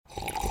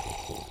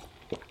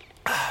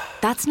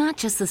That's not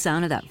just the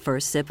sound of that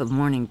first sip of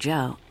Morning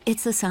Joe.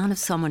 It's the sound of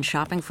someone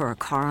shopping for a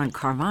car on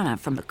Carvana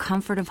from the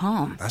comfort of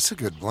home. That's a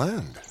good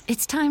blend.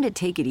 It's time to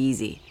take it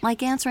easy,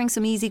 like answering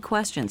some easy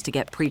questions to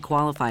get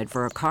pre-qualified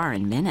for a car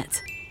in minutes.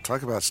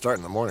 Talk about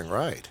starting the morning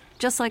right.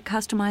 Just like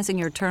customizing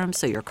your terms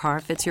so your car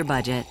fits your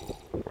budget.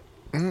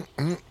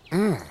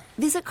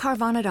 Visit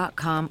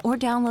Carvana.com or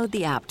download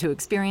the app to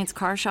experience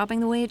car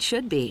shopping the way it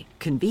should be.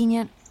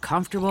 Convenient,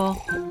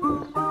 comfortable.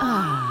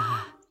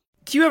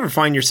 Do you ever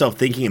find yourself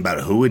thinking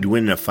about who would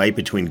win in a fight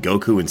between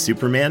Goku and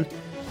Superman?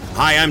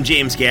 Hi, I'm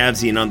James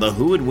Gavsey, and on the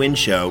Who Would Win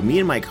show, me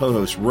and my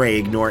co-host Ray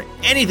ignore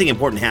anything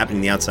important happening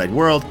in the outside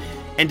world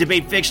and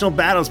debate fictional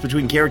battles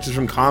between characters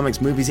from comics,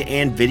 movies,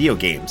 and video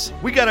games.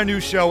 We got a new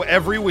show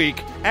every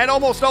week, and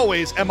almost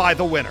always am I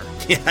the winner.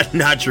 Yeah,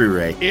 not true,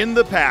 Ray. In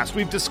the past,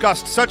 we've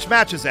discussed such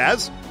matches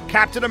as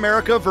Captain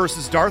America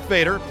versus Darth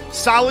Vader,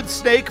 Solid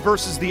Snake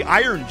versus the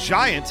Iron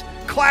Giant,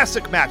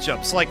 classic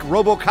matchups like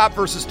RoboCop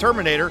versus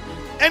Terminator,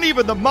 and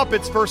even the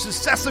Muppets versus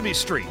Sesame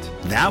Street.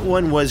 That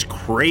one was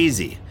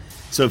crazy.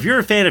 So if you're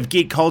a fan of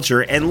geek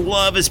culture and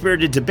love a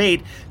spirited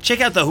debate,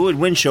 check out the Who Would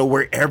Win show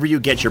wherever you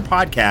get your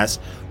podcasts,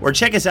 or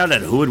check us out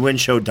at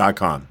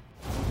whowouldwinshow.com.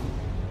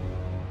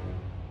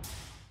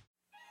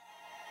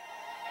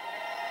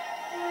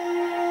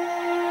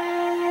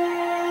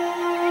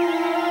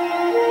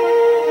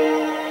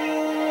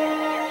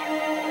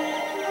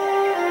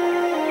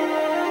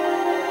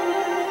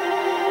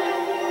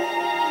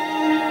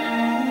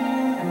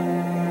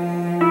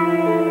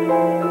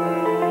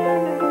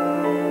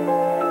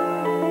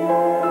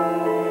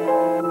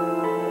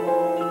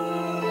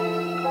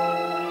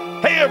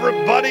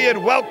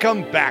 And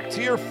welcome back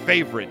to your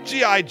favorite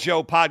G.I.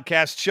 Joe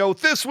podcast show.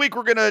 This week,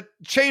 we're going to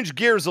change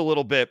gears a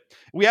little bit.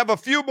 We have a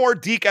few more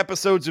Deke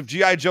episodes of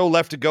G.I. Joe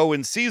left to go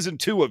in season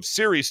 2 of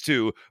series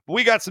 2, but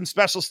we got some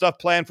special stuff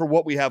planned for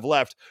what we have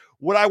left.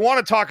 What I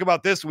want to talk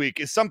about this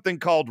week is something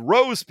called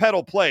Rose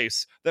Petal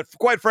Place that,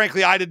 quite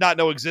frankly, I did not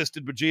know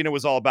existed, but Gina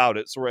was all about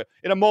it. So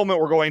in a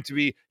moment, we're going to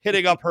be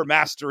hitting up her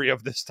mastery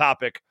of this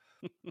topic.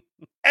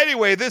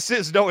 Anyway, this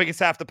is Knowing Is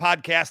Half the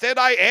Podcast, and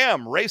I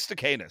am Ray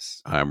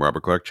Stacanis. I'm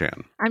Robert Clark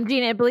Chan. I'm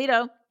Gina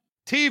Ippolito.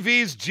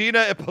 TV's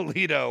Gina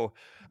Ippolito.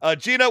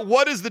 Gina,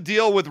 what is the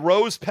deal with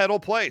Rose Petal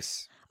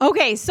Place?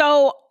 Okay,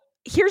 so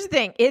here's the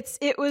thing.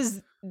 It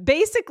was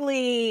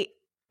basically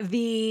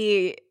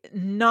the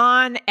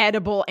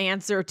non-edible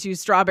answer to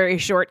Strawberry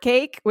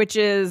Shortcake, which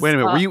is... Wait a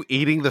minute, were you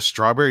eating the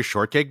Strawberry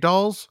Shortcake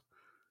dolls?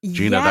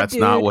 Gina, yeah, that's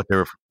dude. not what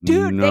they're...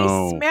 Dude,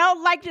 no. They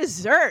smelled like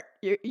dessert.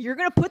 You're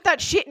going to put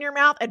that shit in your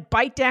mouth and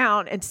bite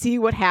down and see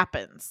what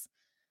happens.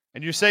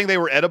 And you're saying they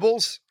were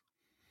edibles?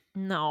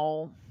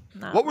 No.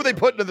 What were they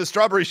putting in the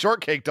Strawberry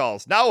Shortcake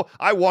dolls? Now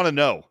I want to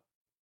know.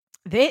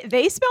 They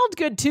smelled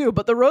good too,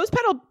 but the Rose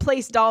Petal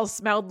Place dolls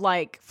smelled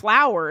like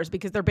flowers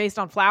because they're based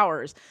on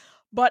flowers.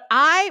 But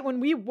when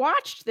we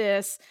watched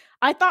this,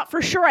 I thought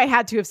for sure I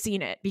had to have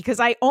seen it because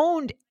I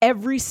owned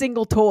every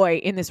single toy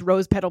in this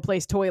Rose Petal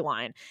Place toy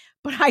line.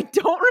 But I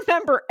don't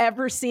remember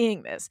ever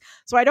seeing this.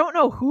 So I don't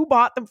know who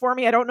bought them for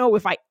me. I don't know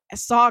if I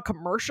saw a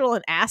commercial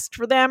and asked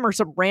for them or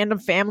some random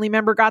family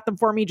member got them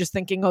for me just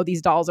thinking, oh,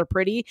 these dolls are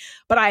pretty.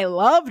 But I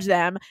loved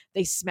them.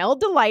 They smelled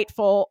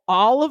delightful.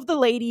 All of the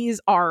ladies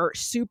are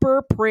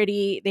super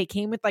pretty. They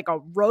came with like a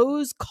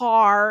rose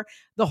car.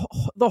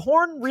 The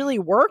horn really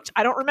worked.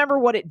 I don't remember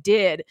what it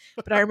did,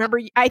 but I remember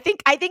I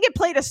think it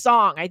played a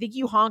song. I think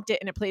you honked it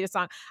and it played a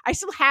song. I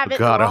still have it.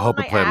 God, I hope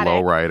it played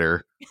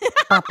Lowrider.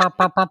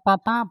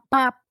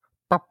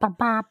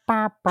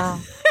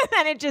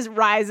 And it just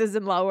rises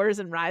and lowers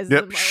and rises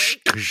and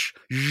lowers.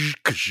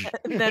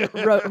 And then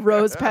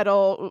Rose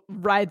Petal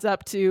rides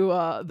up to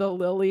the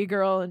Lily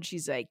girl and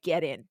she's like,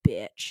 "Get in,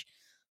 bitch."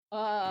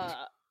 But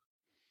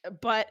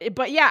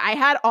yeah, I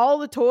had all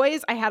the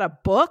toys. I had a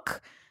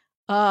book.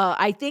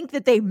 I think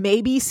that they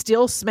maybe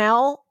still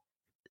smell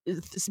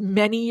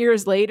many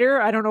years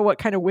later. I don't know what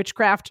kind of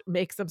witchcraft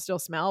makes them still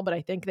smell, but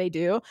I think they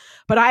do.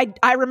 But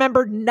I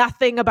remember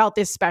nothing about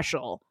this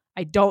special.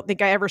 I don't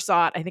think I ever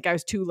saw it. I think I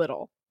was too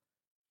little.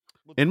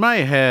 In my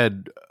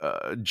head,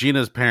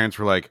 Gina's parents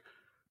were like,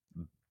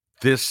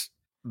 this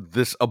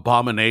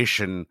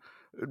abomination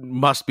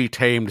must be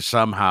tamed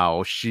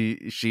somehow.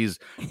 She's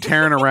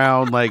tearing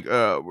around, like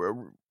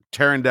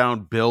tearing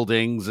down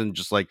buildings and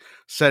just like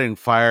setting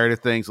fire to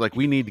things. Like,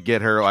 we need to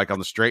get her like on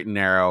the straight and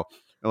narrow.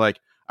 And like,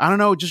 I don't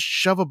know, just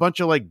shove a bunch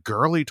of like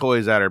girly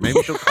toys at her.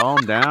 Maybe she'll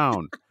calm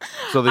down.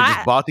 So they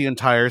just bought the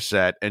entire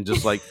set and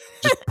just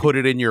put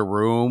it in your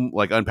room,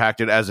 like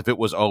unpacked it as if it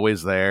was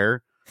always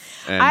there.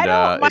 And,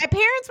 my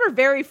parents were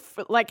very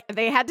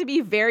they had to be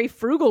very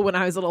frugal when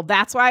I was little.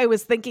 That's why I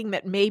was thinking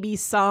that maybe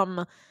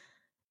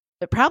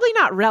probably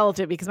not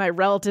relative, because my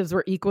relatives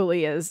were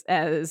equally as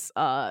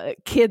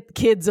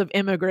kids of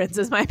immigrants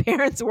as my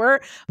parents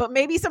were, but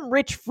maybe some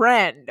rich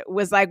friend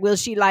was like, will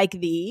she like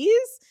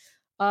these?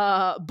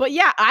 But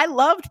yeah, I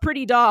loved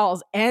pretty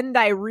dolls and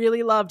I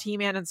really loved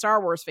He-Man and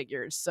Star Wars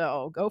figures.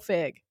 So go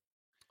fig.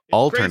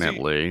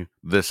 Alternately,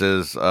 this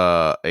is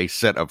a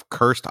set of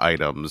cursed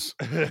items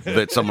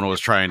that someone was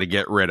trying to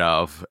get rid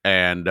of.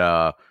 And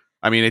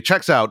I mean, it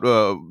checks out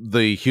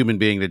the human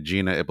being that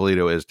Gina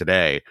Ippolito is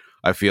today.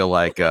 I feel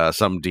like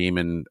some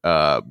demon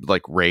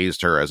like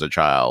raised her as a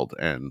child,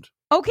 and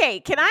Okay,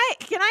 can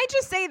I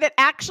just say that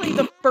actually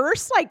the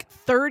first like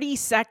 30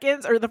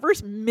 seconds or the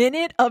first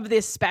minute of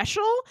this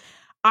special,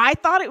 I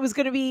thought it was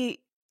going to be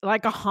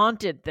like a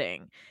haunted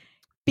thing.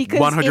 Because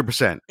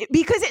 100%.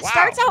 Because it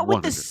starts out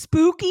with 100. the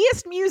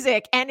spookiest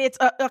music, and it's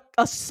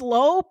a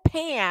slow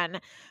pan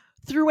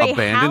through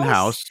Abandoned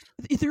house.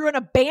 through an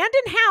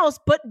abandoned house.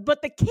 But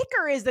the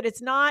kicker is that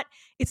it's not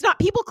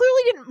people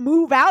clearly didn't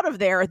move out of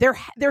there.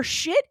 Their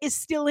shit is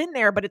still in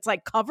there, but it's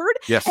like covered.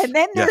 Yes. And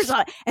then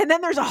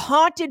there's a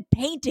haunted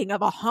painting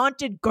of a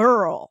haunted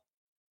girl.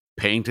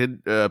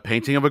 Painting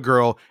of a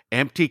girl,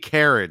 empty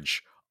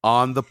carriage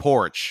on the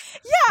porch.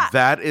 Yeah.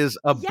 That is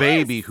a Yes.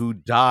 baby who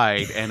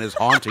died and is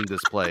haunting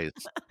this place.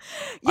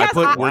 Yes, I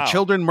put were Wow.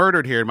 children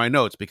murdered here in my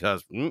notes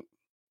because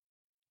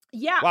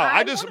yeah. Wow,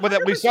 I just when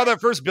we saw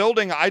that first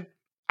building,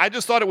 I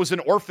just thought it was an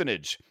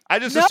orphanage. I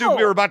just assumed we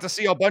No. were about to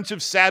see a bunch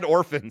of sad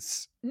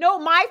orphans. No,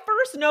 my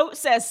first note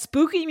says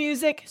spooky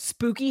music,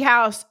 spooky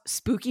house,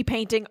 spooky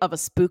painting of a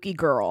spooky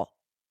girl.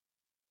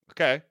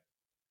 Okay.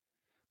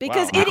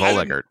 Because Wow. it Nicole is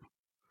Eggert.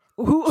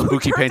 who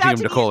Spooky turns painting out of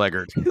to be- Nicole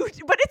Eggert.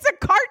 but it's a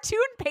cartoon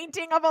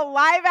painting of a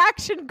live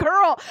action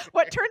girl.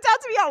 What turns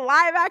out to be a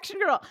live action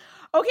girl.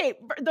 Okay,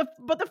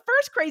 but the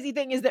first crazy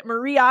thing is that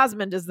Marie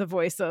Osmond is the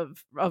voice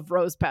of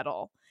Rose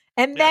Petal.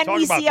 And Yeah, then talk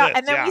we about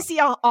see this, we see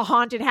a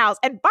haunted house.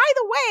 And by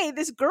the way,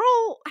 this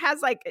girl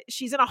has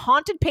she's in a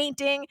haunted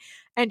painting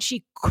and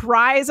she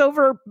cries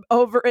over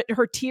it.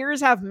 Her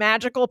tears have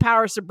magical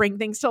powers to bring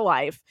things to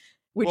life.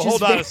 Which Well, is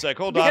hold on very- a sec.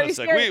 Hold very on a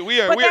sec. scary.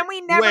 We are. But we're then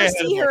we way never ahead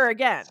see of her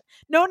again.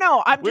 No,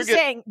 I'm We're just get-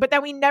 saying. But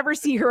then we never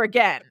see her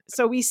again.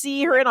 So we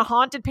see her in a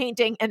haunted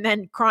painting and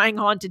then crying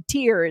haunted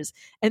tears,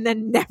 and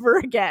then never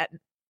again.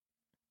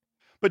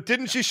 But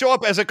didn't she show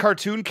up as a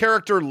cartoon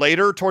character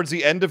later towards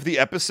the end of the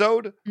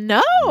episode?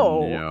 No.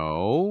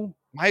 No.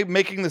 Am I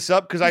making this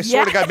up? Because I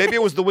swear to God, maybe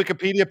it was the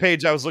Wikipedia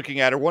page I was looking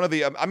at, or one of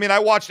the. I mean, I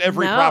watched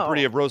every No.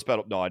 property of Rose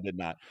Petal. No, I did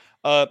not.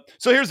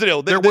 So here's the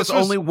deal. There was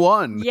only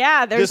one.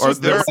 Yeah, there's This Or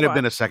just there this might have one.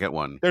 been a second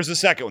one. There's a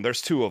second one.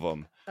 There's two of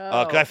them.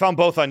 Oh. Because I found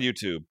both on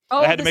YouTube.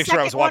 Oh, I had to the make sure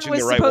I was second one watching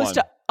the right supposed one.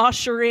 to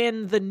usher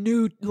in the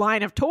new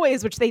line of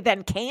toys, which they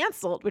then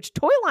canceled. Which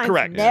toy lines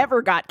Correct.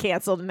 never got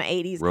canceled in the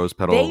 80s. Rose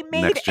Petal They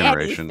made Next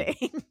Generation.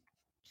 anything.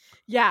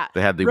 Yeah,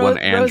 They had the Rose one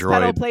Petal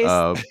android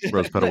plays-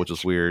 Rose Petal, which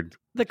is weird.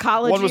 the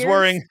college One was years.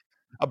 wearing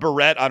a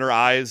beret on her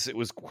eyes. It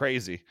was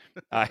crazy.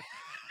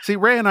 See,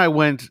 Ray and I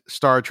went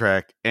Star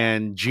Trek,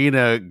 and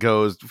Gina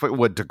goes,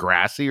 what,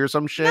 Degrassi or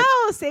some shit?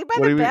 No, Saved by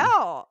What do the you mean?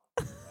 Bell.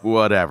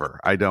 Whatever.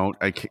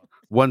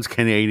 One's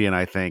Canadian,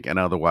 I think, and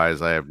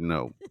otherwise I have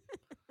no.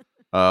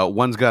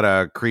 One's got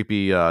a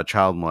creepy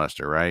child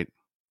molester, right?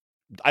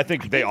 I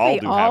think they I all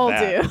think do they all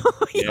have that.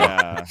 do.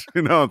 Yeah.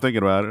 You know, I'm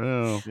thinking about it.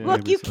 Oh, Look,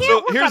 maybe you so. can't So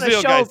work here's on the a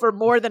deal, show guys. for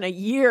more than a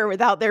year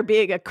without there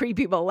being a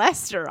creepy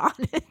molester on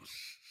it.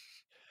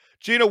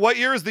 Gina, what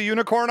year is the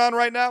unicorn on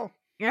right now?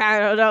 I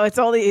don't know. It's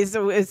only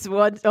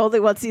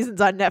one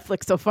season's on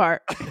Netflix so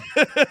far.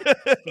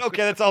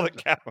 Okay, that's all that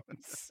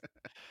counts.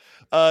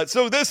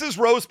 So this is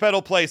Rose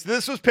Petal Place.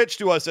 This was pitched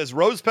to us as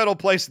Rose Petal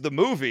Place, the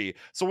movie.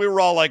 So we were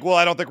all like, well,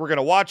 I don't think we're going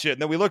to watch it.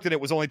 And then we looked and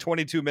it was only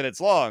 22 minutes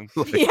long.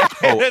 Yeah.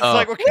 And it's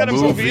like, what kind of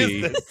movie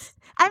movie. is this?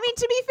 I mean,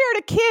 to be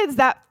fair to kids,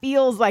 that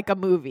feels like a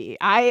movie.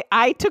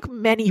 I took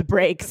many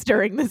breaks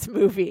during this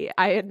movie,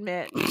 I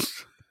admit.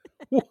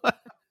 What?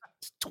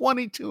 It's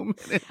 22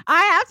 minutes.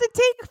 I have to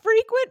take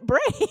frequent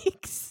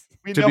breaks.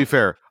 We To know- be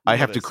fair, I know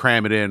have to this.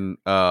 cram it in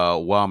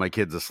while my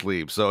kid's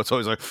asleep. So it's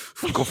always like,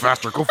 go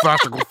faster, go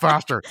faster, go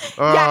faster.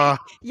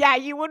 Yeah,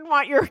 you wouldn't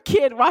want your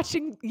kid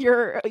watching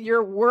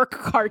your work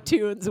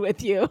cartoons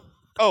with you.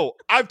 Oh,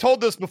 I've told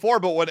this before,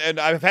 but and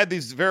I've had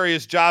these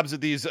various jobs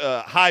at these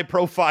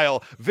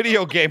high-profile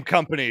video game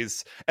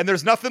companies, and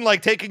there's nothing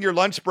like taking your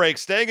lunch break,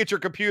 staying at your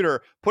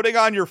computer, putting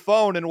on your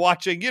phone, and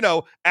watching,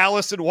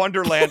 Alice in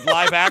Wonderland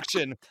live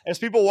action as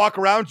people walk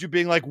around you,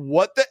 being like,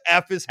 "What the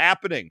f is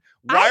happening?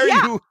 Why are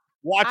yeah. you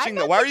watching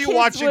I that? bet Why the are you kids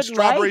watching would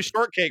Strawberry like-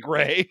 Shortcake,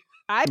 Ray?"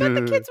 I bet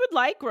the kids would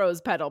like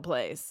Rose Petal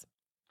Place.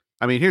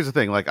 I mean, here's the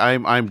thing. Like,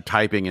 I'm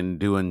typing and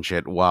doing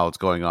shit while it's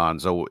going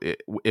on. So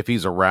if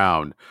he's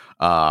around,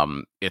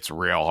 it's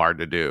real hard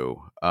to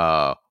do.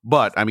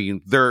 But I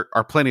mean, there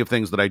are plenty of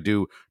things that I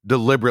do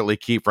deliberately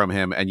keep from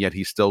him, and yet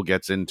he still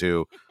gets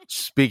into.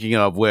 Speaking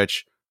of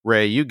which,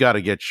 Ray, you got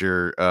to get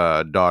your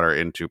daughter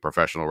into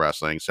professional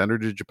wrestling. Send her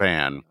to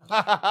Japan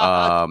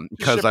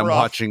because Ship I'm her off.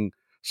 watching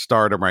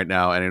Stardom right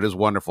now, and it is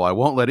wonderful. I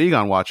won't let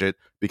Egon watch it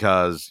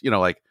because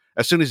like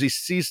as soon as he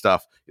sees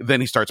stuff,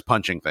 then he starts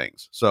punching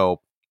things.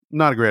 So.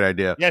 Not a great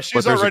idea. Yeah, But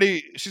she's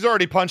there's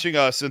already punching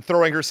us and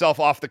throwing herself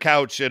off the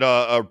couch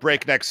at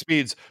breakneck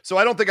speeds. So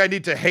I don't think I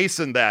need to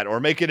hasten that or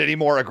make it any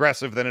more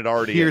aggressive than it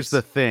already Here's is.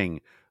 the thing.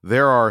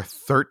 There are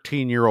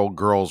 13-year-old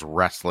girls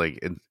wrestling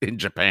in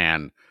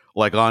Japan,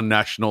 like on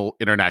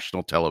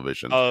international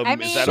television. I Is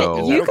mean, that, So-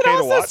 is you that could okay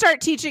to also watch? start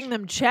teaching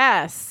them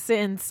chess,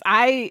 since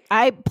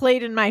I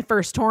played in my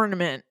first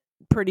tournament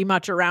pretty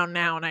much around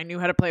now, and I knew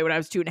how to play when I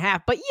was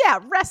 2.5. But yeah,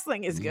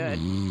 wrestling is good.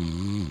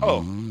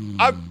 Oh,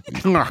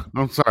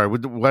 I'm sorry.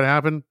 What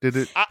happened? Did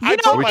it? I know,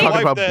 told Are we my talking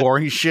wife about that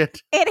boring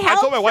shit? It I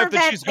helps told my wife that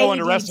prevent she's going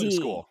to ADD. wrestling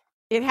school.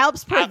 It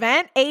helps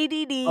prevent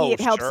ADD. Oh,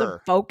 it helps them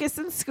sure. focus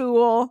in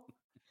school.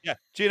 Yeah,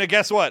 Gina,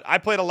 guess what? I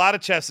played a lot of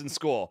chess in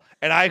school,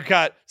 and I've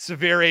got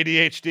severe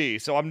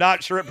ADHD, so I'm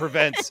not sure it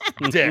prevents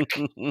dick.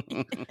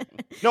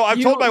 No, I've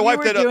told my wife you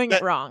were that doing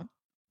it wrong.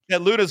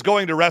 that Luna's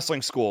going to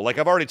wrestling school. Like,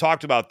 I've already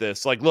talked about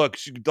this. Like, look,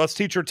 let's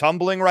teach her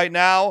tumbling right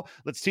now.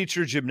 Let's teach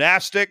her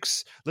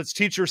gymnastics. Let's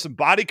teach her some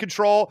body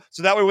control,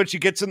 so that way when she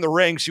gets in the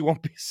ring, she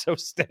won't be so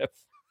stiff.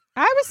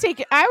 I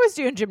was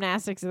doing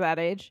gymnastics at that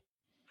age.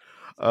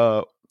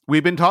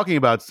 We've been talking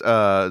about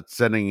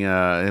sending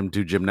him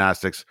to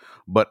gymnastics,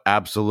 but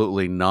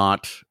absolutely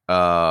not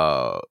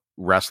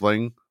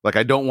wrestling. Like,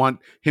 I don't want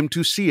him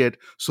to see it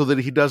so that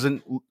he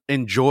doesn't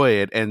enjoy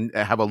it and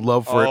have a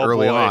love for it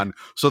early on,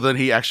 so that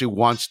he actually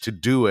wants to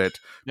do it.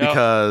 No.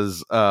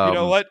 Because You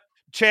know what?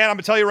 Chan, I'm going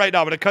to tell you right now,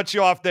 I'm going to cut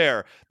you off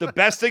there. The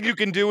best thing you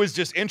can do is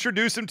just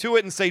introduce him to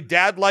it and say,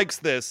 Dad likes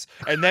this,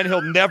 and then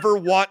he'll never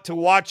want to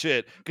watch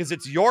it because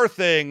it's your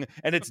thing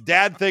and it's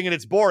Dad thing and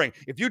it's boring.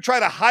 If you try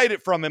to hide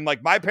it from him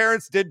like my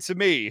parents did to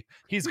me,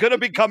 he's going to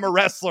become a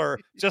wrestler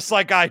just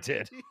like I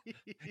did.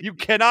 You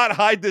cannot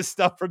hide this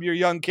stuff from your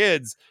young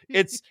kids.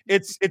 It's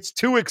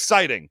too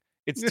exciting.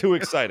 It's too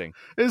exciting.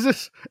 Is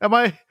this? Am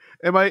I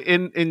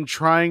in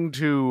trying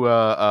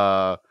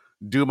to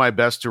do my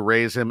best to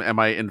raise him? Am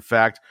I in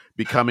fact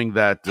becoming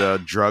that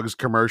drugs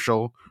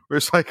commercial where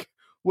it's like,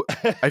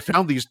 I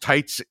found these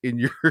tights in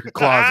your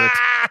closet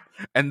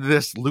and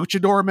this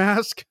luchador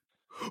mask?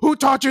 Who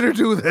taught you to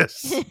do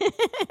this?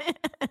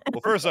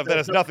 Well, first off, that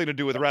has nothing to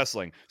do with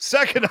wrestling.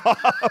 Second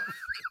off,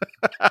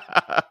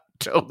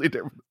 Totally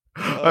different.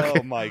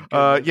 oh my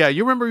goodness. Yeah,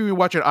 you remember we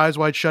watching Eyes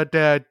Wide Shut,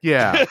 Dad?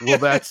 Yeah, well,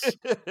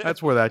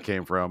 that's where that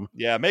came from.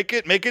 Yeah, make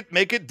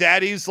it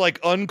Daddy's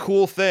like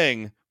uncool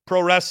thing,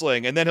 pro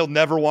wrestling, and then he'll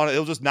never want it.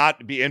 He'll just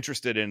not be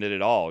interested in it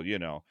at all. You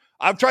know,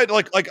 I've tried to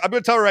like I'm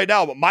going to tell her right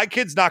now, but my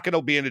kid's not going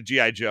to be into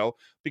G.I. Joe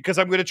because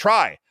I'm going to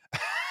try.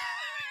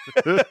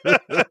 So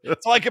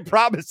I can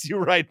promise you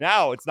right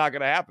now, it's not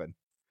going to happen.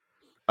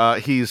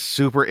 He's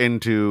super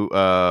into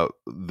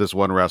this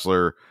one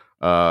wrestler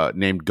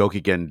named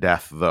Gokigen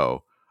Death,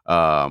 though.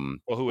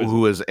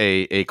 Who is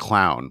a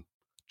clown,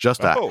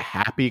 just a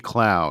happy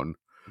clown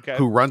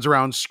who runs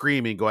around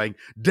screaming, going,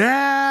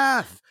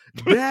 "Death!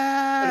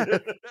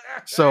 Death!"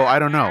 So I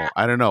don't know.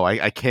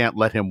 I can't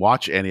let him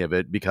watch any of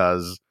it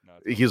because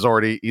he's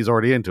already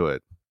into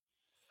it.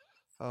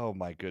 Oh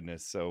my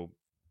goodness. So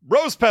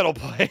Rose Petal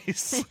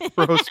Place.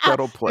 Rose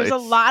Petal Place.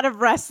 There's a lot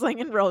of wrestling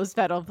in Rose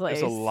Petal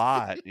Place. There's a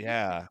lot,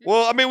 yeah.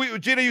 Well, I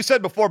mean, Gina, you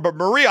said before, but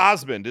Marie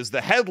Osmond is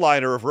the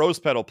headliner of Rose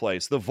Petal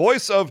Place. The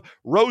voice of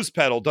Rose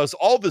Petal does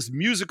all this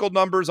musical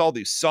numbers, all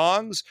these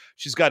songs.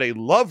 She's got a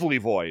lovely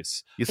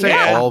voice. You say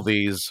all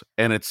these,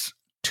 and it's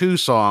 2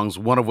 songs,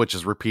 one of which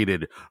is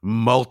repeated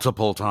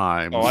multiple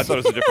times. Oh, I thought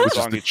it was a different which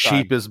song is the each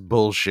time. cheapest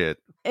bullshit.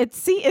 It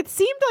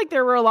seemed like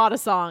there were a lot of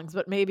songs,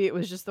 but maybe it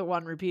was just the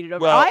one repeated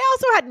over. Well, I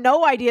also had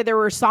no idea there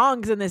were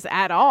songs in this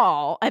at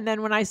all. And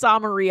then when I saw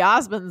Marie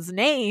Osmond's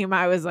name,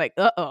 I was like,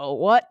 uh-oh,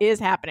 what is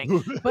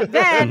happening? But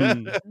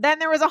then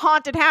there was a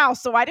haunted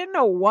house, so I didn't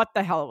know what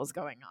the hell was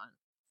going on.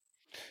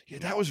 Yeah,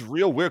 that was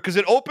real weird because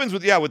it opens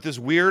with this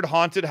weird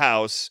haunted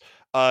house.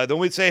 Then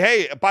we'd say,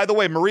 hey, by the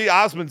way, Marie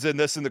Osmond's in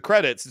this in the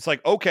credits. It's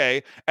like,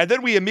 okay. And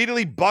then we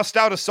immediately bust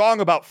out a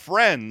song about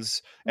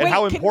friends and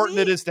how important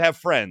it is to have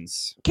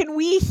friends. Can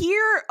we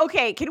hear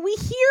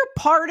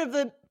part of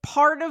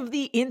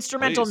the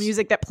instrumental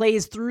music that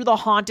plays through the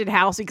haunted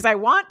house? Because I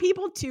want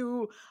people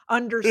to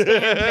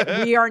understand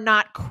that we are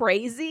not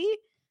crazy.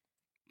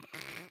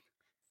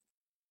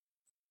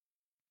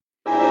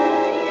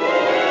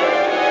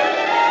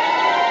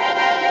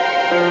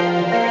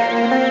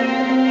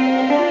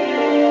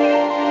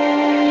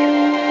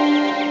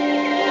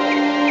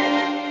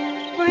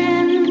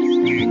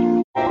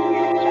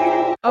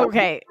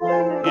 Okay.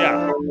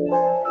 Yeah.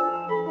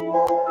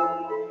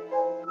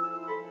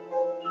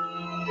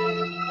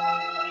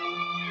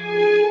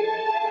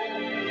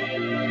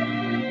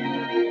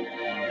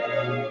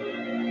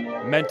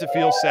 Meant to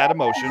feel sad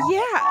emotion.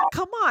 Yeah,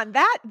 come on.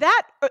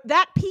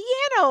 That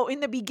piano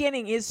in the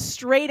beginning is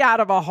straight out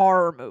of a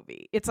horror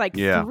movie. It's like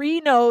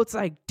 3 notes,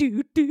 like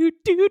do do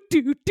do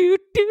do do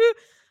do.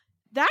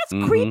 That's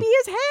creepy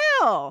as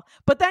hell.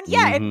 But then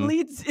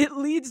it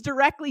leads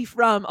directly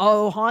from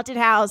haunted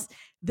house.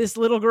 This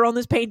little girl in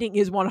this painting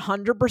is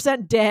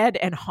 100% dead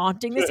and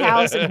haunting this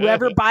house, and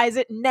whoever buys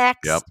it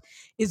next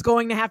is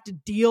going to have to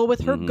deal with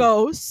her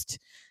ghost.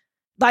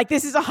 Like,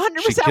 this is 100%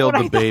 She killed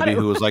what the I baby thought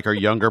who was like her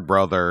younger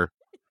brother.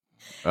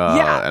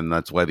 And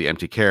that's why the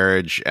empty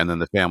carriage, and then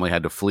the family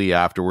had to flee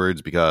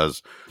afterwards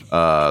because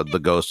the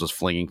ghost was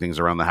flinging things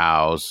around the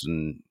house,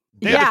 and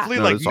they had to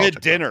flee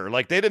mid-dinner.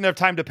 Like, they didn't have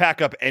time to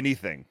pack up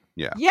anything.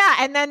 Yeah. Yeah,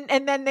 and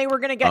then they were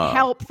going to get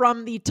help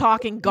from the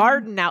talking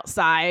garden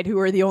outside, who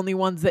are the only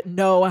ones that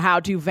know how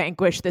to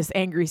vanquish this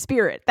angry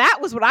spirit. That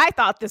was what I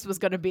thought this was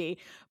going to be.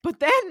 But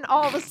then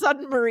all of a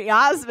sudden, Marie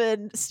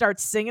Osmond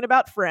starts singing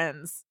about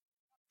friends.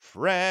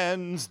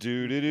 Friends,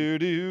 do.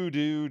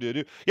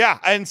 Yeah,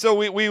 and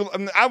so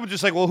I was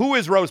just like, well, who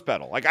is Rose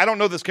Petal? Like, I don't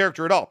know this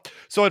character at all.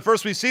 So at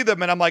first we see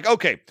them, and I'm like,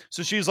 okay,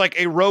 so she's like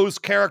a Rose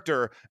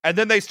character, and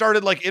then they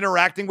started like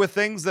interacting with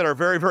things that are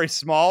very, very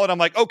small, and I'm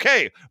like,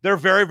 okay, they're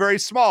very, very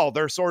small.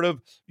 They're sort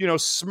of,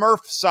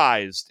 Smurf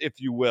sized,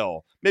 if you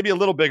will, maybe a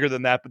little bigger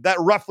than that, but that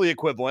roughly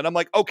equivalent. I'm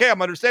like, okay,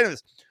 I'm understanding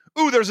this.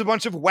 Ooh, there's a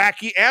bunch of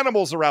wacky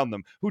animals around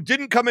them who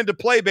didn't come into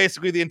play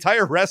basically the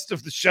entire rest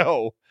of the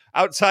show.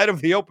 Outside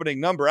of the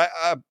opening number,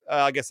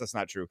 I guess that's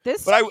not true.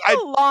 This took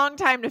a long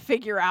time to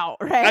figure out,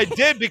 right? I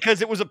did,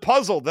 because it was a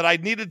puzzle that I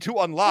needed to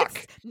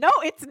unlock.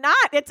 It's not.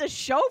 It's a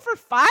show for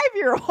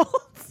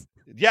 5-year-olds.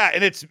 Yeah,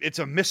 and it's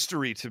a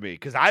mystery to me,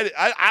 because I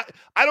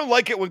don't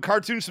like it when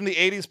cartoons from the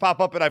 80s pop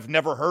up and I've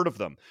never heard of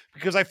them,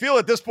 because I feel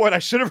at this point I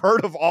should have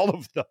heard of all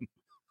of them.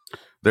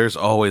 There's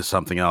always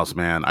something else,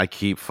 man. I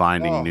keep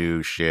finding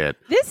new shit.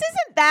 This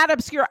isn't that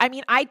obscure. I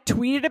mean, I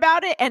tweeted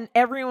about it and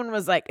everyone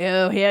was like,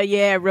 oh, hell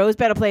yeah, Rose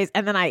Petal Place.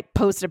 And then I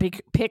posted a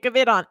pic of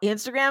it on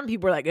Instagram.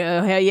 People were like,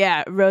 oh, hell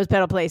yeah, Rose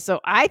Petal Place. So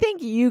I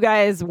think you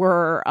guys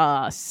were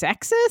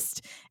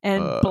sexist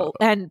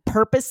and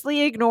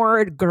purposely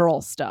ignored girl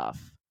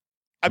stuff.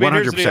 I mean, 100%.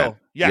 Here's the deal.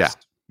 Yes.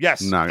 Yeah.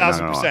 Yes.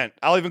 1,000%.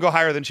 I'll even go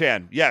higher than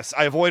Chan. Yes.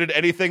 I avoided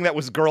anything that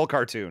was girl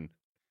cartoon.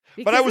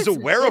 Because but I was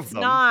aware of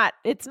them.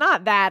 It's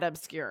not that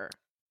obscure.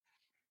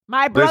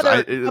 My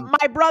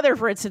brother,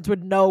 for instance,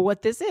 would know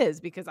what this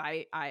is because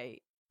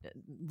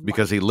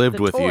because he lived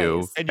with toys.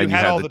 You and you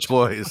had the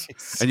toys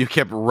and you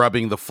kept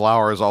rubbing the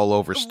flowers all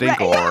over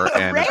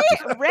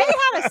Stinkor. Ray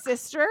had a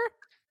sister.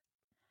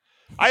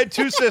 I had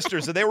 2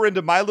 sisters, and they were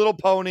into My Little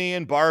Pony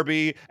and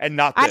Barbie, and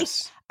not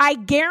this. I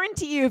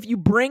guarantee you, if you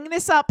bring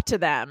this up to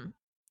them,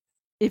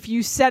 if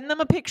you send them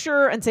a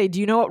picture and say, do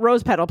you know what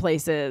Rose Petal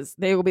Place is?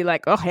 They will be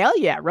like, oh, hell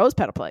yeah, Rose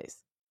Petal Place.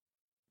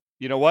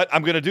 You know what?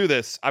 I'm going to do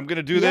this. I'm going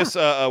to do this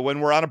when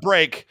we're on a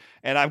break,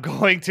 and I'm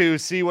going to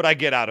see what I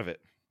get out of it.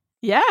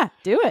 Yeah,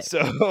 do it.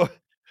 So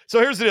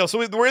here's the deal. So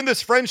we're in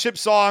this friendship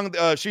song.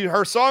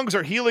 Her songs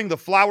are healing the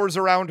flowers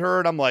around her,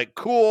 and I'm like,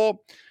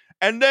 cool.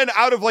 And then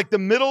out of like the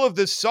middle of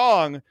this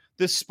song,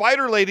 this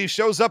spider lady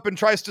shows up and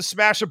tries to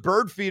smash a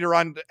bird feeder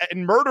and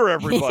murder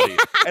everybody.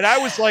 And I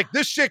was like,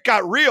 this shit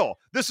got real.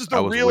 This is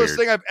the realest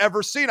thing I've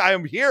ever seen. I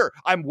am here.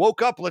 I'm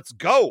woke up. Let's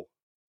go.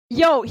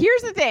 Yo,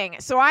 here's the thing.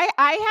 So I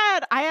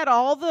had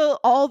all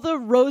the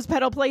Rose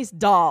Petal Place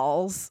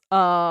dolls,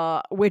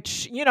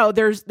 which,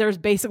 there's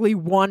basically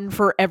one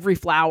for every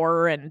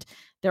flower, and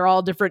they're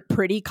all different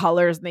pretty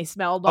colors, and they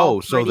smelled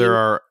all pretty. So there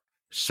are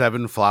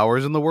 7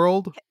 flowers in the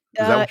world?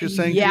 Is that what you're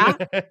saying? Yeah.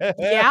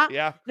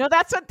 Yeah. No,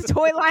 that's what the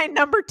toy line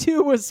number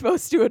 2 was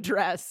supposed to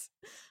address.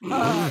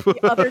 The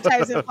other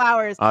types of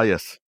flowers.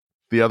 Yes.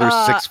 The other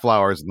 6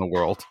 flowers in the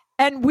world.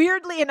 And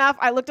weirdly enough,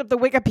 I looked up the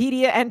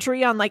Wikipedia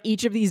entry on like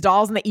each of these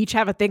dolls, and they each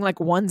have a thing.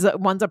 Like one's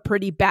a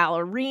pretty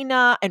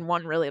ballerina, and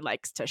one really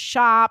likes to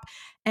shop,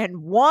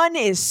 and one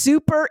is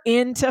super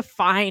into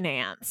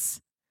finance.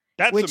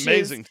 That's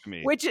amazing to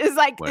me. Which is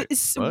like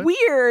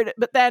weird,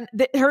 but then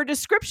her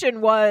description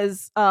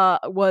was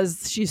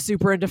she's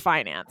super into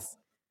finance.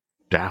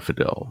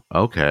 Daffodil.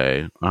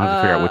 Okay, I have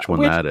to figure out which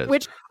one that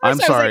is. I'm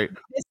sorry. Like,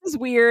 this is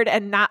weird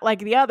and not like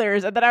the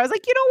others. And then I was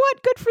like, you know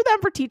what? Good for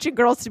them for teaching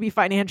girls to be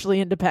financially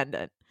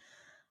independent.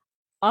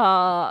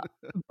 But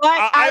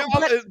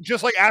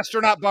just like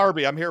Astronaut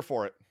Barbie, I'm here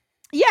for it.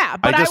 Yeah,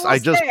 but I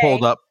just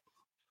pulled up.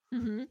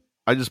 Mm-hmm.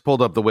 I just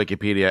pulled up the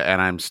Wikipedia,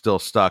 and I'm still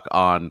stuck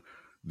on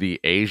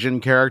the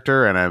Asian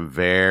character, and I'm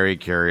very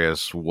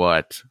curious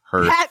what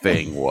her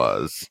thing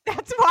was.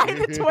 That's why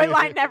the toy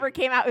line never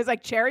came out. It was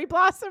like Cherry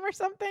Blossom or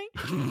something.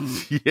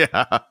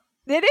 Yeah.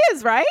 It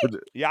is, right?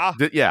 Yeah.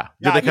 Did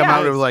they come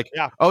out and like,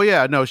 oh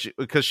yeah, no,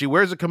 because she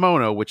wears a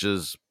kimono, which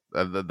is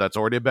that's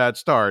already a bad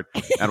start,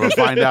 and we'll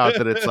find out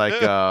that it's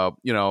like,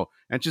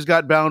 and she's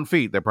got bound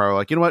feet. They're probably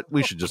like, you know what,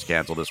 we should just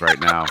cancel this right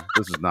now.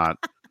 This is not.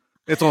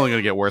 It's only going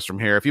to get worse from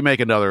here. If you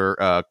make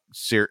another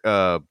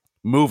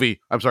movie,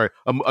 I'm sorry,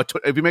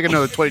 if you make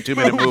another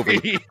 22-minute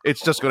movie,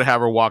 it's just going to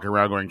have her walking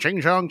around going ching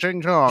chong,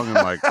 and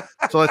like,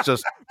 so let's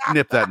just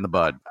nip that in the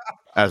bud,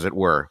 as it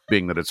were,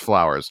 being that it's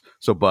flowers.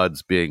 So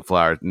buds being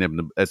flowers,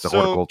 it's a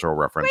horticultural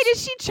reference. Wait,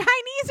 is she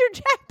Chinese or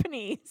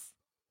Japanese?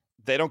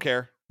 They don't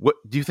care. What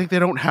do you think? They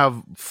don't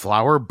have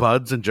flower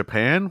buds in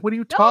Japan? What are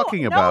you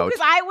talking about? No, because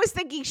I was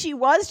thinking she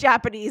was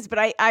Japanese, but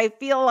I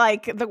feel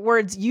like the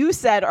words you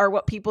said are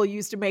what people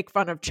use to make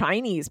fun of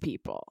Chinese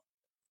people.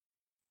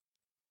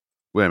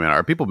 Wait a minute,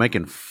 are people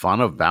making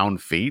fun of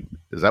bound feet?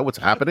 Is that what's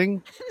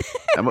happening?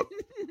 No.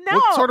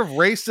 What sort of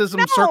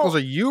racism circles are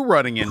you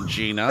running in,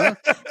 Gina?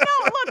 No,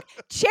 look,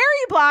 cherry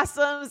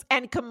blossoms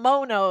and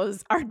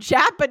kimonos are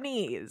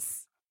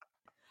Japanese.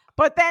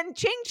 But then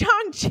ching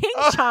chong is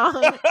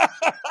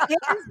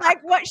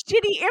like what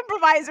shitty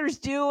improvisers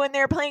do when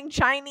they're playing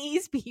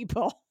Chinese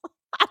people.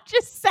 I'm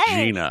just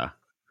saying. Gina,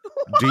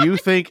 Do you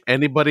think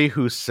anybody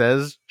who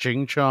says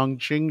ching chong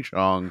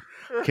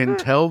can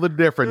tell the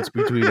difference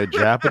between a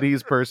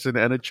Japanese person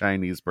and a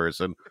Chinese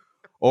person,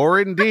 or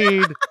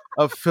indeed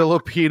a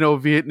Filipino,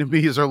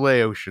 Vietnamese, or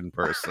Laotian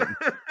person?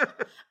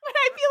 But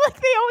I feel like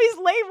they always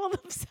label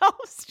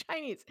themselves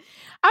Chinese.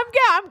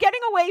 I'm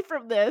getting away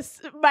from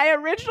this. My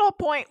original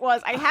point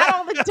was I had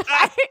all the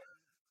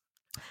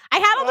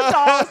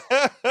dolls,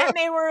 and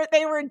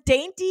they were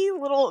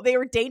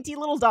dainty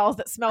little dolls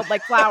that smelled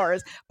like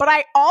flowers. But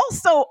I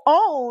also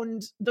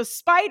owned the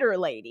Spider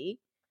Lady,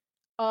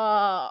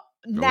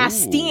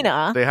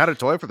 Nastina. Ooh, they had a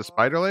toy for the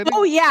Spider Lady?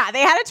 Oh yeah,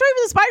 they had a toy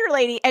for the Spider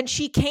Lady, and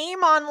she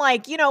came on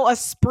like, a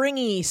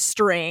springy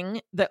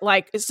string that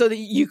so that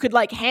you could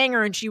hang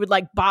her and she would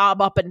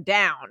bob up and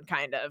down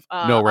kind of.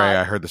 No, Ray,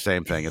 I heard the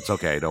same thing. It's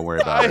okay. Don't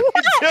worry about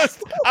it.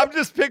 I'm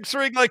just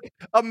picturing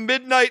a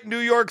midnight New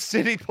York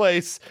City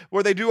place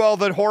where they do all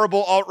the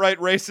horrible alt-right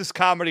racist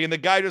comedy, and the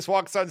guy just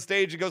walks on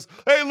stage and goes,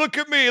 "Hey, look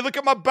at me! Look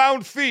at my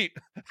bound feet!"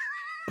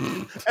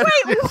 Wait,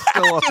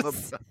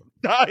 what?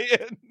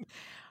 Dying.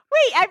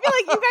 Wait, I feel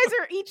like you guys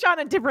are each on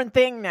a different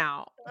thing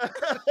now.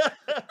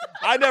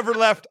 I never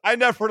left. Ray's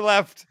Gina's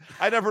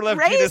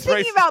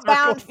thinking racist about circle.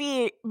 bound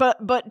feet,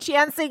 but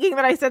Chan's thinking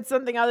that I said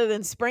something other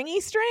than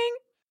springy string.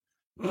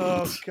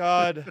 Oh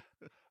God.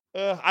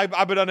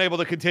 I've been unable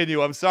to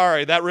continue. I'm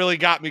sorry. That really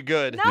got me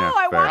good. No,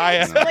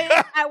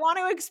 Yeah, I want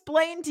to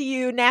explain to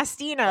you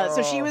Nastina.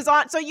 So she was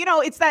on. So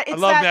it's that. I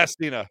love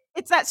Nastina.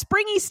 It's that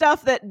springy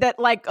stuff that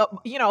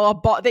a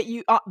ball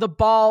that the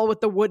ball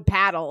with the wood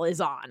paddle is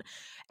on,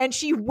 and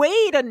she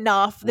weighed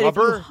enough that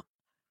Rubber.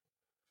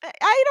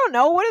 I don't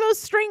know, what are those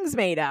strings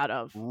made out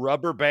of?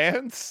 Rubber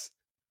bands.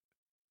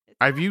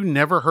 Have you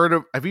never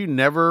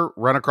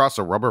run across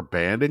a rubber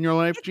band in your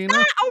life, Gina?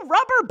 Not a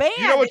rubber band.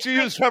 You know what you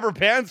use rubber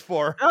bands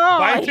for? Oh,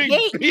 I Binding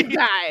hate you feet.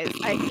 guys.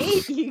 I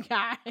hate you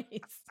guys.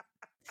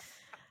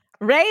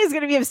 Ray is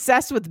going to be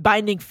obsessed with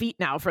binding feet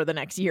now for the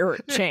next year,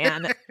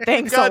 Chan.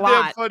 Thanks a Goddamn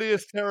lot.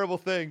 funniest terrible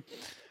thing.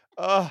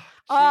 But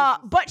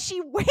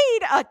she weighed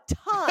a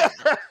ton.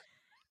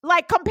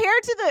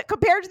 Compared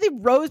to the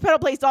rose petal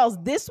place dolls,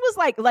 this was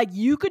like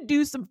you could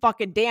do some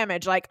fucking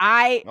damage.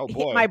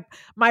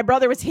 My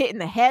brother was hit in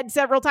the head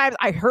several times.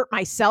 I hurt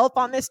myself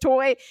on this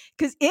toy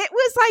because it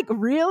was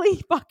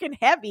really fucking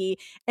heavy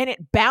and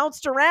it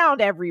bounced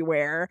around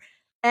everywhere.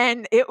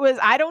 And it was,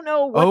 I don't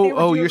know what they were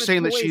doing you're with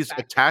saying that toys she's back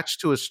then. attached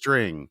to a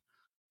string.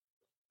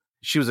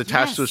 She was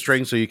attached to a Yes.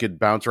 string so you could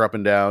bounce her up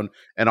and down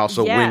and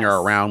also wing her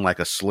Yes. around like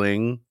a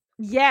sling.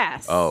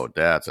 Yes. Oh,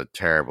 that's a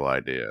terrible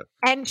idea.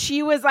 And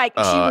she was she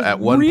was at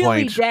one really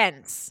point-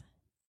 dense.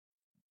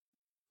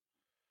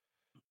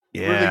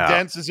 Yeah. Really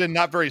dense as in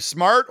not very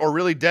smart, or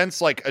really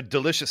dense like a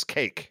delicious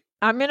cake?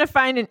 I'm going to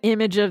find an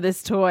image of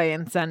this toy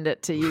and send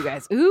it to you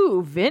guys.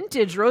 Ooh,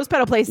 vintage Rose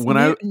Petal Place,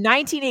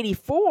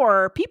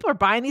 1984. People are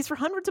buying these for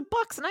hundreds of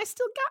bucks, and I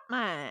still got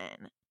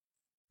mine.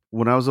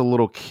 When I was a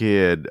little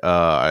kid,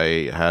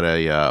 I had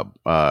a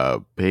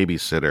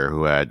babysitter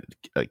who had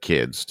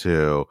kids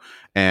too,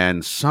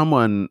 and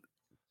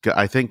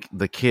I think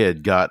the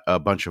kid got a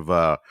bunch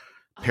of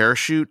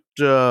parachute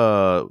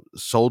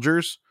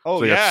soldiers. Oh,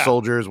 so you yeah. have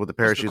soldiers with the Those are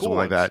the parachutes, cool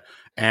something like ones.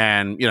 that,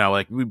 and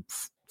we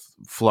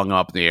flung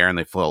up in the air and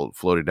they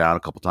floated down a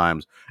couple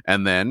times,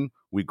 and then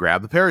we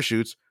grabbed the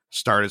parachutes,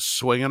 started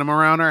swinging them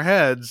around our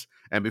heads,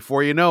 and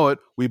before you know it,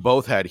 we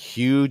both had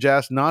huge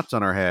ass knots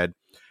on our head.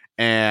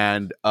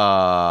 And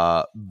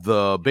the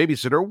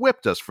babysitter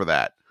whipped us for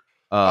that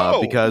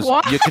because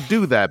What? you could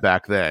do that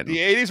back then. The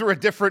 80s were a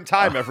different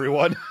time,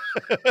 everyone.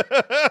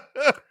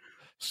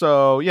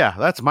 So yeah,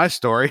 that's my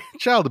story.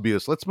 Child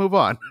abuse. Let's move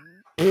on.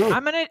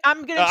 I'm gonna I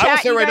will chat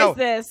say you right guys now-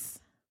 this.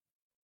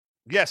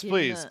 Yes, In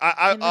please. the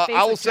I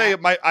will Facebook say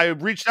chat. I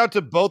reached out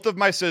to both of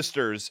my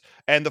sisters,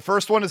 and the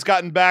first one has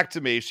gotten back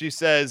to me. She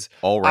says,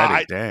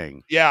 Already,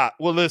 dang. "Yeah,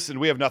 well, listen,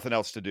 we have nothing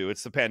else to do.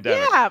 It's the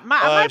pandemic." Yeah,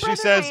 my she brother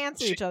says- and I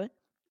answer she- each other.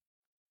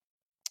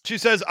 She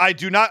says, "I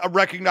do not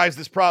recognize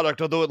this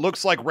product, although it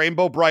looks like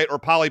Rainbow Bright or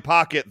Polly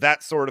Pocket,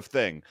 that sort of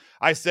thing."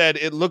 I said,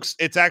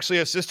 it's actually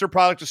a sister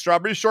product to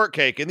Strawberry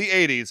Shortcake in the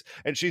 80s.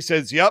 And she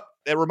says, "Yep,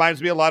 it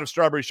reminds me a lot of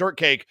Strawberry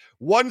Shortcake."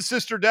 One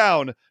sister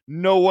down,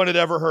 no one had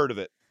ever heard of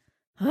it.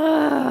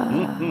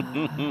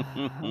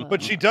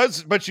 But she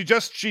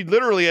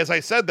literally, as I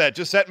said that,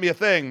 just sent me a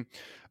thing.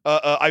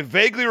 I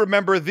vaguely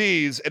remember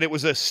these, and it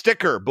was a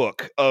sticker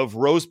book of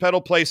Rose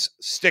Petal Place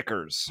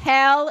stickers.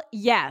 Hell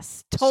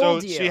yes,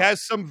 told So you. she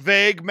has some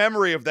vague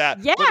memory of that.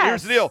 Yes. But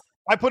here's the deal.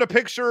 I put a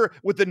picture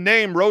with the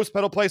name Rose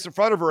Petal Place in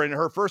front of her, and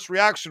her first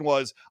reaction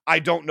was, "I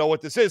don't know what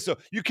this is." So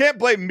you can't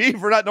blame me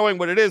for not knowing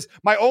what it is.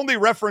 My only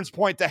reference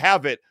point to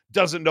have it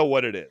doesn't know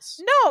what it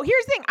is. No,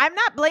 here's the thing. I'm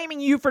not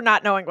blaming you for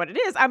not knowing what it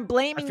is. I'm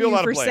blaming feel a you lot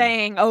of for blame.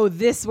 saying, "Oh,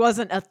 this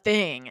wasn't a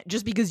thing,"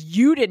 just because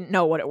you didn't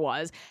know what it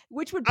was.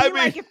 Which would be I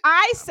like mean- if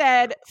I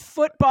said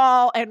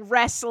football and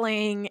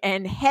wrestling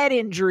and head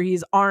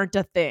injuries aren't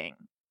a thing.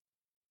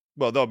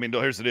 Well, no, I mean, no,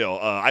 here's the deal.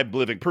 I'm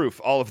living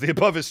proof. All of the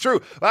above is true.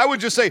 I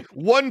would just say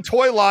one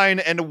toy line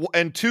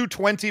and two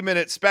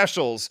 20-minute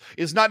specials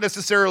is not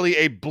necessarily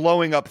a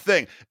blowing up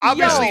thing.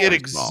 Obviously, it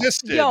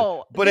existed,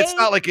 but it's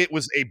not like it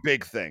was a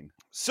big thing.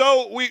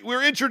 So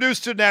we're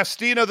introduced to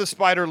Nastina the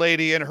Spider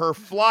Lady and her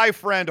fly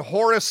friend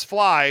Horace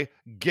Fly.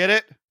 Get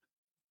it?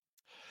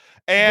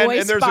 And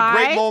there's a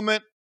great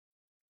moment.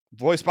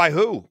 Voiced by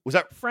who? Was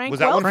that Frank? Was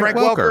that one Frank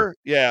Welker?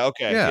 Yeah.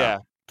 Okay. Yeah.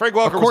 Frank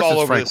Welker was all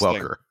over Frank this Welker.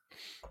 thing.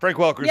 Frank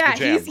Welker's the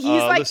jam. He's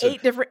like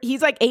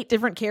He's like 8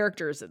 different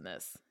characters in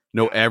this.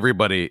 No,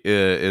 everybody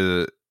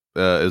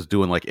is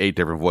doing like 8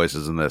 different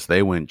voices in this.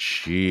 They went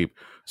cheap.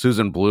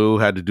 Susan Blue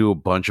had to do a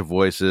bunch of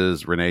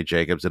voices. Renee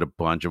Jacobs did a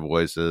bunch of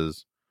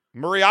voices.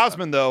 Marie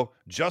Osmond, though,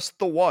 just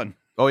the one.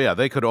 Oh yeah,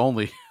 they could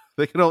only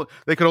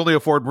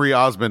afford Marie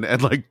Osmond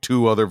and like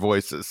 2 other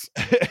voices.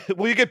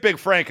 Well, you get Big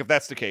Frank if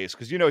that's the case,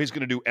 because you know he's going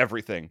to do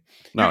everything.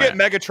 You get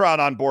Megatron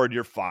on board,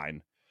 you're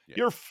fine. Yeah.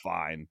 You're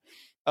fine.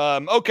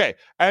 Okay,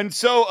 and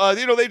so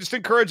they just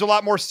encourage a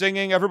lot more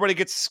singing. Everybody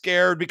gets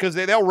scared because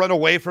they'll run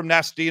away from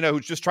Nastina,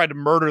 who's just tried to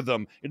murder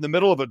them in the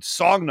middle of a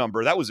song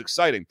number. That was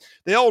exciting.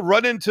 They all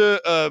run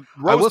into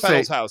Rose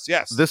Petal's house.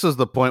 Yes, this is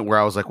the point where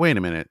I was like, wait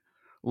a minute,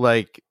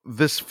 like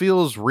this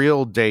feels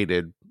real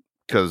dated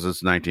because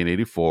it's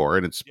 1984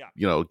 and it's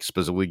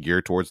specifically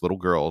geared towards little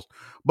girls,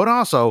 but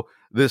also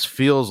this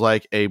feels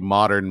like a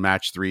modern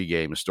Match 3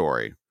 game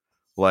story.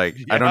 Like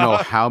I don't know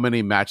how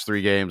many Match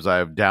 3 games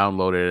I've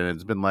downloaded and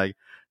it's been like,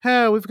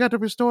 hey, we've got to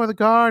restore the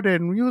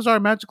garden. Use our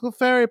magical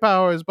fairy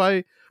powers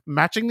by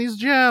matching these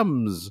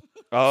gems.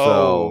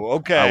 Oh,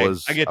 okay. I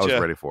was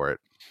ready for it.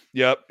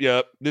 Yep.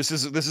 This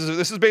is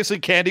basically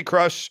Candy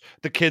Crush,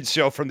 the kids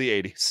show from the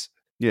 80s.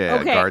 Yeah,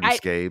 okay,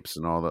 Gardenscapes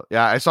and all that.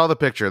 Yeah, I saw the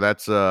picture.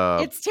 That's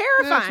it's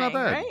terrifying,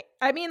 right?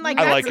 I mean, like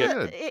I like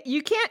it.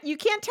 You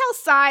can't tell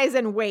size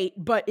and weight,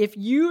 but if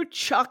you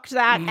chucked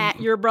that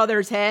at your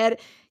brother's head,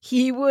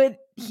 he would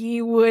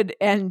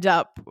end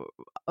up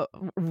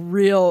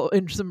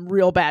in some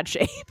real bad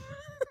shape.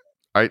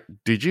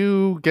 Did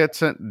you get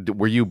sent?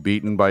 Were you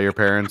beaten by your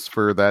parents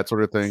for that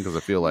sort of thing? Because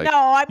I feel like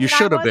you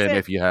should have been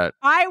if you had.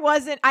 I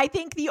wasn't. I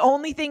think the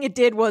only thing it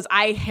did was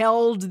I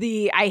held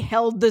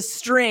the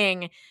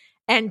string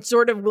and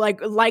sort of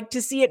like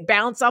to see it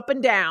bounce up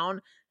and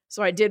down.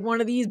 So I did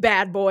one of these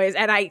bad boys,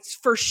 and I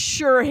for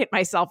sure hit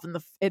myself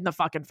in the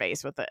fucking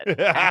face with it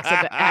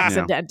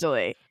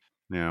accidentally.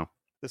 Yeah.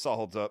 This all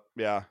holds up.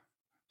 Yeah.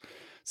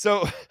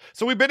 So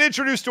we've been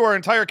introduced to our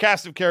entire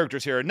cast of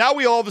characters here. And now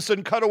we all of a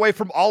sudden cut away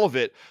from all of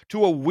it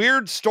to a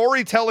weird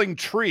storytelling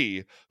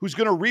tree who's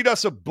going to read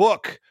us a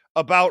book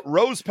about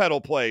Rose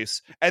Petal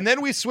Place. And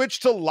then we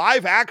switch to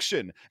live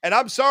action. And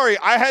I'm sorry,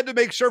 I had to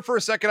make sure for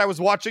a second I was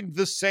watching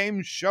the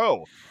same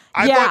show.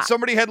 I thought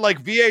somebody had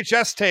like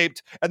VHS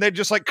taped and they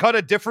just like cut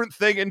a different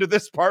thing into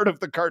this part of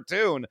the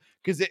cartoon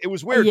because it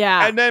was weird.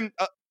 Yeah. And then...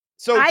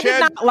 So I Chad,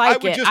 did not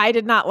like it. I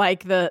did not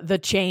like the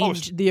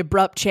change, the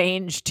abrupt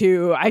change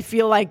to. I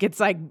feel like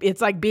it's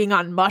like being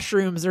on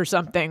mushrooms or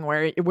something,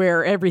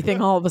 where everything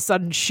all of a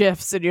sudden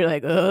shifts, and you're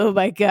like, oh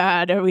my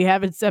god, are we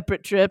having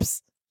separate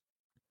trips?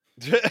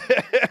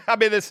 I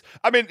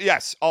mean,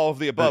 yes, all of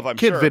the above. I'm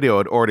Kid sure. Video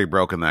had already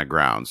broken that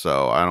ground,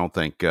 so I don't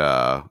think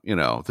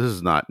this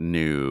is not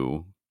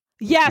new.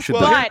 Yes, you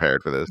should be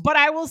prepared for this. But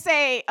I will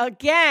say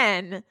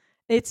again.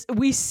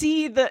 We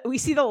see the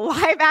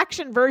live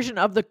action version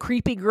of the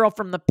creepy girl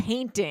from the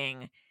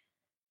painting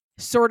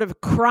sort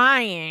of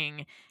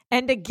crying.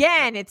 And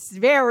again, it's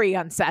very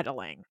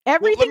unsettling.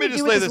 Everything to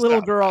do with this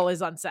little girl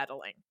is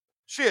unsettling.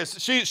 She is.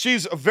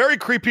 She's a very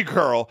creepy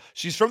girl.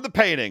 She's from the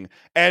painting.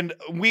 And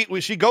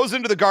she goes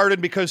into the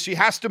garden because she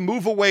has to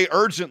move away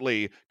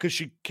urgently because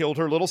she killed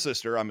her little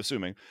sister, I'm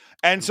assuming.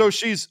 And so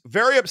she's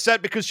very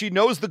upset because she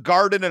knows the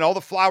garden and all the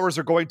flowers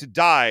are going to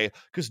die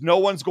because no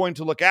one's going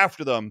to look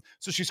after them.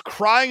 So she's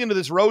crying into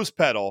this rose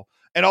petal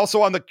and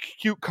also on the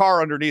cute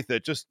car underneath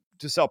it just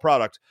to sell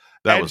product.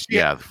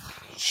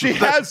 She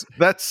has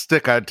that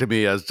stick out to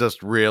me as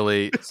just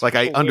really like,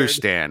 I weird.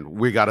 Understand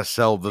we got to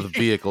sell the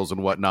vehicles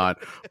and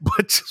whatnot,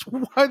 but just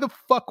why the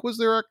fuck was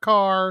there a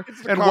car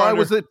and why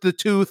was it the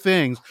 2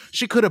 things?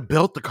 She could have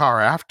built the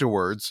car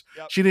afterwards.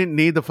 Yep. She didn't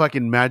need the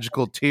fucking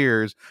magical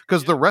tears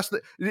because the rest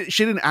of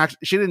she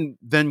didn't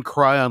then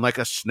cry on like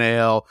a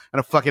snail and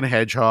a fucking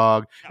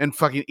hedgehog and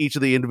fucking each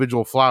of the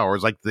individual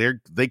flowers. Like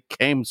they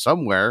came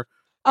somewhere.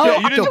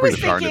 Oh,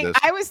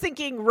 I was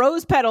thinking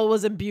Rose Petal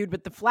was imbued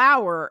with the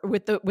flower,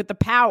 with the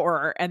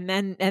power, and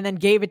then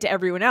gave it to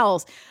everyone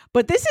else.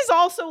 But this is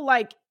also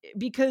like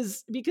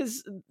because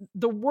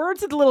the words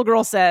that the little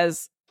girl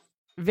says,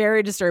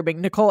 very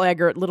disturbing.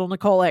 Little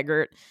Nicole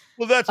Eggert.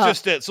 Well, that's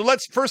just it. So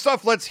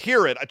let's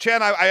hear it.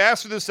 Chan, I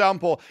asked for this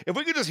sample. If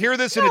we could just hear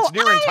this in its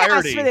near entirety. I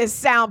asked for this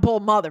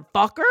sample,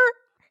 motherfucker.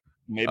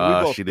 Maybe we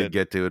both she did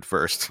get to it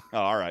first. Oh,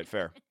 all right,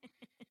 fair.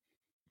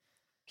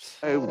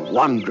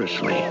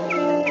 Wondrously.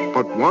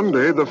 But one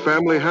day the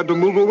family had to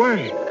move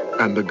away,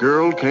 and the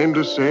girl came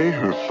to say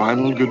her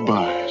final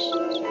goodbyes.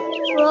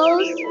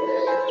 Rose,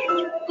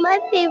 my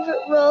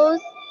favorite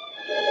Rose.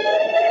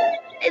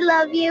 I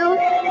love you.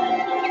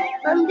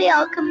 Someday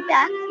I'll come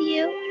back to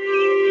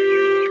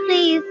you.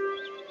 Please,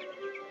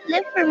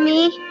 live for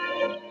me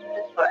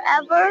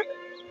forever.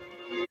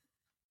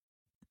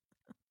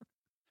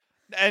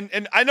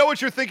 And I know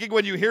what you're thinking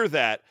when you hear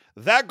that.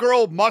 That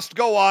girl must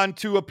go on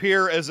to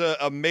appear as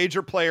a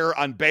major player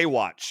on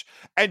Baywatch.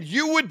 And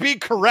you would be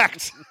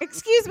correct.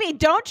 Excuse me,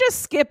 don't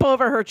just skip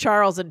over her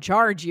Charles in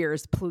Charge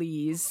years,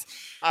 please.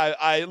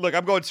 I look,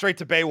 I'm going straight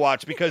to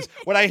Baywatch because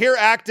when I hear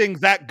acting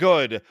that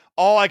good,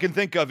 all I can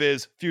think of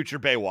is future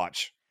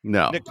Baywatch.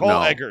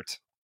 Nicole Eggert.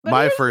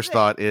 My first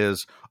thought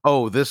is,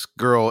 oh, this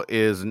girl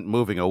isn't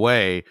moving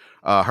away.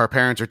 Her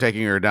parents are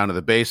taking her down to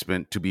the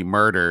basement to be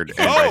murdered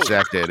and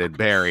dissected and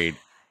buried.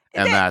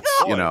 And that's,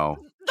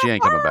 she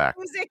ain't coming back.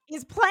 Music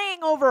is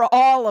playing over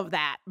all of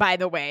that, by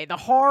the way. The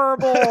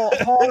horrible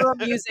horror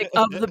music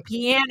of the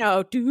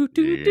piano. Do,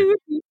 do, do,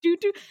 do, do,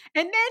 do.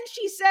 And then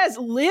she says,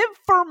 live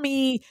for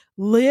me,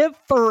 live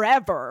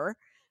forever.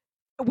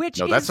 Which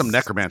that's some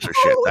necromancer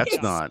shit.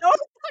 That's not. So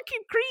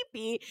fucking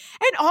creepy.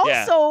 And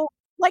also,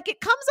 like, it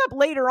comes up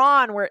later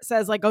on where it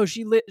says, like, oh,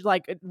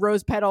 like,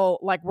 Rose Petal,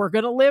 like, we're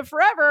going to live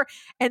forever.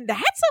 And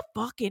that's a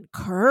fucking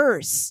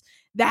curse.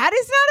 That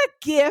is not a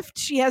gift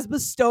she has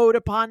bestowed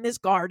upon this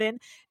garden.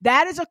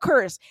 That is a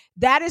curse.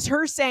 That is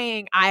her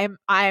saying, I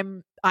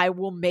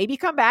will maybe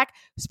come back.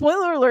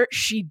 Spoiler alert,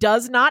 she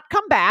does not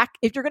come back.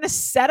 If you're going to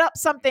set up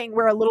something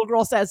where a little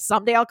girl says,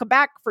 someday I'll come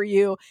back for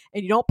you,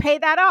 and you don't pay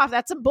that off,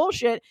 that's some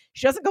bullshit.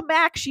 She doesn't come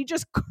back. She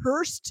just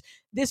cursed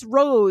this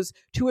rose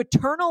to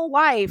eternal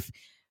life,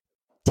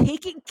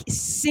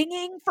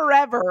 singing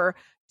forever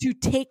to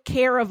take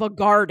care of a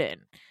garden.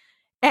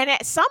 And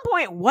at some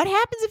point, what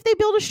happens if they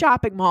build a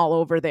shopping mall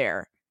over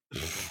there?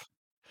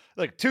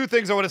 Like, two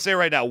things I want to say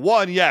right now.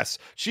 One, yes,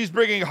 she's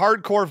bringing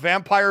hardcore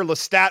vampire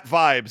Lestat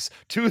vibes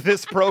to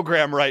this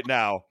program right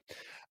now.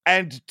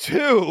 And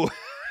two,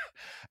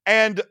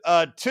 I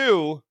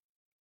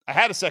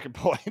had a second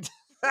point.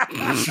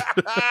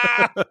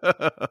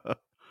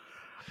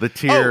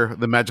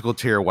 The magical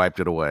tear wiped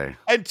it away.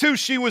 And two,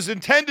 she was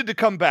intended to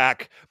come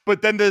back,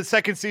 but then the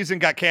second season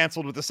got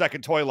canceled with the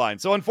second toy line.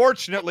 So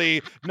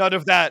unfortunately, none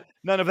of that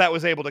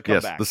was able to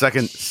come back. The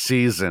second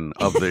season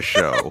of this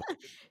show.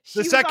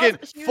 The second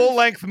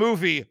full-length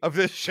movie of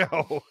this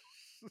show.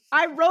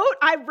 I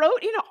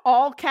wrote in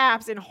all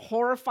caps in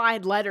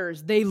horrified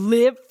letters, they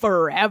live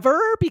forever,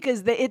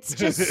 because it's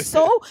just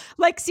so,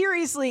 like,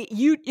 seriously,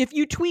 if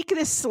you tweak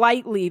this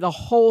slightly, the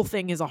whole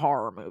thing is a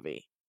horror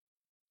movie.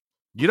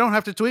 You don't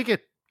have to tweak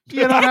it.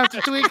 You don't have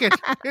to tweak it.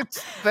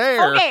 It's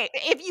there. Okay,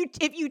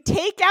 if you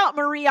take out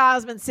Marie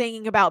Osmond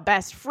singing about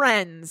best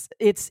friends,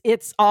 it's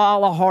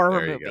all a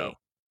horror movie. Go.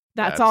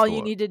 That's all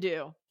you need to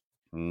do.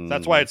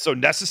 That's why it's so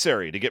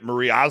necessary to get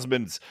Marie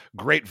Osmond's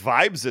great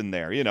vibes in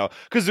there,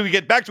 because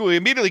we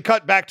immediately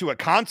cut back to a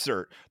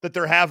concert that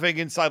they're having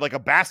inside like a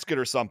basket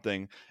or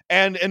something.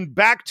 And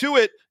back to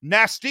it,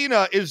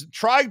 Nastina is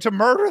trying to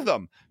murder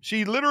them.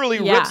 She literally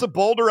rips a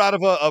boulder out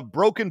of a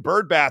broken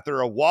bird bath or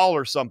a wall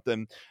or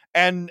something.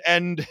 And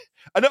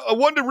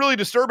one really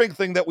disturbing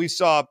thing that we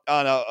saw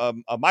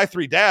on My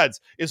Three Dads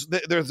is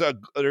there's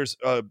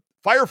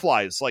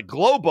fireflies, like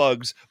glow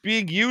bugs,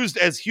 being used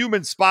as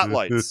human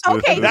spotlights.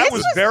 Okay, that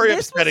was very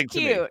upsetting to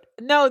me.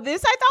 No,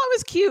 this I thought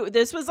was cute.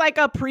 This was like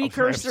a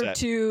precursor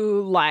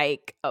to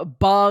like a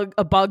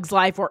Bug's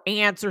Life or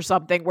Ants or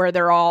something where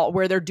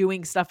they're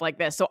doing stuff like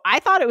this. So I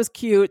thought it was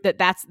cute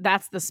that's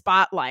the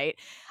spotlight.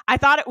 I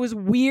thought it was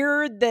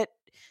weird that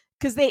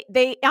because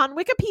they on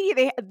Wikipedia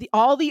they had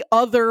all the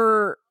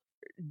other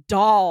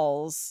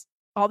dolls.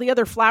 All the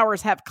other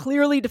flowers have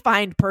clearly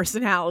defined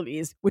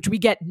personalities, which we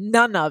get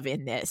none of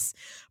in this.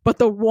 But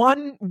the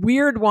one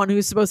weird one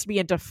who's supposed to be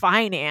into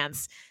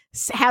finance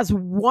has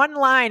one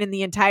line in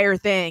the entire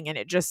thing. And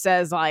it just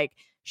says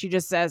she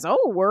just says,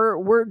 oh,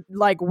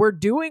 we're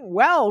doing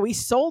well. We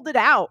sold it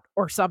out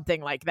or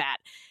something like that.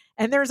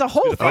 And there's a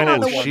whole thing on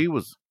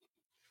the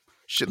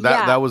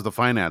that was the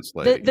finance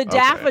lady. The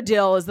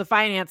daffodil is the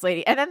finance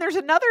lady. And then there's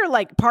another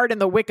part in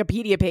the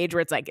Wikipedia page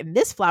where it's like, and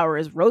this flower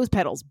is Rose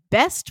Petal's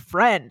best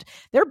friend.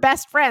 They're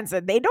best friends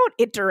and they don't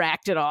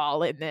interact at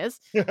all in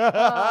this. But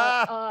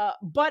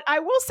I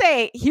will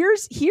say,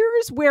 here's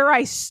where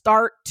I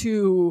start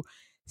to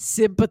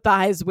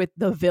sympathize with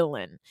the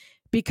villain.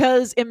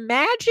 Because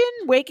imagine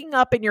waking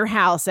up in your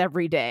house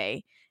every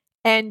day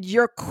and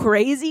your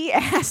crazy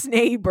ass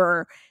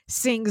neighbor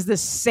sings the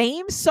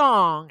same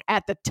song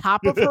at the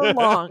top of her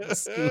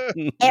lungs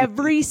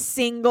every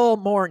single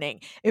morning.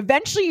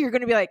 Eventually you're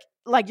going to be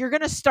like you're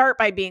going to start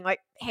by being like,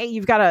 hey,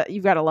 you've got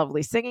a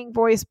lovely singing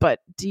voice, but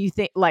do you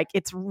think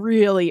it's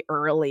really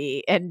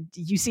early and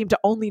you seem to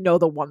only know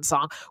the one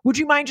song? Would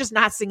you mind just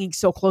not singing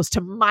so close to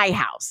my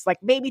house? Like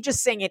maybe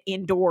just sing it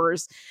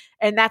indoors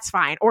and that's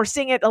fine. Or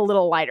sing it a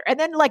little lighter. And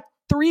then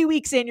 3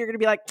 weeks in, you're going to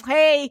be like,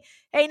 hey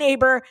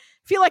neighbor,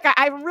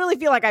 I really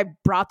feel like I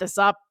brought this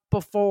up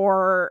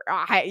before.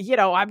 I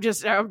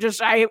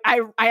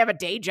have a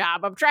day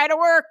job. I'm trying to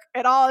work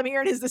and all I'm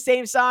hearing is the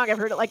same song. I've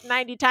heard it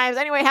 90 times.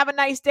 Anyway, have a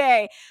nice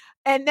day.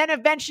 And then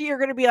eventually you're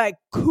going to be like,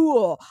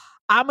 cool.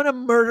 I'm going to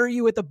murder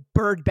you with a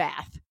bird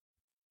bath.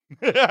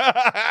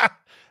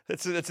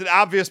 It's an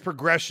obvious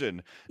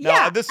progression.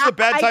 Now, this is a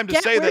bad time to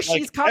say that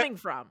she's coming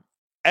from.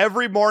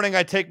 Every morning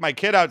I take my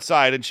kid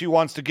outside and she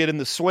wants to get in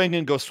the swing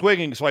and go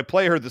swinging. So I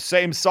play her the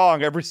same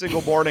song every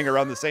single morning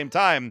around the same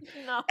time.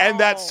 No. And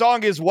that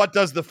song is What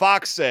Does the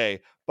Fox Say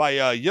by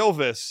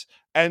Ylvis.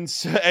 And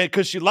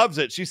because she loves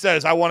it, she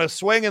says, I want to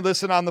swing and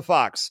listen on the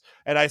Fox.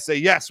 And I say,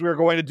 yes, we're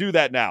going to do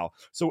that now.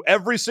 So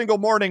every single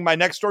morning, my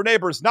next door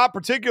neighbor is not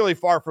particularly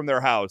far from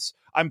their house.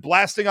 I'm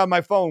blasting on my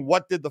phone.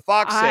 What did the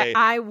fox say?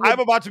 I'm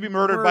about to be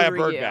murdered by a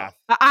bird bath.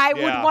 I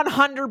would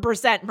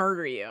 100%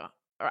 murder you.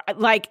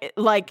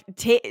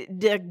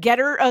 Get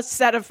her a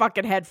set of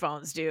fucking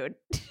headphones, dude.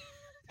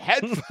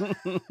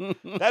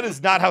 That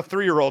is not how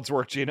 3-year-olds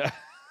work, Gina.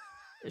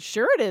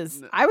 Sure it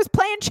is. I was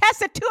playing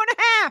chess at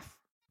 2.5.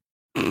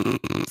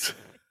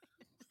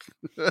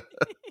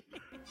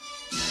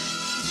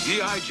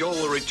 G.I. Joe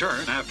will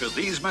return after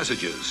these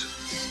messages.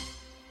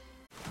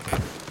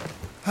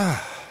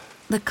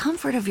 The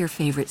comfort of your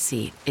favorite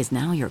seat is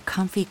now your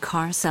comfy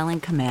car selling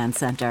command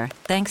center,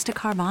 thanks to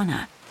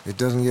Carvana. It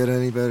doesn't get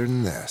any better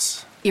than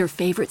this. Your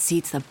favorite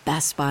seat's the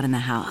best spot in the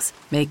house.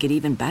 Make it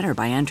even better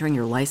by entering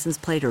your license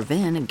plate or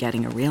VIN and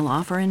getting a real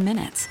offer in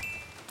minutes.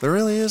 There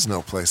really is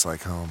no place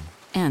like home.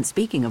 And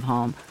speaking of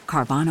home,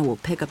 Carvana will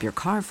pick up your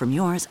car from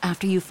yours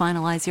after you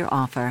finalize your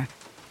offer.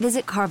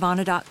 Visit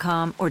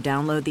Carvana.com or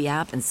download the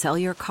app and sell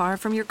your car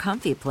from your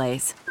comfy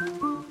place.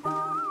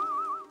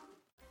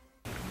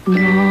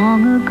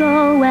 Long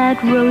ago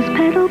at Rose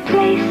Petal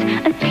Place,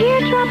 a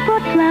teardrop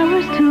brought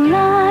flowers to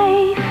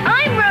life.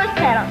 I'm Rose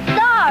Petal,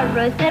 star of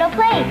Rose Petal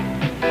Place.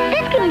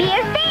 This can be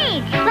our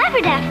stage.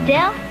 Clever,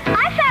 Daffodil.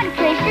 I found a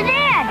place to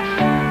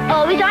dance.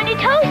 Always on your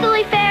toes,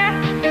 Lily Fair.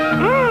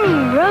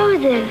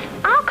 Roses.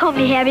 I'll comb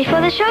your hair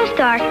before the show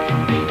starts.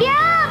 You're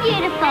all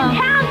beautiful. And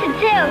talented,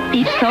 too.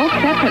 Each sold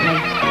separately.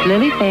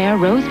 Lily Fair,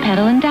 Rose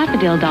Petal, and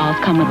Daffodil dolls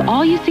come with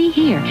all you see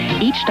here.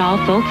 Each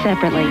doll sold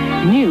separately.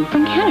 New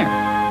from Kenner.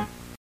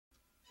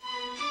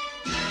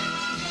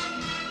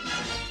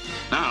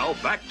 Now,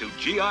 back to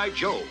G.I.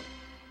 Joe.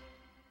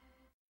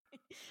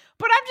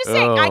 But I'm just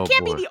saying, I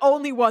can't be the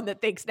only one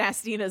that thinks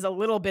Nastina's a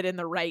little bit in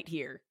the right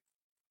here.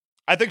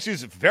 I think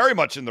she's very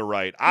much in the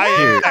right.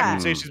 I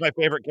would say she's my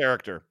favorite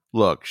character.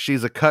 Look,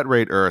 she's a cut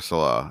rate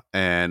Ursula,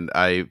 and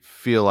I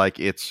feel like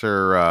it's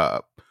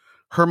her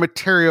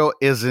material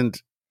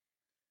isn't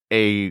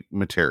a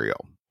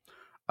material.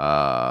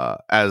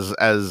 As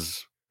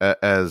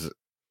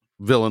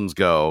villains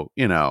go,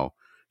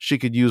 she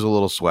could use a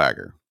little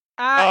swagger.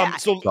 So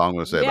I'm going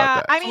to say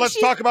about that. I mean, let's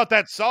talk about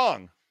that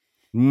song.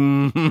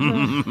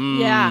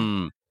 Yeah.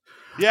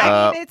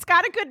 I mean, it's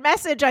got a good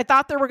message. I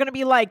thought there were going to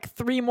be like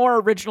 3 more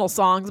original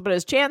songs, but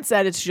as Chan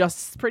said, it's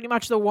just pretty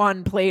much the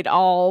one played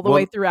all the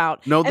way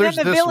throughout. No, and there's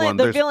then the this villain, one.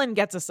 The villain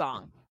gets a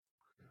song.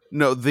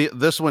 No,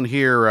 this one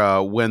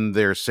here, when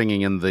they're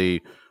singing in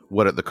the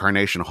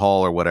Carnation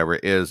Hall or whatever,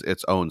 is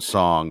its own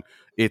song.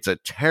 It's a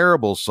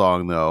terrible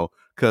song though,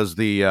 because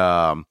the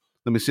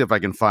let me see if I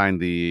can find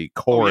the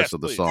chorus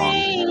of the song.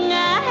 Sing a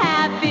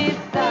happy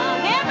song,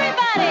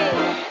 everybody.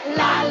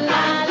 La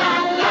la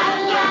la la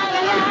la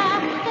la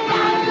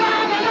la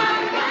la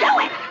la. Do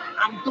it.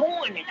 I'm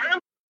doing it.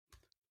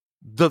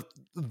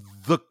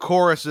 The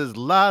chorus is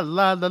la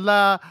la la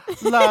la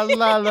la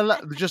la la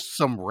la. Just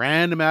some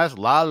random ass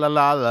la la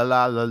la la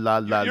la la la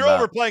la. You're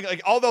overplaying,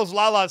 like all those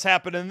la-las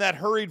happen in that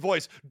hurried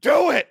voice.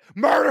 Do it,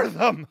 murder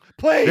them,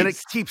 please. Then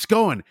it keeps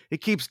going.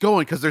 It keeps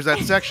going because there's that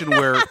section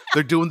where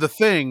they're doing the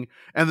thing,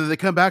 and then they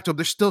come back to them.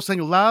 They're still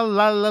saying la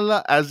la la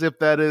la as if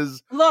that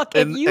is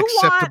an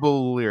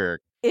acceptable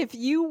lyric. If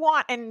you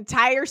want an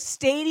entire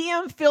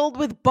stadium filled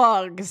with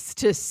bugs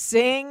to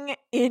sing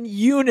in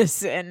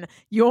unison,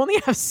 you only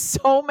have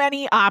so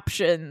many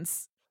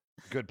options.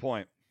 Good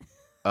point.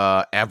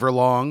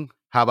 Everlong.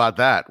 How about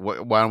that?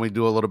 Why don't we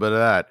do a little bit of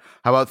that?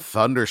 How about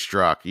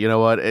Thunderstruck? You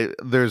know what? I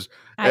don't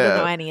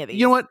know any of these.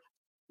 You know what?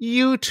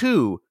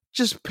 U2.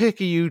 Just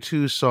pick a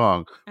U2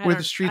 song where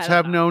the streets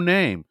have no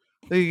name.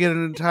 They get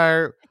an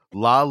entire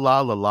la la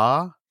la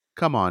la.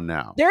 Come on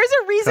now. There's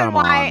a reason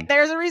why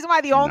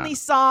the only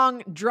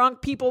song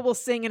drunk people will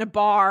sing in a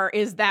bar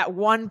is that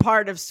one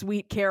part of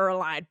Sweet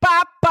Caroline.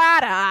 Ba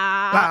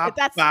ba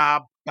da.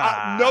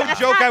 No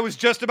joke. I was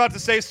just about to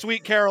say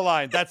Sweet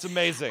Caroline. That's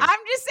amazing. I'm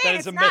just saying.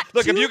 It's not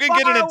Look, if you can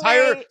get an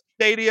entire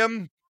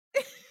stadium.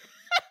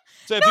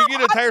 So if you get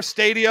an entire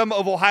stadium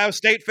of Ohio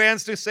State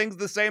fans to sing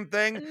the same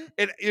thing,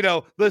 you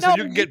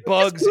can get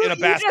bugs in a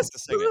basket to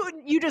sing it.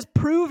 You just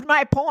proved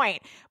my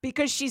point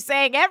because she's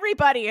saying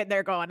everybody and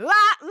they're going la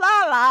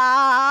la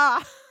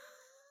la.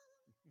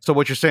 So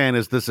what you're saying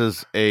is this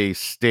is a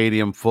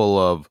stadium full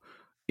of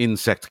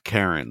insect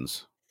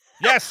Karens.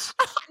 Yes.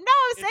 No,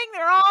 I'm saying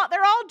they're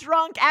all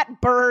drunk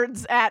at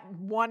Birds at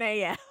 1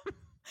 a.m.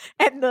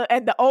 and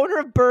the owner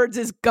of Birds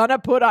is gonna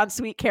put on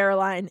Sweet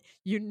Caroline.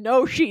 You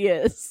know she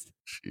is.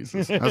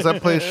 Jesus. Has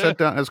that place shut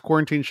down? Has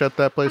quarantine shut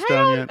that place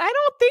down yet? I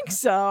don't think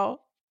so.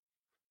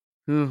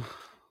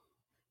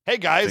 Hey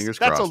guys, Fingers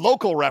that's crossed. a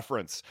local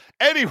reference.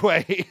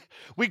 Anyway,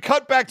 we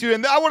cut back to,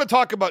 and I want to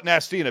talk about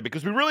Nastina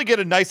because we really get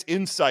a nice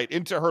insight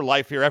into her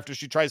life here after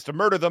she tries to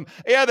murder them.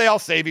 Yeah, they all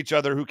save each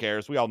other. Who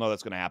cares? We all know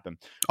that's going to happen.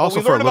 But Also,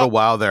 we for a learn little about-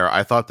 while there,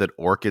 I thought that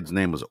Orchid's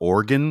name was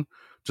Organ,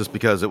 just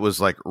because it was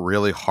like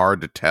really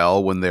hard to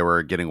tell when they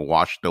were getting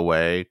washed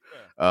away.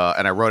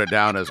 And I wrote it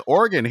down as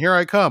Organ, here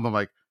I come. I'm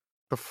like,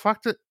 the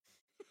fuck did?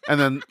 And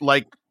then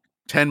like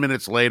 10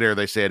 minutes later,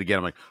 they say it again.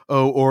 I'm like,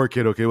 oh,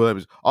 Orchid. Okay, well, that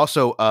was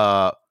also.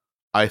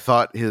 I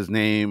thought his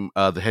name,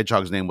 the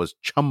hedgehog's name was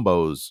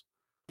Chumbos,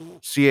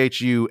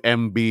 Chumbos,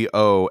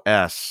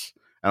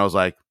 and I was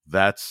like,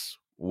 "That's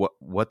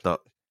what the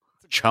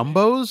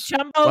Chumbos?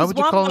 Why would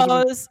you call him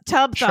Wumbos,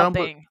 tub Chumbo-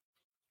 thumping.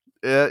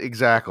 Yeah,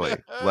 exactly.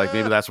 Like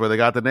maybe that's where they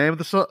got the name of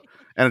the song.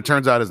 And it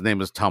turns out his name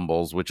is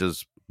Tumbles, which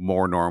is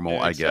more normal,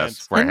 I Makes guess,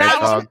 sense. for a And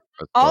that was hedgehog.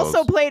 I Also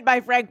suppose. played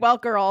by Frank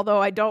Welker,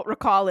 although I don't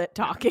recall it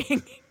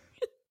talking.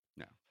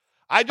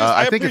 I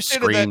I think it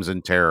appreciated that screams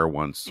in terror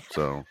once.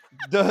 So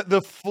the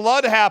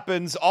flood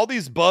happens, all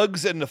these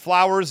bugs and the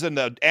flowers and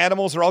the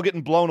animals are all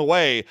getting blown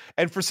away,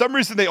 and for some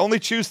reason they only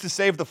choose to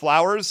save the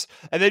flowers,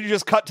 and then you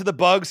just cut to the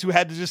bugs who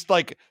had to just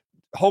like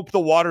hope the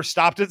water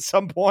stopped at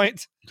some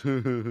point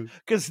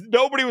because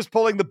nobody was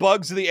pulling the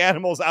bugs or the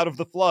animals out of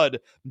the flood,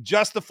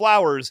 just the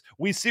flowers.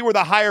 We see where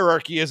the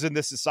hierarchy is in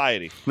this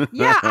society.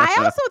 Yeah, I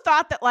also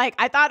thought that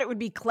I thought it would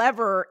be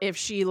clever if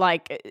she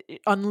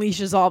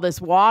unleashes all this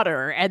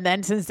water, and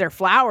then since they're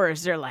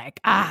flowers, they're like,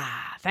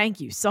 thank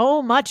you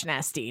so much,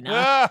 Nastina.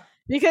 Ah,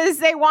 Because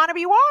they want to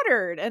be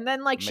watered, and then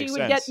she Makes would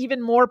sense. get even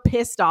more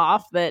pissed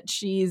off that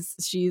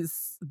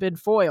she's been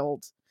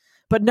foiled.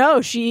 But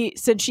no,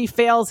 since she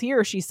fails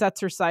here, she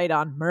sets her sight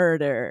on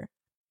murder.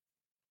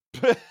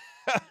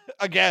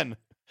 again.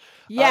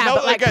 Yeah, no,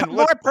 but again,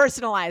 more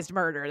personalized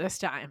murder this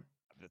time.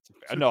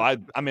 No,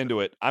 I'm into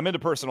it. I'm into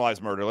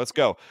personalized murder. Let's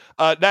go.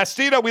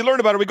 Nastina, we learned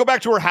about her. We go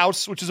back to her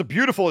house, which is a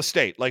beautiful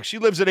estate. Like she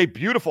lives in a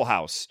beautiful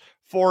house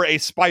for a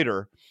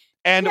spider.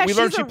 And Yeah, we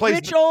learned she's she a plays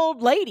rich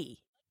old lady.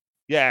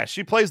 Yeah,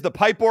 she plays the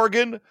pipe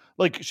organ.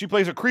 Like she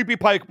plays a creepy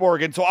pipe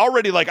organ. So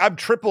already I'm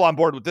triple on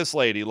board with this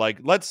lady. Like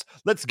let's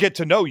get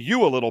to know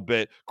you a little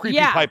bit, creepy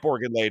Yeah. pipe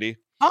organ lady.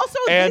 Also,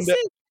 And-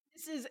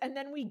 this is, and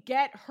then we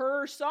get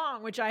her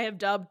song, which I have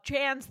dubbed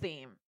Chan's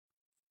theme.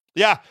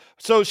 Yeah.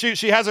 So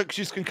she's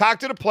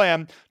concocted a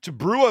plan to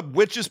brew a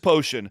witch's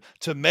potion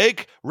to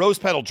make Rose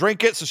Petal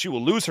drink it so she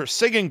will lose her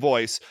singing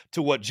voice.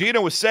 To what Gina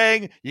was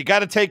saying, you got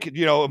to take,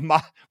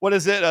 what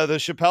is it? The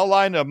Chappelle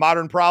line,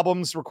 modern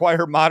problems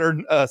require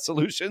modern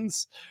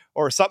solutions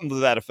or something to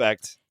that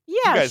effect.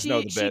 Yeah, guys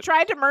know the she bit.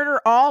 tried to murder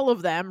all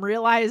of them,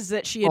 realized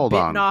that she had hold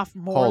bitten on, off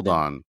more hold than...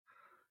 on.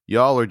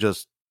 Y'all are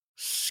just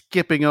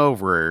skipping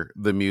over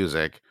the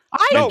music.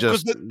 No, and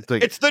because just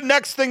it's the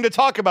next thing to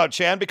talk about,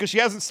 Chan, because she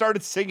hasn't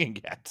started singing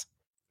yet.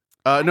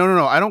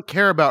 no. I don't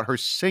care about her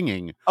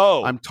singing.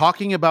 Oh, I'm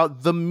talking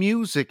about the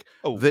music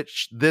Oh. that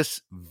this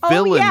Oh,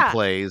 villain yeah.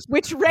 plays.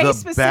 Which Ray the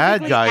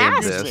specifically bad guy in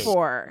asked this.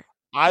 for.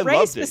 I Ray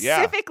loved it. Yeah.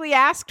 specifically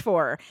asked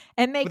for.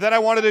 And they But then I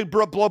wanted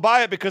to blow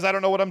by it because I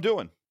don't know what I'm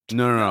doing.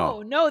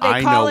 No. no, they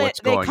I call know it what's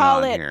going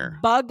on here.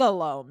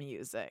 Bugalo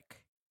music.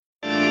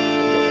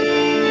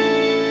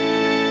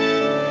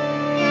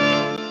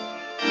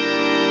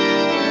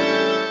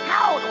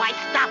 How do I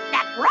stop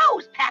that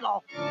Rose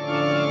Petal?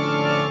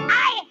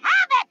 I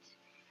have it!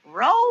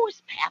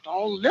 Rose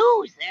Petal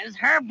loses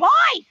her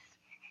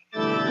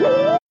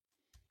voice.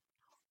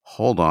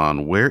 Hold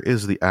on. Where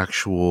is the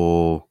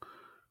actual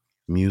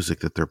music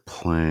that they're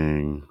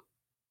playing?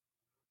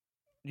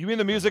 You mean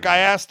the music I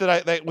asked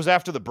that was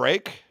after the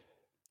break?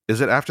 Is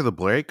it after the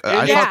break?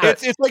 I Yeah. thought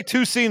that. It's like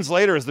 2 scenes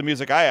later is the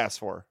music I asked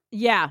for.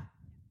 Yeah.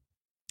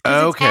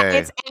 'Cause Okay.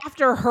 It's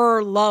after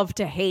her love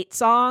to hate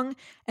song,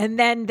 and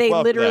then they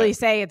Love literally that.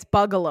 say it's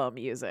Bugalo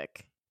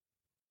music.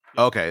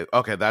 Okay.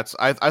 That's.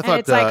 I And thought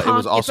it's like it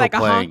was it's also like a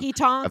playing honky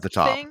tonk at the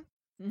top. thing.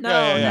 No,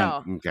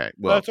 Yeah. no. Okay.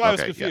 Well, That's why I was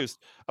okay, yeah. confused.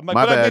 I'm like,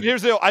 My but bad.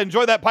 here's the I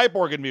enjoy that pipe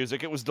organ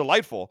music. It was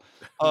delightful.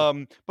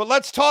 But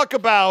let's talk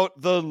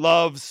about the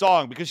love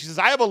song because she says,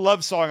 I have a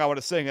love song I want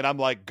to sing. And I'm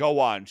like, go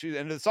on.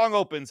 And the song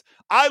opens,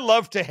 I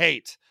love to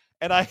hate.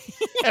 And I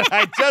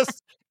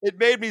it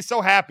made me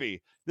so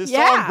happy. This song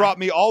Yeah. brought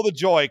me all the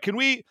joy.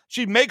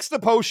 She makes the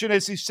potion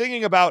as she's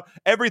singing about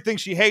everything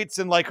she hates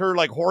and her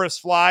Horace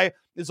Fly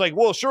is like,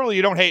 well, surely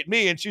you don't hate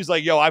me. And she's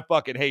like, yo, I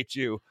fucking hate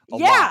you. a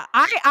Yeah,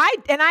 lot.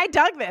 I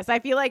dug this. I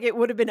feel like it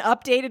would have been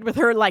updated with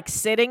her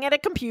sitting at a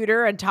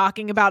computer and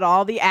talking about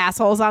all the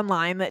assholes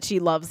online that she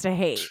loves to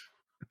hate.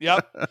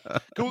 Yep.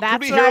 Could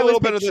That's we what hear I a was little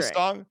bit of this picturing.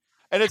 song?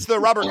 And it's the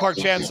Robert Clark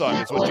Chan song.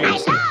 It's what I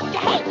James said. love to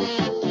hate.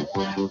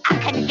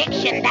 A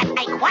conviction that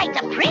I quite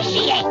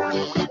appreciate.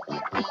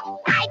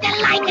 I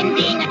delight in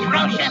being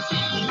atrocious,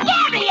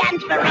 scary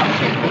and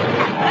ferocious.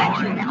 A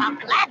virtue that I'll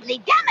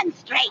gladly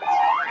demonstrate.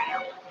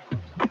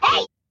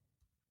 Hey,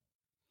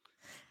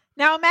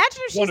 Now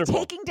imagine if she's Wonderful.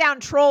 taking down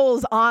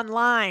trolls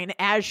online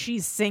as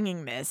she's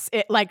singing this.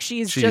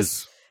 She's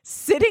just She's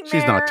sitting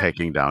there. she's not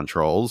taking down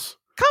trolls.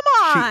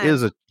 Come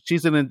on.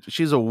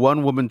 She's a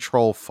one woman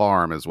troll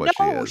farm is what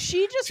she No, is.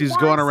 she just She's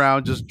going wants-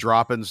 around just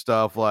dropping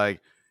stuff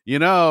like,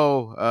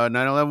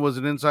 9/11 was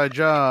an inside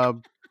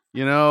job.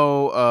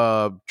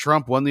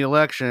 Trump won the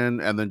election,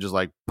 and then just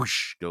like,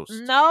 whoosh, ghost.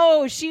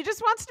 No, she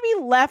just wants to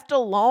be left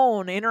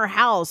alone in her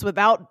house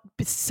without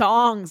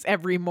songs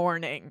every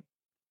morning.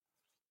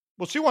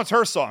 Well, she wants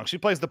her song. She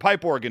plays the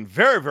pipe organ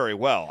very, very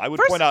well. I would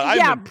point out,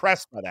 I'm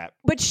impressed by that.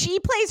 But she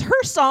plays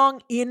her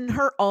song in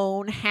her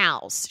own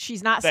house.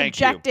 She's not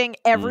subjecting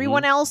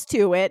everyone else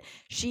to it.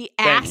 She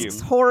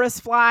asks Horace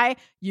Fly,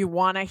 you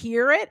want to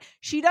hear it?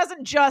 She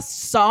doesn't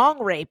just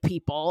song rape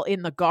people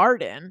in the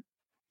garden.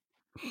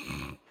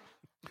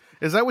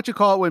 Is that what you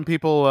call it when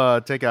people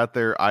take out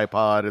their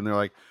iPod and they're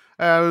like,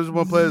 I just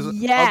want to play this.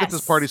 Yes. I'll get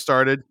this party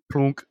started.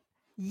 Plunk.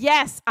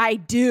 Yes, I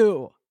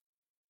do.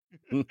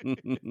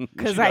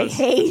 Because I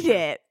hate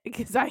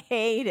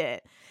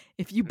it.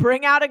 If you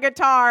bring out a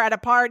guitar at a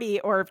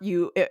party, or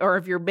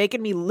if you're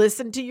making me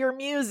listen to your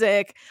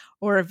music,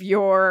 or if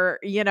you're,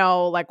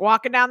 like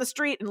walking down the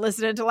street and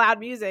listening to loud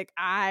music,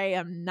 I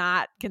am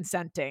not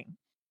consenting.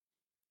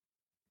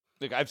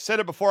 Look, I've said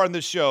it before on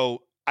this show.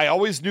 I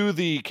always knew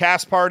the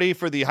cast party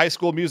for the High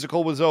School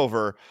Musical was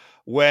over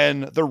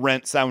when the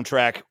Rent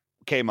soundtrack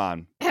came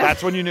on.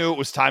 That's when you knew it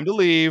was time to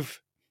leave.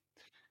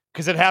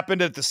 Because it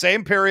happened at the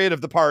same period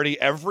of the party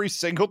every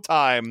single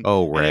time.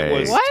 Oh, Ray. And it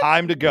was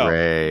time to go.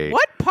 Ray.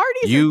 What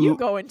parties are you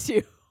going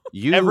to?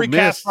 Every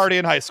cast party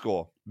in high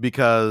school.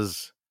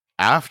 Because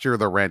after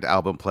the Rent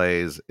album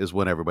plays is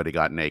when everybody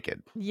got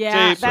naked.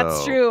 Yeah,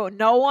 that's true.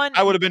 No one...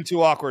 I would have been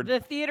too awkward.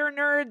 The theater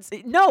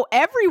nerds... No,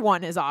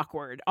 everyone is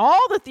awkward.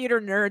 All the theater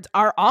nerds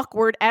are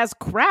awkward as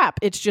crap.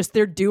 It's just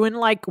they're doing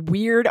like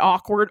weird,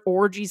 awkward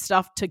orgy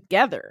stuff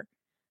together.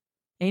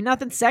 Ain't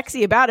nothing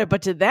sexy about it,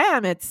 but to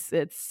them, it's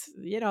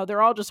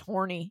they're all just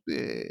horny.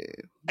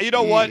 You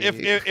know what?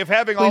 If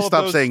having Please all of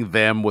stop those... saying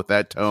them with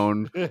that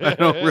tone. I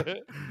don't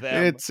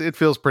it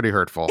feels pretty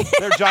hurtful.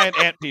 They're giant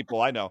ant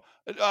people. I know.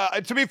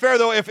 To be fair,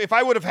 though, if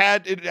I would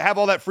have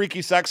all that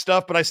freaky sex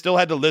stuff, but I still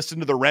had to listen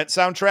to the Rent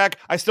soundtrack,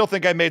 I still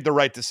think I made the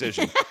right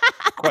decision.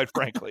 Quite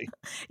frankly.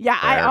 Yeah,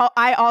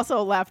 I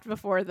also left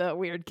before the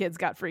weird kids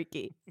got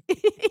freaky.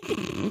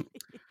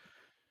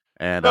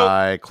 And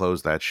I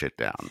closed that shit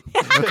down.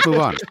 Let's move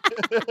on.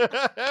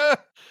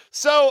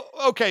 So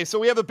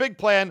we have a big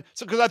plan.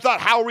 So, because I thought,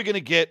 how are we going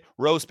to get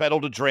Rose Petal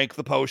to drink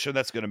the potion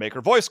that's going to make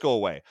her voice go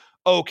away?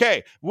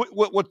 Okay,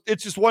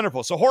 it's just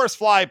wonderful. So Horace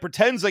Fly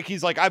pretends like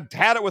he's like, I've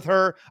had it with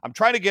her. I'm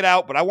trying to get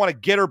out, but I want to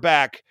get her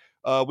back.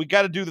 We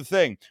got to do the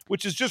thing,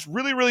 which is just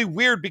really, really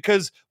weird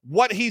because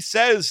what he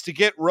says to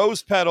get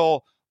Rose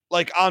Petal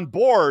like on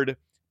board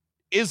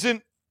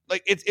isn't.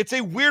 Like it's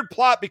a weird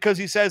plot because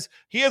he says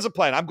he has a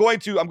plan. I'm going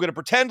to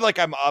pretend like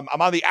I'm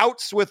on the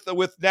outs with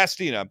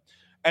Nastina,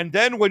 and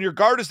then when your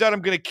guard is down, I'm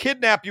going to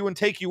kidnap you and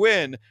take you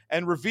in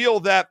and reveal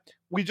that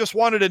we just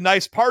wanted a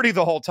nice party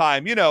the whole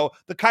time.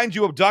 The kind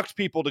you abduct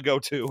people to go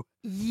to.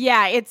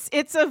 Yeah, it's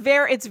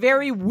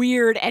very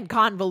weird and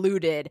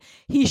convoluted.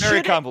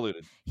 Very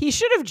convoluted. He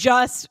should have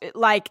just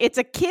it's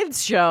a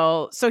kids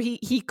show, so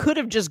he could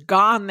have just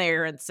gone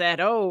there and said,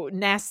 "Oh,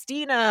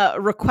 Nastina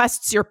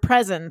requests your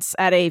presence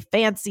at a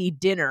fancy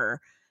dinner,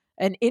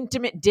 an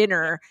intimate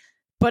dinner."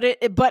 Because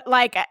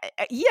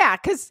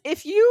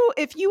if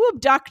you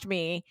abduct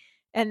me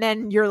and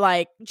then you're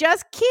like,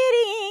 "Just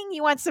kidding,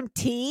 you want some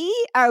tea?"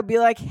 I would be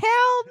like, "Hell no,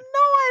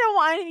 I don't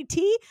want any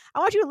tea. I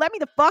want you to let me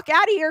the fuck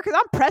out of here because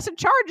I'm pressing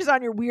charges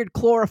on your weird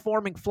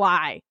chloroforming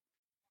fly."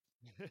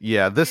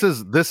 Yeah, this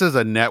is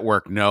a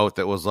network note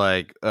that was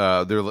like,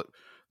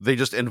 they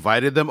just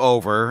invited them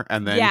over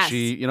and then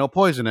she,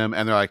 poisoned him,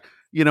 and they're like,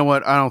 you know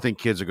what? I don't think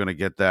kids are going to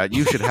get that.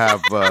 You should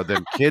have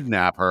them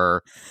kidnap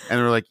her. And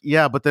they're like,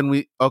 yeah, but then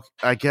we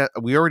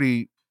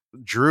already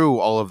drew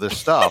all of this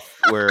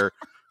stuff where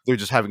they're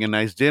just having a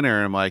nice dinner.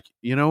 And I'm like,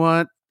 you know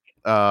what?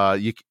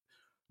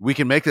 We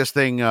can make this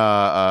thing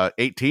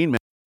 18 minutes.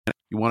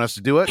 You want us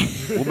to do it?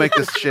 We'll make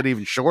this shit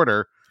even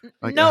shorter.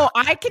 Like, no,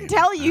 I can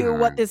tell you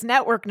what this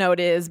network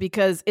note is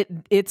because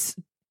it's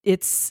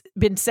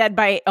been said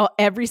by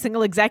every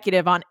single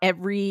executive on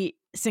every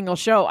single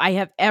show I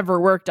have ever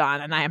worked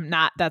on, and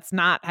that's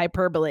not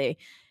hyperbole.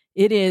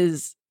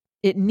 It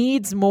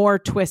needs more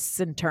twists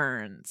and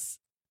turns.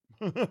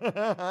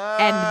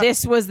 And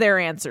this was their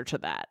answer to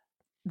that.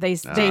 They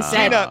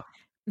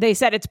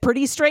said it's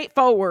pretty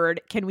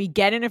straightforward. Can we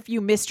get in a few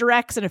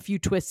misdirects and a few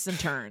twists and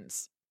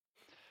turns?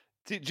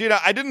 Gina,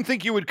 I didn't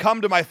think you would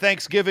come to my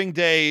Thanksgiving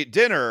Day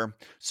dinner,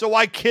 so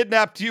I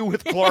kidnapped you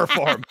with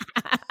chloroform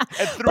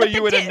and threw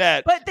you in a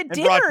net. But the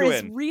dinner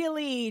is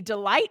really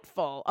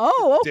delightful.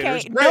 Oh,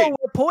 okay. No,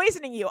 we're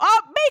poisoning you.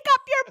 Oh, make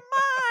up your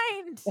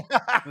mind.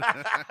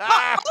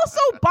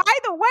 Also, by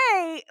the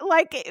way,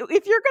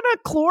 if you're going to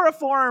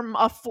chloroform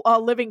a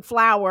living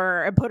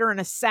flower and put her in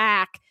a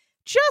sack,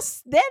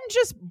 just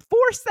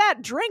force that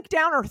drink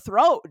down her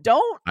throat.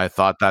 Don't. I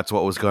thought that's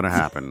what was going to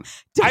happen.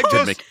 It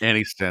didn't make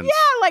any sense.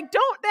 Yeah,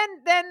 don't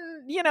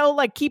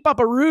then keep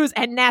up a ruse.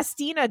 And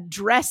Nastina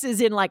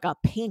dresses in a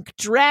pink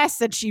dress,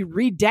 and she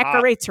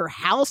redecorates her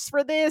house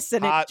for this,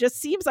 and it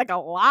just seems like a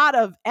lot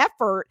of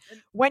effort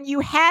when you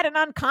had an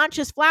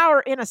unconscious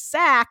flower in a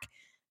sack.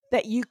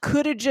 that you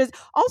could have just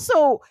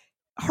also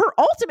her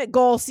ultimate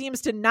goal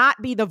seems to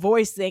not be the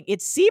voice thing.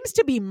 It seems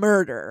to be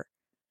murder.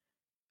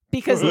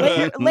 Because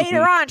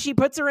later on, she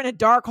puts her in a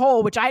dark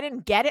hole, which I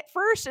didn't get at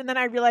first. And then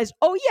I realized,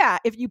 oh, yeah,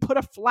 if you put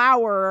a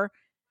flower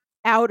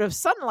out of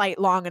sunlight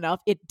long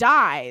enough, it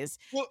dies.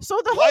 Well, so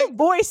the whole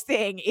voice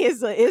thing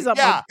is a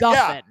MacGuffin.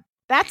 Yeah.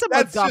 That's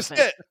MacGuffin. Just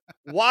it.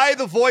 Why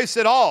the voice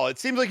at all? It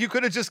seems like you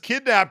could have just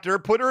kidnapped her,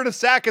 put her in a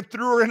sack, and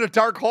threw her in a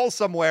dark hole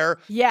somewhere.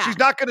 Yeah. She's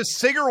not going to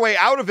sing her way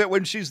out of it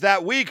when she's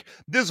that weak.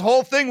 This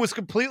whole thing was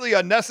completely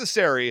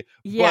unnecessary.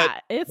 Yeah,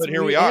 but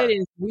here we are. It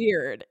is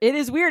weird. It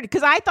is weird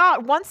because I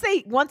thought once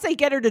they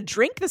get her to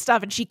drink the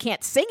stuff and she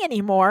can't sing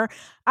anymore,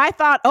 I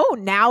thought, oh,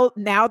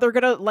 now they're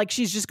gonna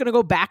she's just gonna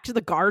go back to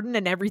the garden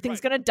and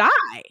everything's gonna die.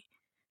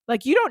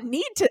 Like, you don't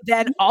need to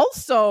then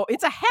also,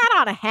 it's a hat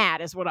on a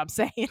hat is what I'm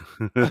saying.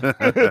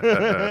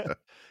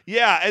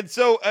 Yeah. And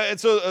so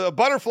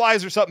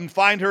butterflies or something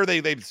find her.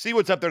 They see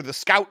what's up there, the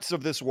scouts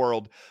of this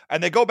world.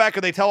 And they go back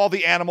and they tell all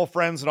the animal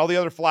friends and all the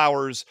other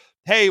flowers,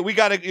 hey, we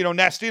got to,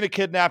 Nastina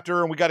kidnapped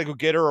her and we got to go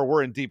get her or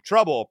we're in deep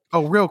trouble.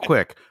 Oh, real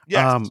quick.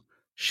 Yes.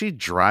 She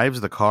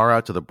drives the car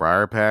out to the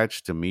Briar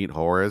Patch to meet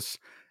Horace.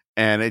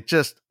 And it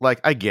just,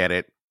 I get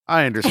it.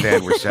 I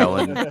understand we're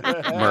selling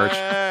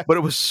merch, but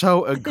it was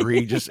so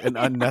egregious and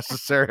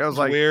unnecessary. I was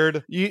like,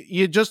 weird.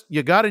 You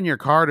got in your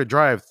car to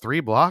drive 3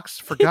 blocks?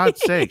 For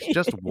God's sakes,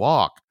 just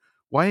walk.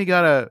 Why you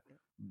gotta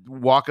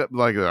walk up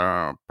like Look,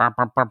 the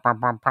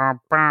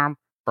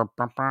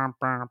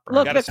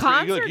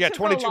concert took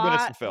 22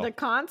 minutes to film. The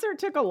concert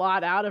took a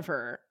lot out of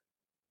her.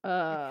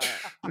 To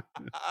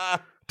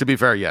be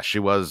fair, yes, she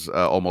was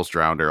almost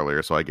drowned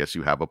earlier, so I guess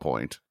you have a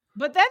point.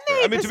 But then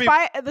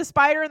the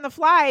spider and the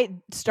fly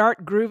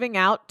start grooving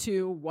out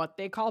to what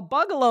they call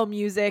bugalo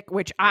music,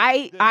 which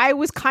I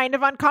was kind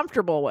of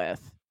uncomfortable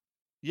with.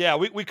 Yeah,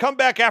 we come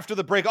back after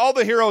the break. All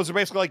the heroes are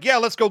basically like, yeah,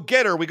 let's go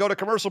get her. We go to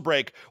commercial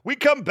break. We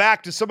come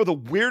back to some of the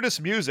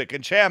weirdest music.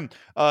 And Cham,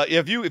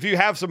 if you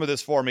have some of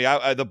this for me,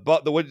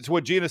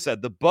 what Gina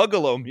said, the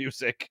bugalo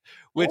music,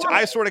 which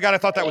I sort of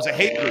thought that was a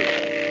hate group.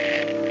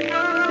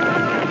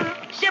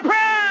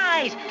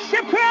 Surprise!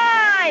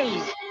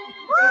 Surprise!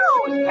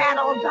 Rose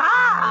Petal,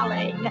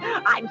 darling,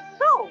 I'm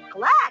so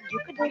glad you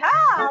could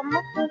come.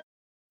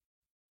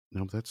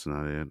 No, that's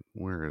not it.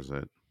 Where is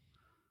it?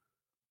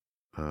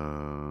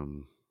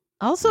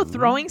 Also,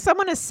 throwing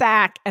someone a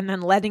sack and then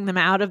letting them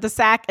out of the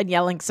sack and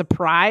yelling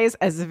surprise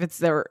as if it's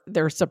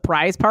their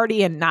surprise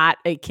party and not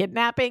a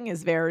kidnapping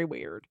is very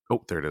weird.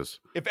 Oh, there it is.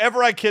 If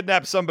ever I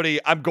kidnap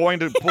somebody, I'm going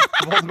to pull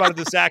them out of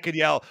the sack and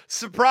yell,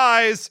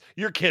 surprise,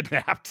 you're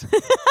kidnapped.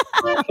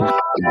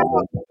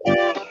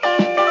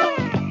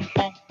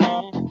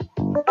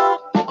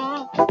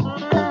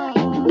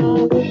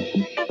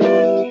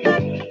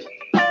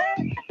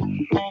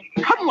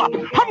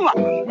 Huddle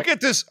up. We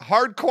get this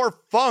hardcore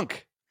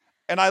funk,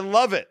 and I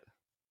love it.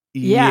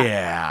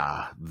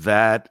 Yeah,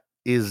 that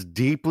is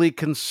deeply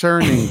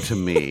concerning to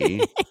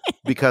me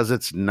because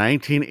it's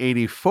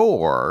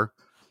 1984,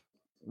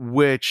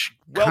 which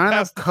kind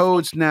of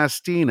codes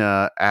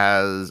Nastina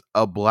as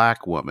a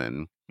black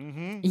woman.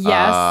 Mm-hmm.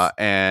 Yes.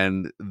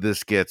 And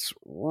this gets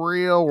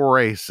real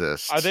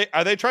racist.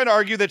 Are they trying to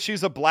argue that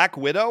she's a black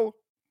widow?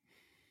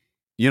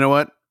 You know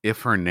what?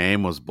 If her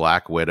name was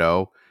Black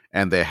Widow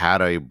and they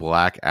had a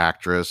black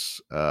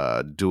actress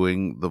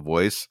doing the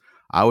voice,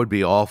 I would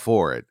be all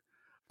for it.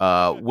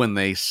 When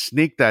they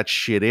sneak that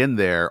shit in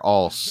there,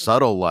 all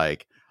subtle I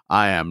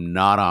am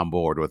not on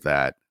board with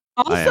that.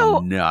 Also, I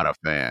am not a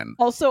fan.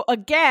 Also,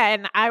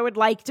 again, I would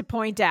like to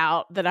point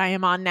out that I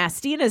am on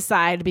Nastina's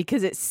side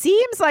because it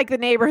seems like the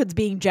neighborhood's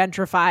being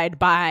gentrified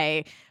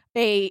by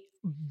a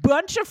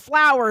bunch of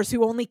flowers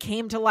who only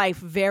came to life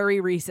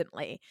very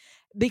recently.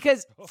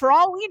 Because for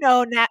all we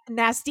know,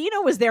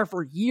 Nastina was there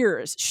for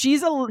years. She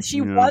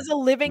was a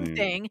living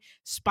thing.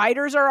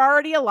 Spiders are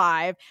already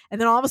alive.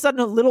 And then all of a sudden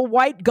a little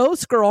white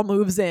ghost girl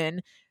moves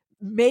in,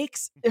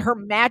 makes her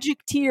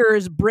magic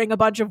tears bring a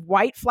bunch of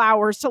white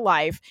flowers to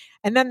life.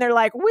 And then they're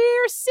like,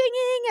 we're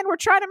singing and we're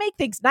trying to make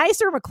things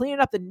nicer. We're cleaning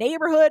up the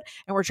neighborhood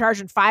and we're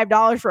charging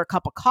 $5 for a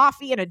cup of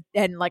coffee and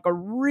a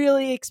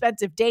really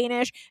expensive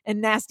Danish.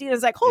 And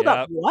Nastina's like, hold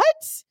up, what?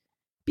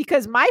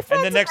 Because my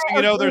friends and the next thing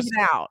you know,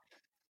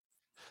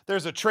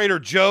 there's a Trader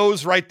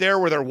Joe's right there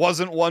where there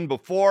wasn't one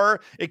before.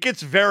 It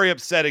gets very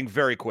upsetting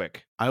very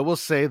quick. I will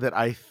say that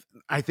I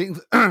think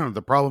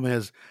the problem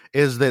is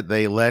that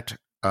they let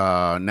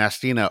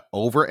Nastina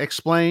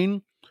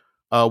over-explain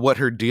what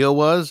her deal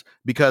was,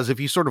 because if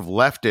you sort of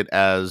left it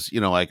as,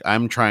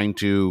 I'm trying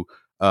to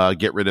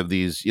get rid of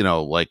these,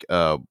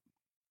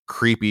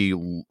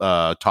 creepy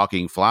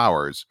talking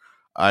flowers,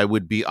 I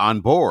would be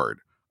on board.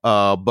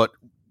 But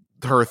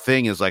her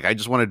thing is I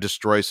just want to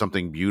destroy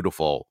something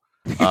beautiful.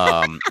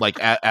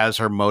 As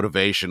her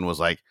motivation was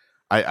I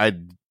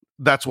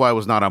that's why I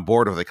was not on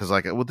board with it, because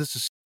this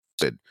is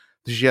stupid.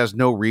 She has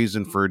no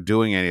reason for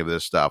doing any of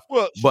this stuff.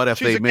 Well, but if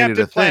they made it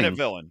a thing,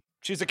 villain.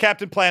 She's a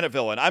Captain Planet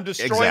villain. I'm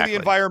destroying Exactly. the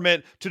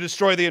environment to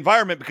destroy the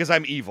environment because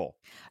I'm evil.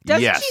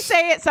 Doesn't she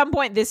say at some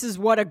point this is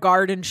what a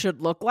garden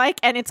should look like?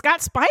 And it's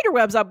got spider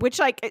webs up, which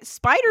like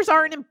spiders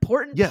are an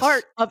important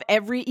part of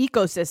every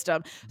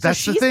ecosystem. So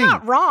That's the she's thing.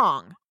 not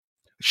wrong.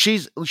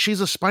 She's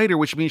a spider,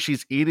 which means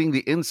she's eating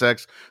the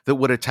insects that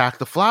would attack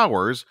the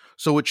flowers.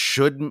 So it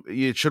should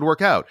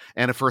work out.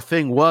 And if her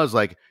thing was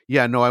like,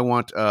 yeah, no, I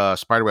want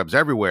spider webs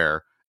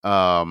everywhere,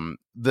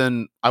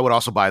 then I would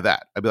also buy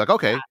that. I'd be like,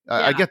 okay,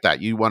 I get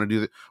that. You want to do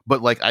that,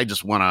 but like, I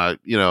just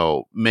want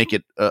to, make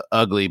it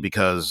ugly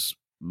because.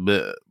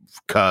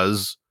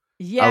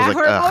 Yeah, I was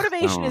like, her "Ugh,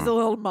 motivation is a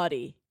little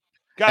muddy.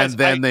 Guys, and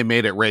then they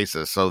made it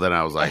racist. So then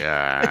I was like,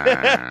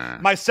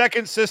 my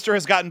second sister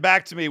has gotten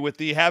back to me with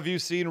the "Have you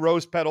seen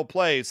Rose Petal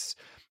Place?"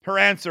 Her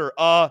answer,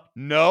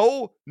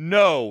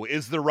 no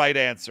is the right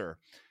answer.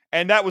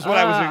 And that was what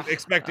I was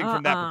expecting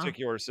from that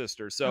particular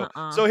sister. So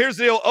here's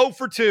the deal. 0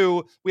 for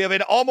 2. We have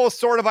an almost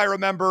sort of I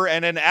remember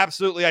and an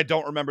absolutely I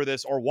don't remember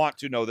this or want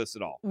to know this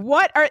at all.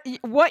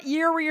 What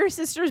year were your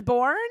sisters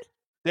born?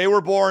 They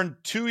were born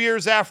 2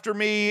 years after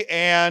me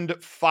and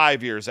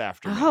 5 years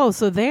after me. Oh,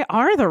 so they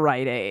are the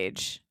right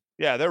age.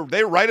 Yeah,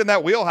 they're right in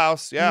that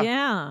wheelhouse. Yeah.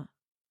 Yeah.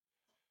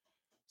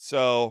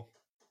 So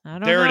I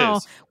don't there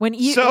know. it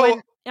is.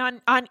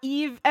 On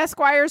Eve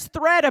Esquire's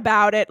thread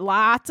about it,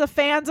 lots of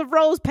fans of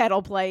Rose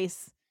Petal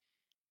Place.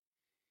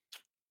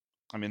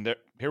 I mean,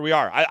 here we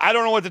are. I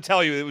don't know what to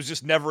tell you. It was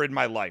just never in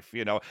my life,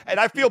 And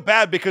I feel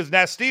bad because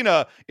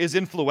Nastina is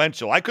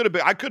influential. I could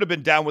have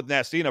been down with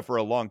Nastina for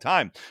a long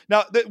time.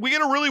 Now we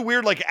get a really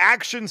weird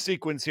action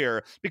sequence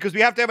here because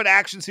we have to have an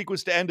action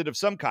sequence to end it of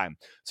some kind.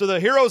 So the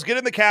heroes get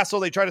in the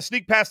castle. They try to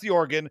sneak past the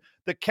organ.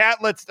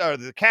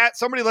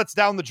 Somebody lets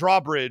down the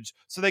drawbridge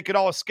so they could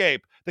all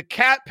escape. The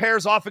cat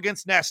pairs off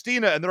against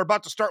Nastina and they're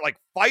about to start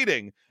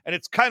fighting. And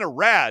it's kind of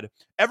rad.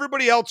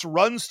 Everybody else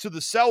runs to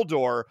the cell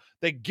door.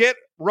 They get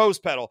Rose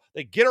Petal.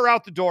 They get her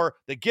out the door.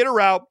 They get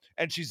her out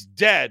and she's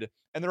dead.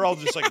 And they're all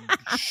just like,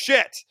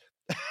 shit.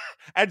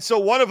 And so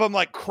one of them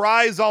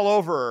cries all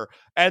over her.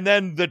 And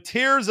then the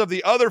tears of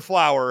the other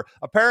flower,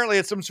 apparently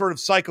it's some sort of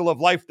cycle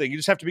of life thing. You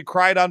just have to be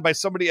cried on by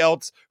somebody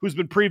else who's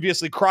been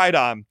previously cried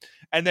on.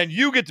 And then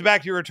you get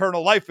back to your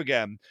eternal life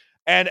again.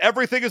 And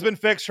everything has been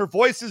fixed. Her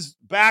voice is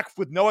back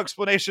with no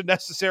explanation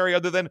necessary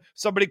other than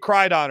somebody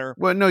cried on her.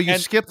 well, no, you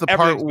skip the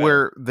part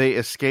where they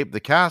escape the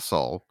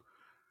castle.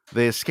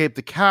 They escape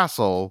the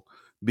castle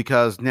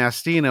because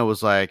Nastina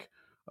was like,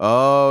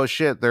 oh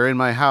shit, they're in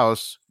my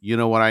house. You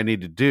know what I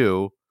need to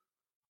do?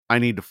 I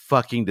need to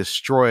fucking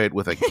destroy it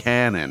with a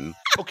cannon.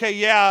 Okay,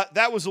 yeah,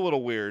 that was a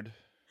little weird.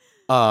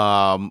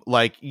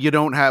 You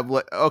don't have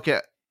okay.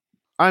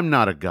 I'm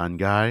not a gun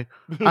guy.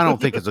 I don't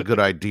think it's a good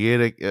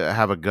idea to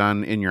have a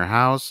gun in your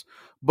house,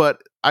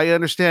 but I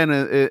understand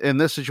in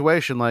this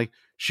situation,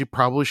 she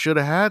probably should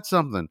have had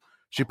something.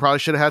 She probably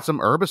should have had some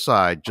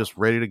herbicide just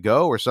ready to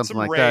go or something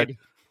like that.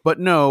 But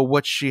no,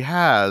 what she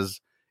has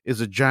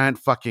is a giant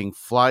fucking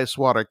fly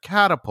swatter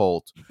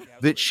catapult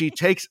that she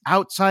takes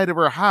outside of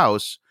her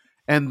house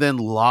and then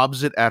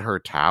lobs it at her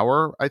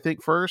tower, I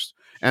think first,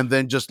 and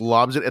then just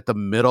lobs it at the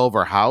middle of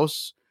her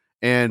house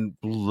and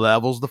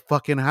levels the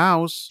fucking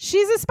house.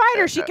 She's a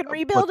spider. She can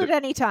rebuild at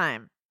any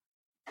time.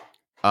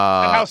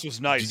 That house was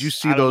nice. Did you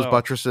see those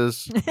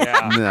buttresses?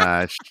 Yeah.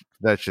 Nah,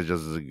 that should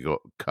just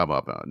come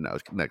up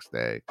next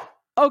day.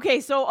 Okay,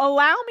 so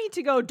allow me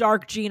to go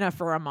Dark Gina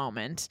for a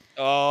moment.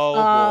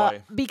 Oh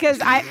boy! Because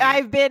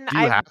I've been. Do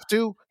you have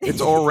to?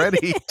 It's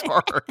already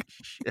dark.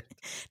 Shit.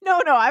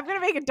 No, I'm gonna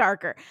make it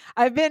darker.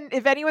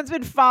 If anyone's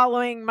been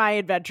following my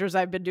adventures,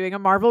 I've been doing a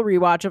Marvel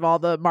rewatch of all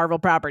the Marvel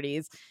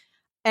properties.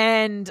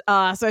 And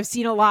so I've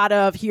seen a lot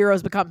of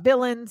heroes become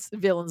villains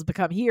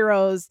become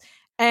heroes.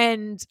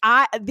 And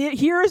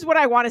here's what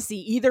I want to see,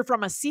 either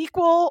from a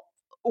sequel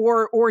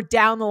or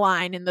down the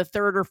line in the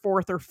third or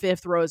fourth or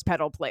fifth Rose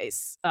Petal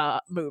Place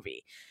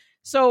movie.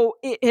 So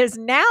it has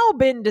now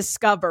been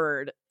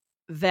discovered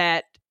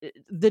that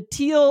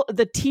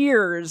the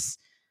tears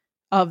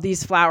of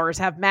these flowers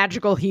have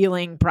magical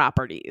healing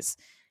properties,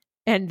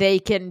 and they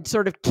can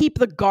sort of keep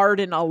the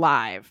garden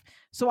alive.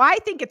 So I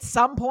think at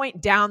some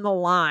point down the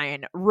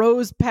line,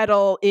 Rose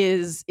Petal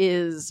is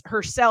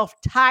herself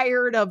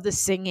tired of the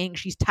singing.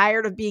 She's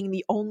tired of being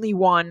the only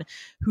one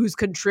who's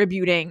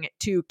contributing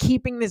to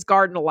keeping this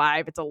garden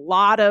alive. It's a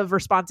lot of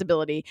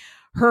responsibility.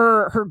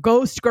 Her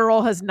ghost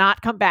girl has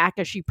not come back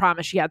as she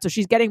promised she had. So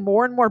she's getting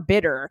more and more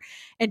bitter.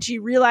 And she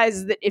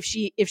realizes that if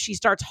she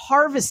starts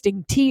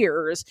harvesting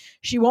tears,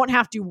 she won't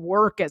have to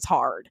work as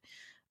hard.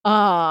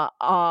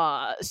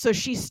 So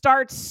she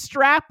starts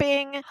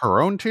strapping her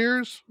own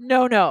tears.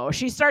 No,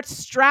 she starts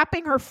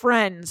strapping her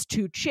friends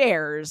to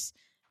chairs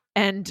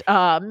and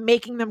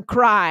making them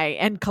cry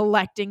and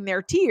collecting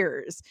their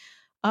tears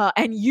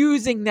and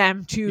using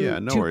them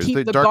to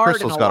keep the Dark garden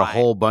Crystal's alive. got a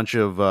whole bunch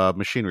of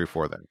machinery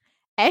for them.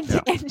 And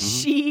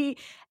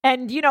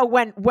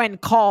when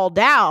called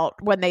out,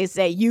 when they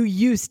say you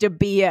used to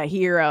be a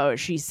hero,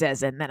 she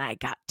says, and then I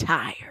got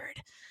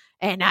tired.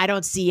 And I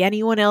don't see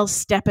anyone else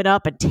stepping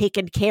up and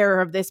taking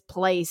care of this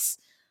place.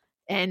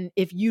 and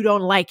if you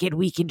don't like it,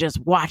 we can just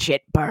watch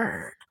it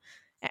burn.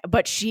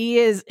 But she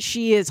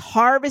is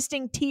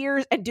harvesting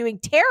tears and doing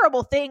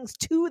terrible things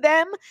to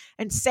them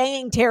and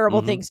saying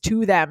terrible things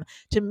to them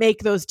to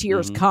make those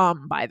tears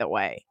come, by the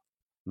way.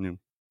 Yeah.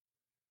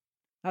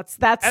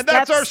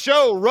 That's our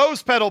show,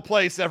 Rose Petal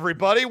Place,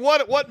 everybody.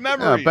 What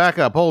memories? Back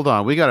up, hold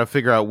on. We got to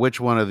figure out which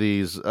one of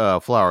these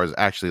flowers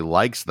actually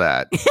likes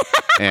that.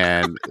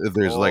 And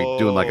there's like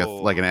doing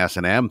like an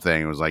S&M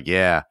thing. It was like,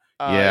 yeah,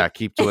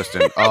 keep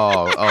twisting.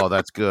 Oh,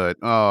 that's good.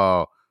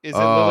 Oh, is it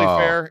Lily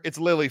Fair? It's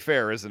Lily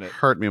Fair, isn't it?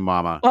 Hurt me,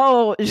 mama.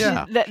 Oh,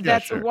 yeah.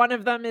 That's sure. One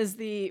of them is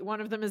the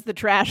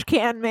trash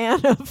can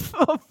man of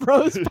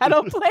Rose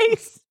Petal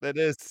Place. That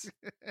is.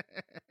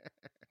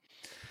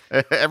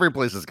 Every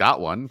place has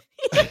got one.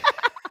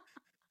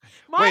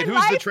 Wait,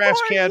 who's the trash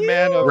can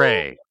man of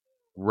Ray?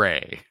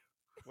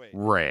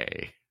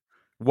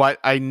 What?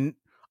 I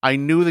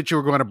knew that you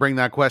were going to bring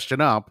that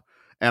question up,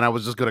 and I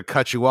was just going to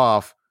cut you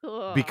off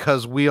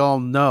because we all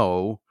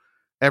know.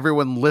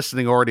 Everyone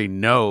listening already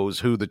knows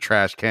who the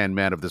trash can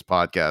man of this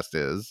podcast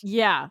is.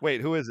 Yeah.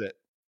 Wait, who is it?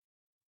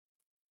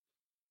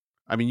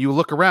 I mean, you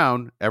look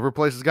around, every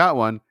place has got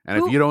one, and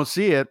if you don't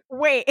see it...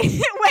 Wait.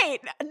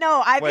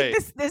 No, I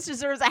think this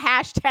deserves a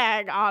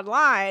hashtag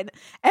online.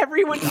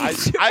 Everyone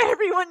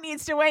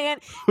needs to weigh in.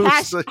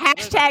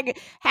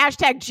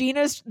 Hashtag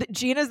Gina's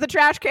the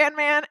trash can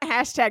man.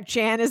 Hashtag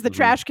Chan is the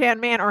trash can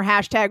man. Or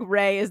hashtag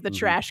Ray is the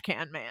trash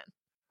can man.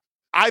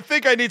 I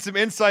think I need some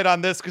insight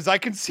on this because I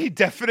can see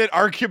definite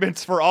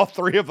arguments for all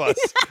three of us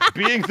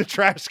being the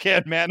trash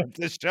can man of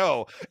this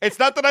show. It's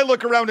not that I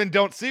look around and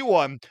don't see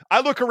one.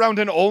 I look around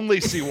and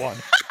only see one.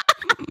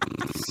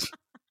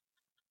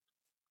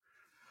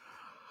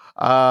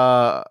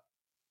 I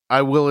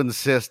will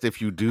insist if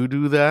you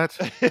do that,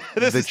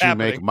 that you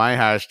make my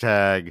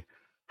hashtag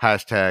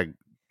trash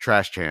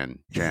can.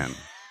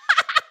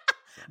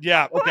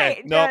 Yeah, okay.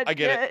 Wait, no, I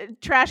get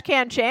it. Trash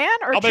can Chan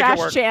or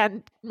trash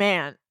Chan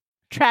man?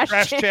 Trash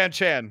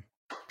Chan.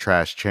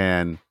 Trash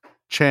Chan.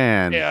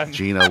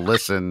 Gina,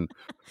 listen.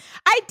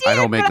 I did. I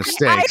don't make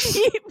mistakes.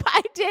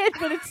 I did,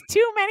 but it's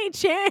too many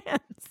Chans.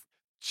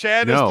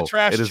 Chan is the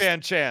trash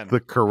Chan.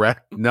 The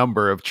correct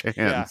number of Chans.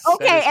 Yeah,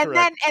 okay,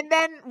 and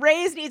then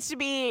Ray's needs to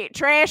be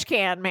trash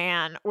can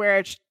man, where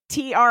it's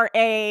TRAYSH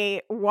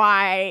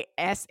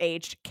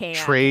can.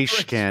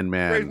 Trash can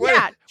man.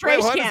 Yeah,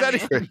 trash what can. does that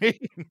even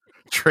mean?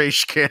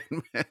 Trash can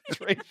man.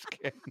 Trash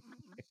can.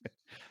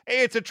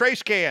 Hey, it's a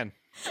trash can.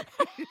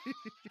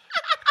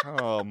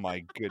 Oh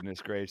my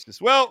goodness gracious.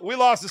 Well, we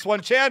lost this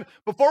one, Chan.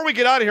 Before we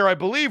get out of here, I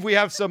believe we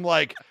have some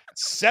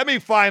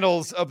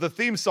semifinals of the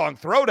theme song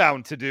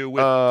Throwdown to do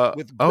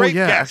with great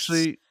guests.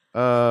 Actually,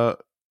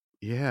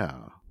 yeah.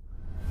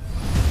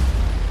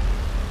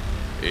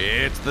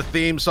 It's the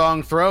theme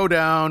song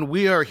Throwdown.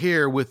 We are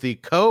here with the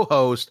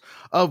co-host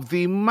of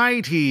the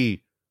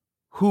mighty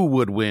Who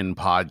Would Win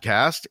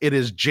podcast. It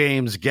is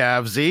James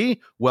Gavsey.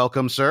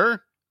 Welcome,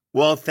 sir.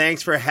 Well,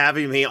 thanks for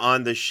having me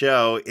on the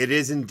show. It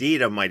is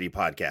indeed a mighty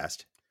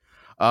podcast.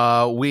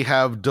 We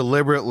have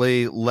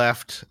deliberately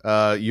left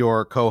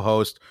your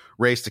co-host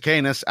Ray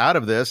Stacanis out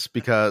of this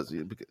because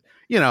we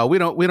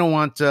don't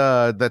want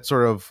that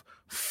sort of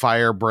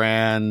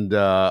firebrand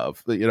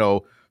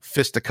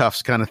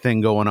fisticuffs kind of thing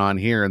going on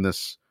here in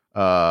this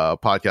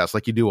podcast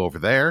like you do over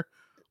there.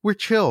 We're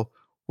chill.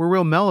 We're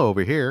real mellow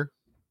over here.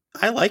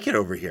 I like it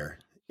over here.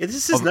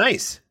 This is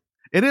nice.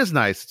 It is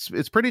nice.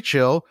 It's pretty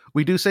chill.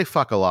 We do say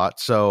fuck a lot,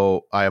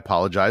 so I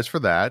apologize for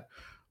that.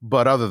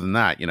 But other than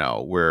that,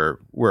 we're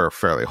a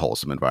fairly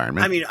wholesome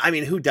environment. I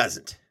mean, who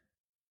doesn't?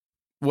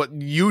 What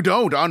you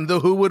don't on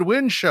the Who Would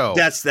Win show?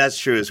 That's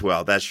true as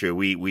well. That's true.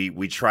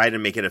 We try to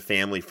make it a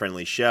family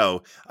friendly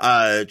show.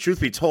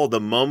 Truth be told, the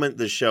moment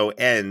the show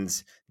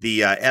ends,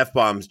 the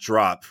F-bombs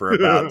drop for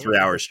about 3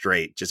 hours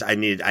straight. Just I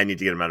need to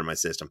get them out of my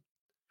system.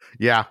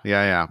 Yeah.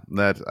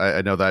 That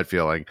I know that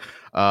feeling.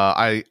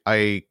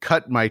 I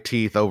cut my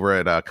teeth over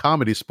at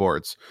Comedy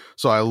Sports,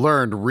 so I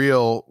learned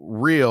real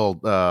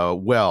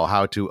well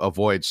how to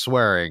avoid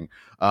swearing.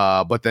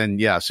 But then,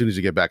 as soon as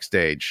you get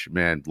backstage,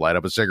 man, light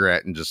up a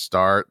cigarette and just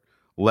start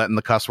letting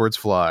the cuss words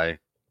fly.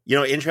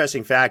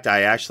 Interesting fact,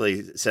 I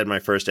actually said my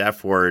first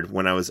F word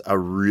when I was a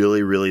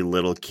really, really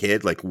little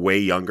kid, like way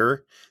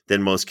younger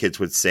than most kids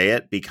would say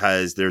it,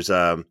 because there's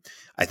I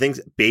think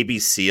baby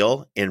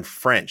seal in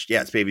French.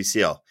 Yeah, it's baby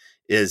seal.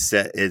 Is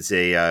a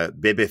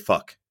bébé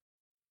fuck.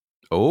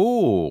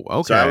 Oh,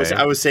 okay. So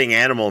I was saying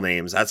animal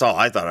names. That's all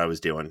I thought I was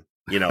doing.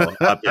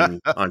 Up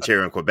in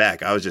Ontario and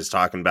Quebec, I was just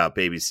talking about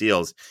baby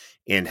seals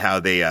and how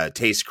they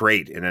taste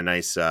great in a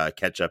nice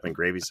ketchup and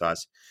gravy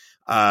sauce.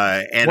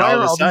 And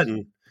all of a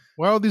sudden,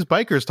 why are all these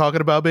bikers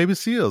talking about baby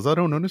seals? I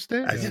don't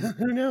understand.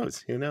 Who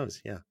knows?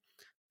 Yeah.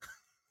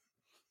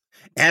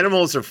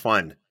 Animals are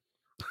fun.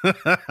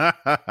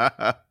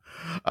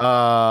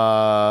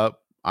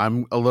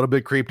 I'm a little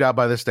bit creeped out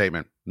by this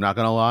statement. Not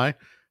gonna lie.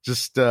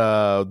 Just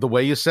the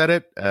way you said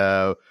it,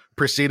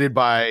 preceded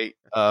by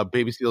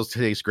baby seals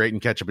taste great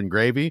in ketchup and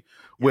gravy,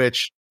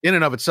 which in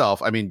and of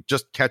itself,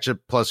 just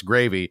ketchup plus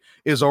gravy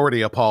is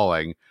already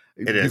appalling.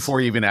 It is. Before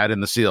you even add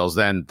in the seals,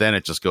 then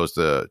it just goes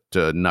to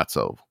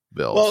Nutsoville.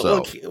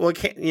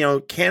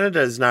 Canada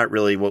is not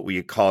really what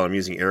we call, I'm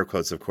using air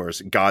quotes, of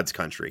course, God's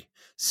country.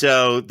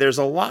 So there's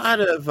a lot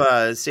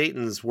of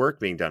Satan's work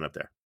being done up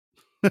there.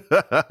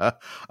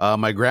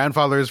 My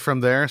grandfather is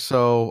from there,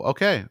 so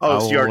okay. Oh,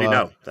 so you already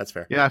know. That's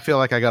fair. Yeah, I feel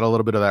like I got a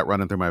little bit of that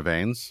running through my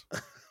veins.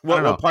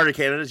 What part of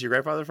Canada is your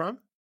grandfather from?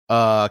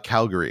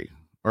 Calgary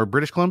or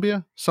British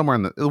Columbia, somewhere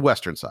in the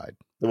western side.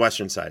 The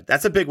western side.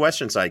 That's a big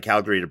western side,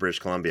 Calgary to British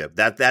Columbia.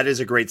 That is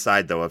a great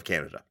side, though, of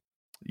Canada.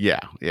 Yeah.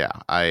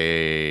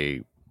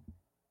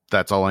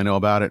 That's all I know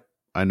about it.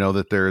 I know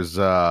that there was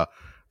a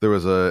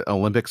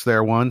Olympics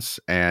there once,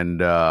 and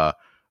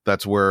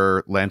that's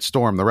where Lance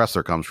Storm, the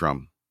wrestler, comes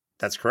from.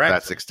 That's correct.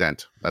 That's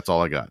extent. That's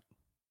all I got.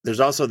 There's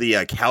also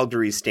the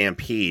Calgary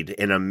Stampede,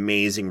 an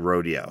amazing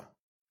rodeo.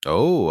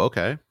 Oh,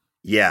 okay.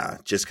 Yeah,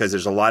 just because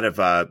there's a lot of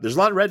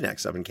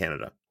rednecks up in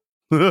Canada.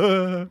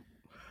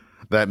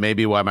 That may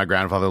be why my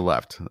grandfather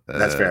left.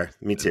 That's fair.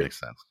 Me too. Makes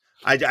sense.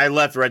 I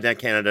left redneck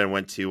Canada and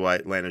went to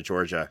Atlanta,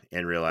 Georgia,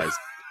 and realized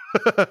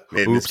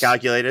it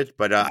miscalculated,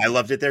 but I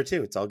loved it there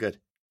too. It's all good.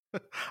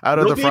 Out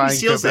of no the baby frying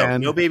seals, though.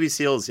 pan. No baby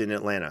seals in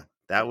Atlanta.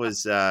 That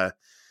was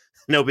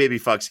no baby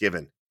fucks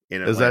given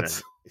in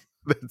Atlanta.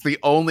 That's the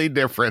only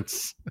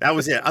difference. That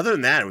was it. Other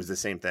than that, it was the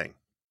same thing.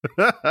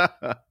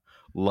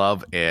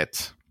 Love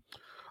it.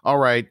 All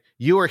right.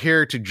 You are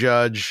here to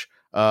judge.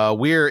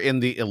 We're in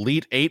the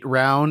Elite 8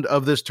 round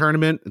of this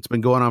tournament. It's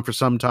been going on for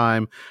some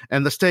time,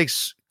 and the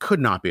stakes could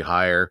not be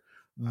higher.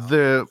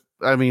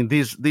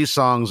 These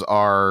songs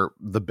are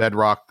the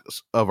bedrock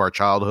of our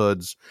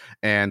childhoods,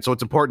 and so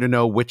it's important to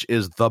know which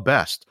is the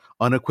best,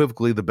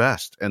 unequivocally the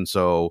best. And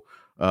so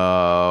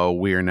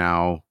we are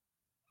now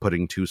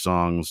putting 2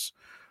 songs.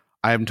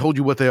 I haven't told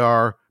you what they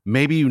are.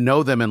 Maybe you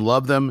know them and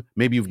love them.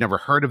 Maybe you've never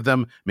heard of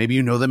them. Maybe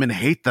you know them and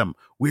hate them.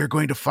 We are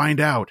going to find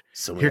out.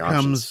 So many Here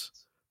options. comes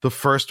the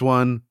first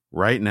one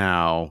right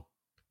now.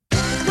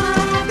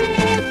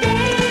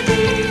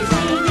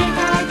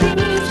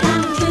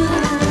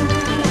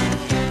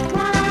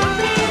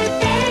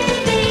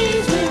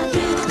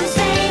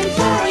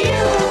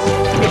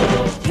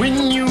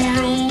 When your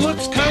room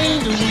looks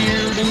kind of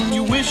weird and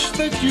you wish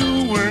that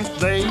you weren't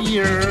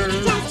there.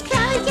 Just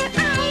close your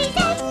eyes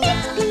and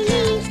make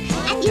believe,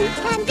 and you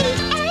can be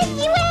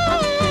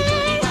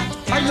anywhere.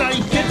 I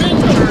like it. I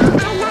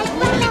like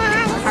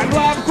bananas. I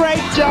love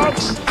great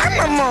jokes. I'm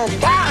a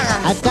monster.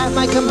 I've got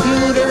my computer.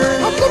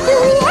 I can do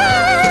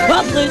that.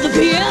 I'll play the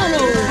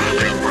piano.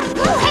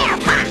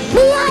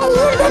 May I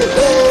hear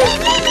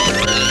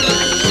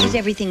the Is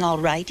everything all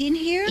right in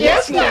here?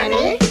 Yes,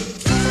 Nanny.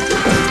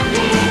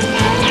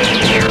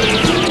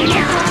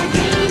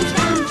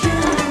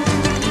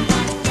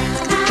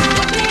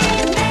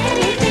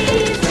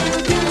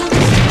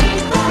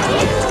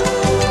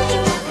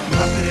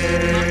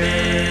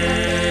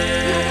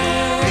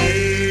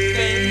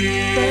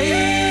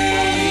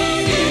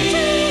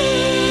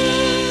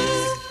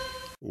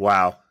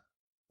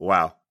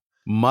 Wow.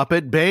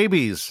 Muppet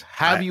Babies.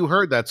 Have you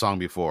heard that song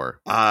before?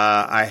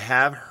 I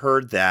have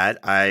heard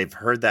that. I've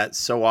heard that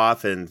so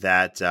often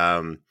that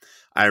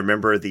I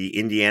remember the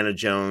Indiana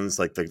Jones,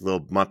 like the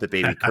little Muppet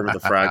Baby Kermit the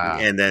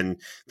Frog, and then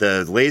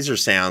the laser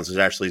sounds was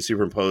actually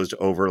superimposed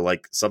over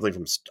like something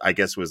from, I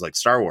guess it was like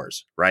Star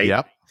Wars, right?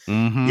 Yep.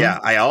 Mm-hmm. Yeah.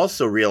 I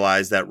also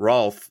realized that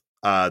Rolf,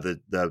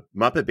 the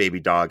Muppet Baby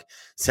dog,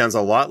 sounds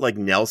a lot like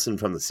Nelson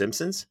from The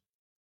Simpsons.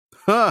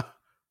 Huh.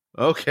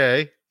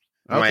 Okay.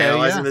 Am I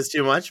analyzing this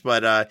too much?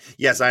 But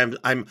yes, I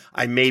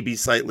may be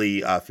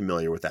slightly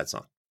familiar with that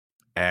song.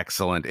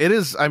 Excellent. It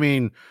is. I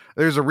mean,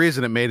 there's a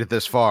reason it made it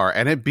this far,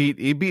 and it beat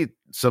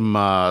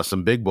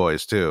some big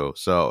boys too.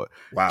 So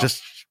wow,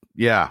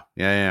 yeah.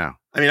 I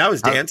mean, I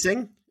was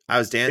dancing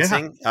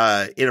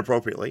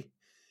inappropriately.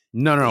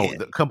 No,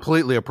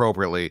 completely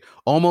appropriately.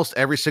 Almost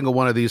every single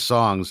one of these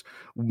songs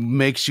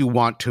makes you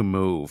want to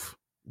move.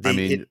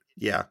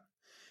 Yeah.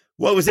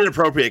 Well, it was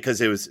inappropriate because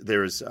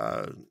there was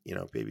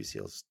baby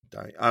seals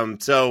dying.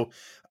 It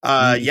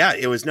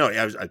was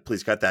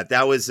please cut that.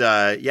 That was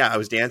I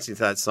was dancing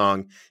to that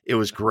song. It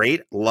was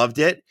great. Loved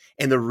it.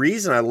 And the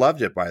reason I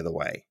loved it, by the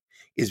way,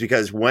 is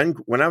because when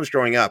I was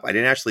growing up, I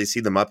didn't actually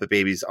see the Muppet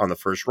Babies on the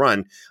first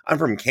run. I'm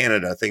from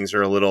Canada. Things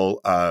are a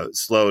little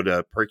slow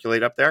to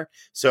percolate up there.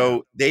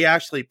 So they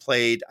actually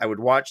played, I would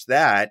watch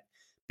that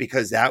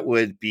because that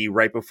would be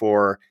right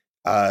before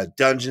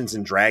Dungeons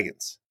and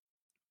Dragons.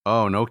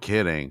 Oh, no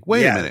kidding.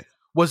 Wait a minute.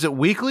 Was it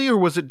weekly or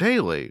was it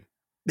daily?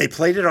 They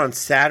played it on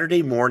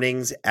Saturday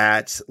mornings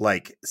at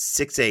like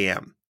 6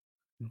 a.m.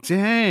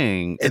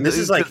 Dang. And this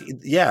is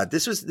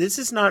this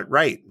is not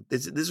right.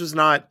 This was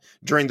not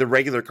during the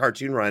regular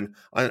cartoon run.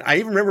 I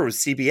even remember it was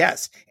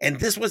CBS. And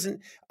this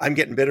wasn't, I'm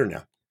getting bitter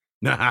now.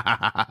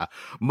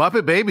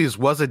 Muppet Babies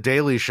was a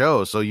daily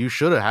show, so you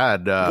should have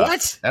had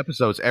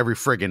episodes every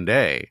friggin'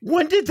 day.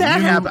 When did that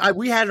happen?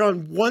 We had it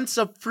on once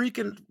a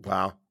freaking,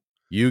 wow.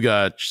 You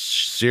got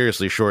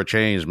seriously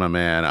shortchanged, my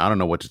man. I don't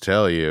know what to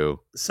tell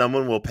you.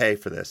 Someone will pay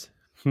for this.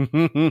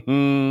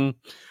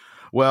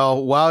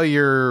 Well, while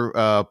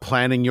you're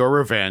planning your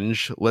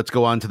revenge, let's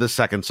go on to the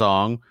second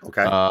song.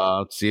 Okay.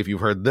 Let's see if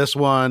you've heard this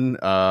one.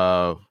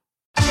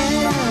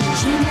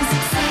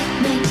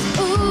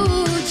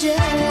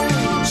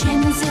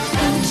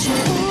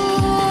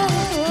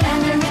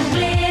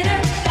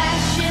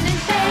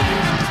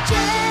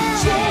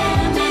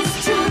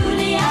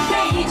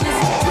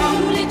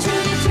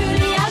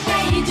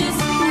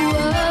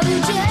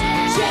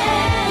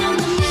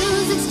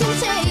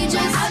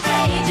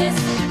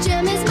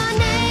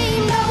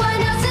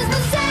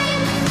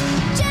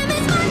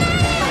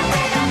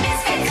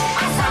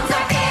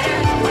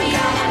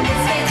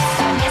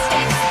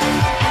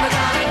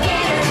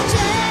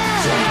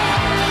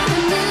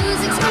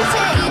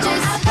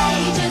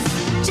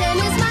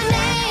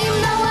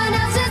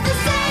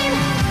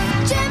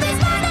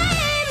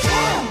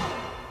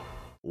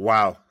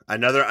 Wow.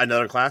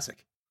 Another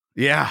classic.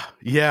 Yeah,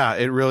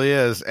 it really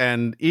is.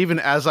 And even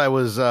as I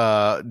was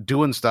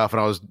doing stuff and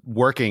I was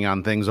working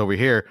on things over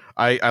here,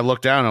 I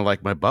looked down and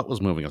like my butt was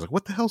moving. I was like,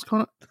 what the hell's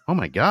going on? Oh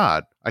my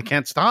God, I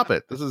can't stop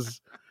it. This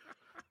is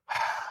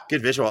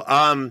good visual.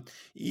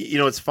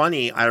 It's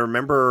funny. I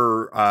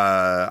remember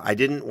I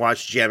didn't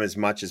watch Jem as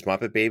much as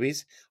Muppet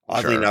Babies,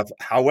 oddly enough.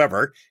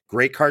 However,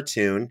 great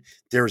cartoon.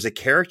 There was a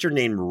character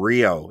named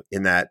Rio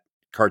in that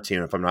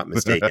cartoon, if I'm not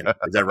mistaken.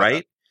 Is that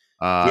right?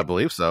 I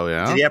believe so,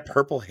 yeah. Did he have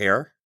purple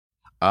hair?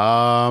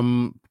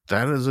 That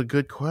is a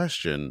good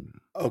question.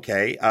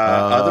 Okay.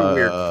 Other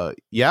weird.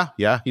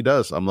 Yeah, he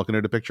does. I'm looking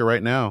at a picture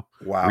right now.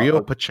 Wow. Rio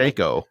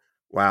Pacheco.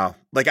 Wow.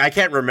 Like, I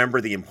can't remember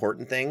the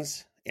important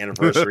things,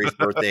 anniversaries,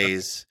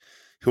 birthdays,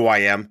 who I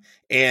am.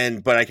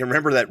 But I can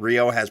remember that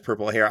Rio has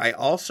purple hair. I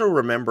also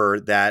remember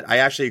that I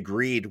actually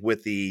agreed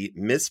with the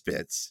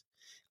Misfits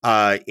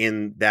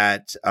in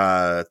that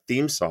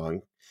theme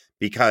song,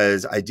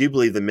 because I do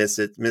believe the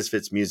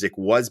Misfits music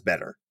was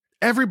better.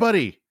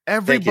 Everybody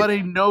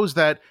knows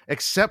that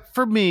except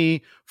for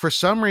me. For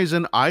some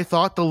reason, I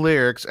thought the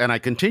lyrics, and I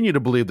continue to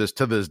believe this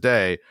to this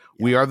day,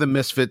 We Are the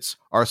Misfits,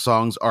 our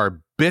songs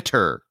are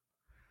bitter,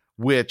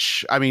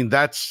 which, I mean,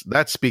 that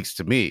speaks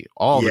to me.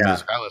 All the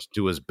music I listen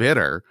to is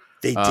bitter.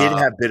 They did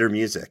have bitter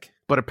music.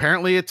 But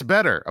apparently it's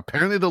better.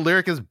 Apparently the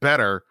lyric is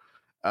better.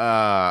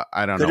 I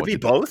don't know. Could it be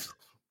both?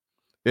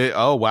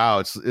 Oh wow!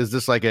 Is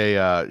this like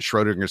a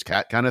Schrodinger's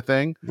cat kind of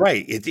thing?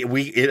 Right.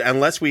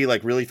 Unless we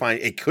like really find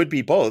it could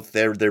be both.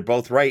 They're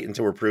both right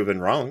until we're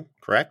proven wrong.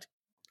 Correct.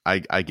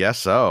 I guess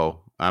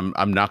so.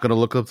 I'm not going to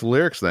look up the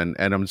lyrics then,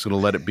 and I'm just going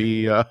to let it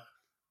be.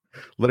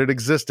 Let it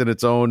exist in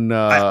its own.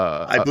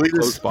 I believe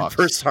this is the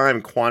first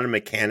time quantum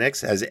mechanics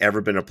has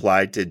ever been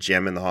applied to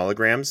Jem and the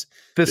holograms.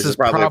 This is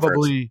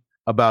probably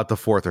about the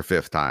fourth or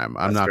fifth time.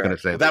 I'm not going to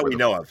say that we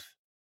know of.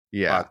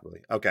 Yeah. Possibly.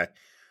 Okay.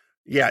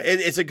 Yeah,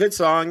 it's a good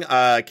song,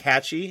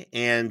 catchy,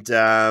 and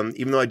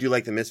even though I do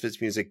like the Misfits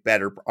music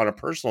better on a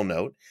personal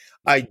note,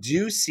 I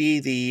do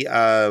see the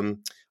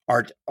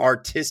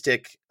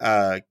artistic,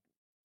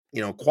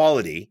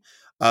 quality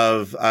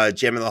of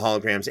Jem and the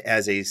Holograms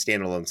as a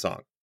standalone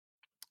song.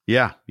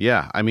 Yeah.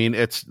 I mean,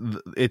 it's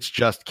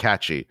just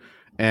catchy,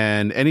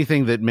 and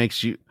anything that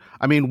makes you.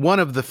 I mean, one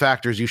of the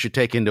factors you should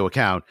take into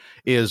account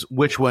is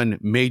which one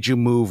made you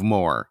move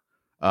more.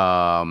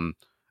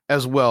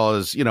 As well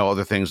as,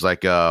 other things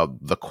like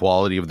the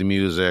quality of the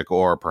music,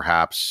 or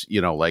perhaps,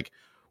 like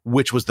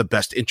which was the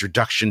best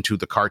introduction to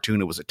the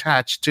cartoon it was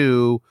attached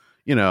to,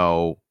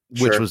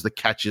 which was the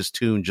catchiest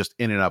tune just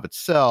in and of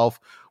itself,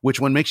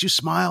 which one makes you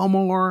smile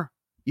more,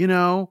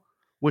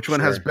 which one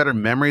has better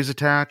memories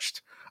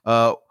attached.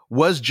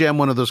 Was Jem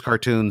one of those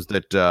cartoons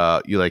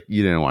that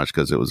you didn't watch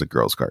because it was a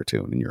girl's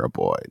cartoon and you're a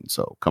boy? And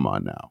so come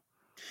on now.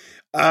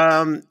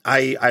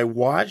 I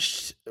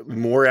watched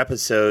more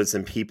episodes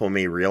than people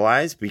may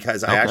realize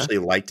because I actually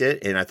liked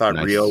it and I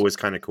thought Rio was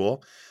kind of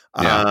cool.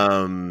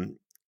 Yeah.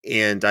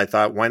 And I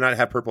thought, why not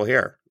have purple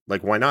hair?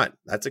 Like, why not?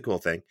 That's a cool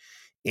thing.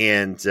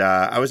 And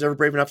I was never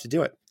brave enough to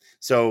do it.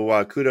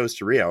 So kudos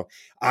to Rio.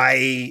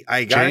 I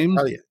gotta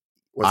tell you,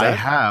 I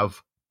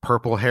have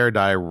purple hair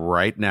dye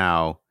right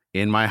now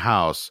in my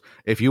house.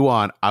 If you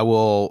want, I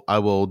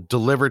will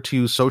deliver to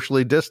you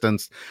socially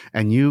distanced,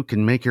 and you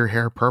can make your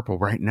hair purple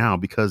right now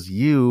because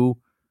you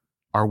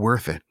are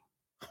worth it.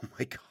 Oh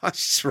my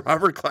gosh,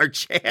 Robert Clark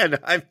Chan,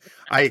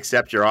 I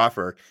accept your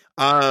offer.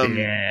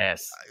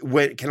 Yes.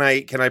 Can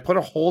I put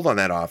a hold on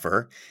that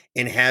offer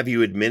and have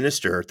you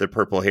administer the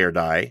purple hair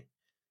dye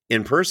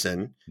in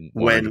person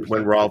 100%.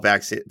 when we're all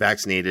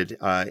vaccinated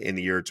in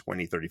the year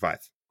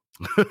 2035?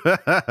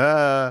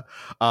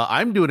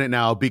 I'm doing it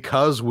now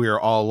because we're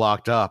all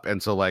locked up,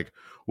 and so like,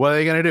 what are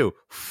they gonna do?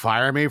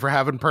 Fire me for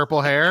having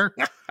purple hair?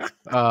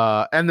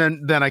 And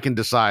then I can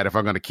decide if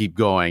I'm gonna keep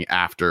going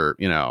after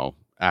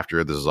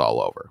this is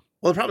all over.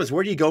 Well, the problem is,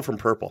 where do you go from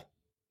purple?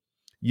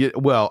 Yeah,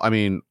 well, I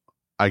mean,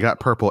 I got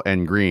purple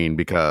and green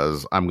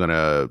because I'm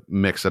gonna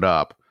mix it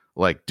up,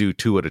 like do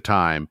 2 at a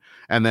time,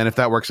 and then if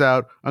that works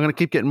out, I'm gonna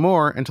keep getting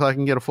more until I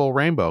can get a full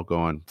rainbow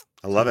going.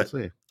 I love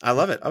it. I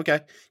love it.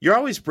 Okay. You're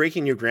always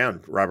breaking new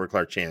ground, Robert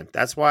Clark Chan.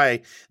 That's why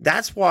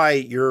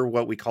you're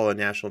what we call a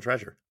national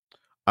treasure.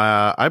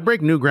 I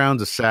break new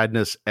grounds of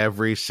sadness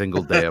every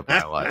single day of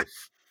my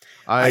life.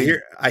 I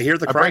hear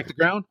the I crying. break the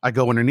ground. I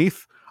go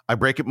underneath. I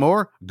break it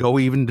more. Go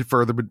even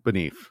further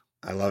beneath.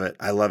 I love it.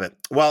 I love it.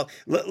 Well,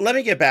 let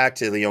me get back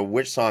to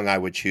which song I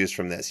would choose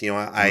from this.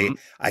 I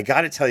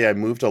got to tell you, I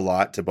moved a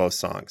lot to both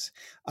songs.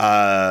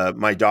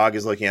 My dog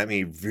is looking at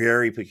me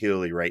very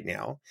peculiarly right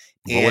now,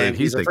 and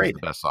he's afraid. The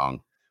best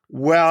song.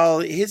 Well,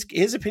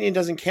 his opinion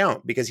doesn't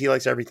count because he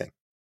likes everything.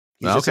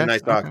 He's just a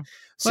nice dog. Okay.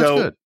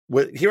 So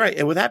with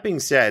that being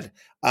said,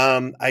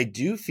 I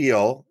do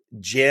feel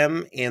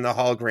Jem and the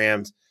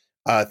Holograms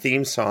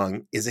theme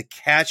song is a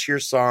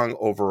catchier song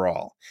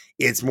overall.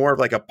 It's more of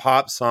like a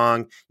pop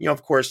song,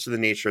 of course, to the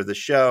nature of the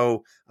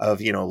show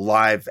of,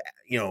 live,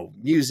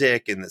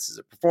 music, and this is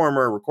a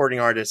performer, recording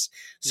artist.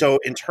 So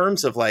in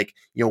terms of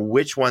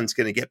which one's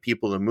going to get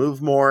people to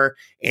move more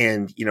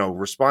and,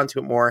 respond to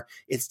it more,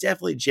 it's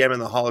definitely Jem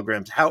and the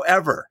Holograms.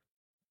 However,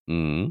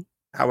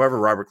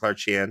 Robert Clark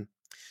Chan,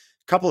 a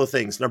couple of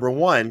things. Number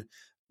one,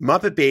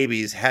 Muppet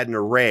Babies had an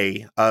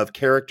array of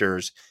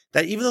characters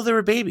that even though they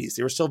were babies,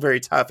 they were still very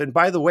tough. And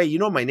by the way,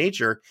 my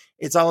nature,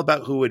 it's all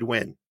about who would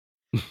win.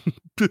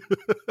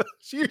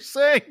 You're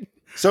saying.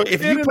 So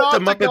if you put the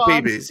Muppet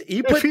Babies,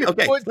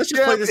 let's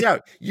just play this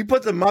out. You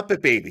put the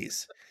Muppet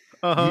Babies,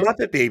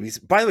 Muppet Babies.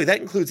 By the way, that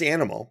includes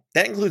Animal.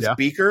 That includes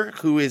Beaker,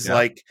 who is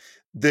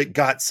that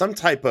got some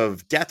type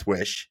of death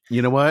wish.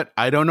 You know what?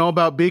 I don't know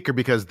about Beaker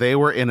because they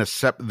were in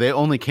they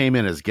only came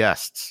in as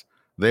guests.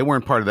 They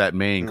weren't part of that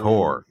main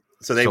core.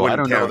 So they wouldn't I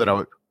don't count. know that I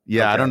would.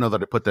 Yeah, okay. I don't know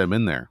that I put them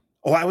in there.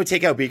 Oh, I would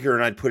take out Beaker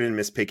and I'd put in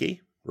Miss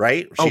Piggy,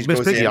 right?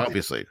 Miss Piggy,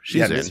 obviously.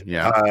 She's in.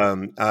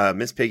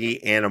 Miss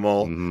Piggy,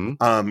 Animal.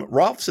 Mm-hmm.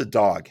 Rolf's a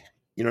dog.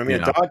 You know what I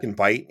mean? A dog can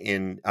bite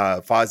in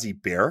Fozzie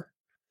Bear.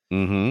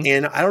 Mm-hmm.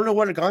 And I don't know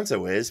what a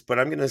gonzo is, but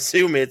I'm going to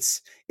assume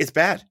it's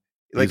bad.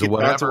 Like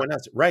whatever.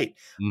 Right.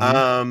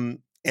 Mm-hmm.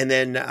 And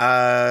then,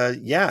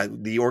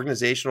 the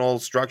organizational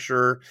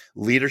structure,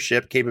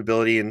 leadership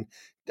capability, and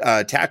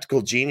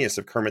tactical genius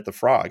of Kermit the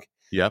Frog.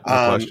 Yep.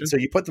 No question. So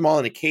you put them all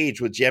in a cage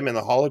with Jem and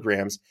the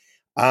Holograms.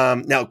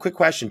 Now, quick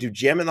question: do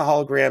Jem and the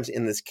Holograms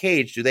in this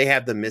cage? Do they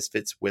have the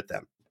Misfits with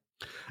them?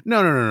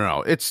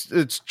 No. It's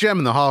Jem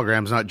and the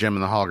Holograms, not Jem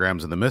and the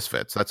Holograms and the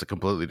Misfits. That's a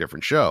completely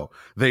different show.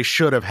 They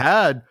should have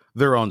had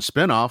their own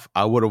spinoff.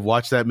 I would have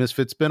watched that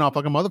Misfit spinoff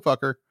like a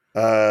motherfucker.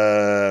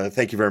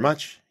 Thank you very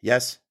much.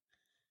 Yes.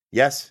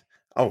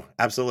 Oh,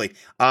 absolutely.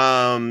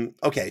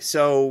 Okay.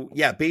 So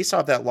based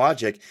off that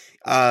logic,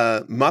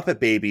 Muppet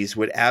Babies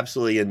would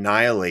absolutely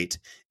annihilate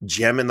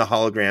Jem and the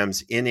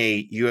Holograms in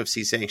a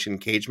UFC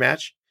sanctioned cage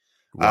match.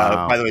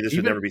 Wow. By the way, this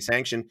would never be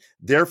sanctioned.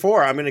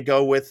 Therefore, I'm going to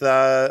go with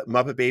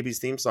Muppet Babies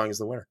theme song as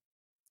the winner.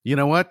 You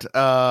know what?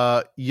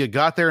 You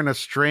got there in a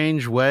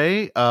strange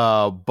way,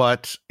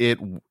 but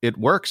it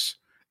works.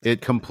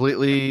 It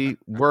completely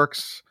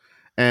works.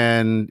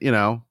 And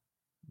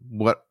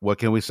what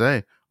can we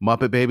say?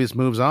 Muppet Babies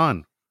moves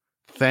on.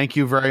 Thank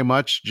you very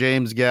much,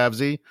 James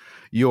Gavsey.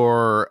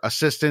 Your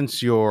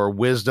assistance, your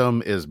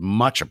wisdom is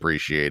much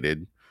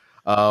appreciated.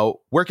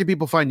 Where can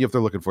people find you if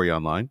they're looking for you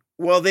online?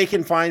 Well, they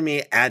can find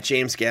me at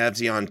James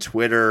Gavsey on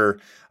Twitter,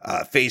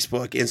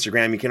 Facebook,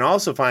 Instagram. You can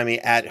also find me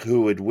at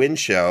Who Would Win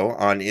Show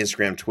on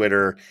Instagram,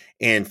 Twitter,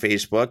 and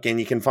Facebook. And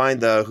you can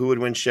find the Who Would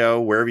Win Show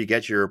wherever you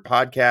get your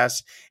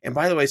podcasts. And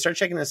by the way, start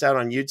checking us out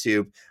on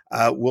YouTube.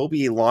 We'll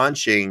be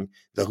launching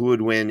the Who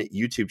Would Win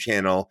YouTube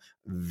channel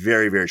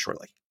very, very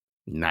shortly.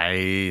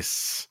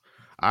 Nice.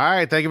 All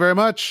right. Thank you very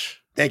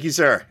much. Thank you,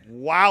 sir.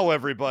 Wow,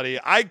 everybody.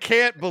 I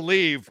can't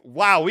believe,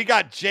 we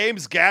got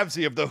James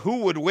Gavsey of the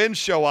Who Would Win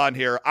Show on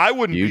here. I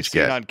wouldn't be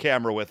seen on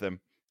camera with him.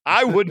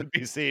 I wouldn't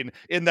be seen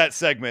in that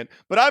segment,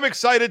 but I'm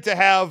excited to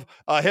have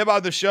him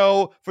on the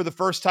show for the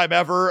first time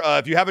ever.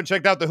 If you haven't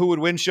checked out the Who Would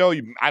Win Show,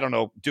 I don't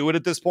know, do it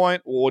at this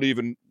point. What are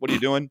you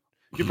doing?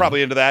 You're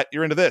probably into that.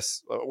 You're into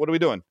this. What are we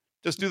doing?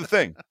 Just do the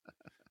thing.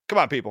 Come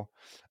on, people.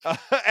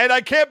 And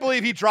I can't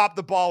believe he dropped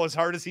the ball as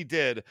hard as he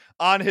did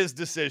on his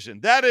decision.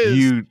 That is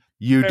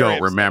you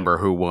don't remember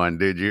who won,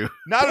 did you?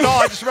 Not at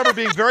all. I just remember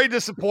being very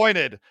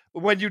disappointed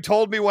when you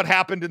told me what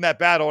happened in that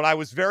battle, and I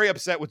was very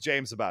upset with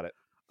James about it.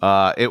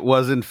 It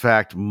was in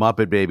fact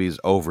Muppet Babies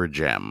over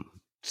Jem.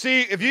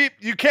 See, if you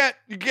got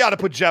to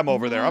put Jem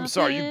over there. I'm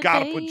sorry, you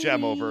got to put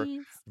Jem over.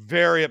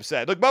 Very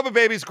upset. Look, Muppet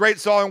Babies, great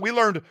song. We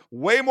learned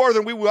way more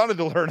than we wanted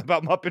to learn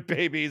about Muppet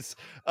Babies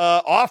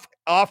off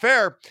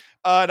air.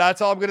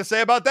 That's all I'm going to say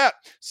about that.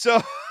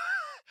 So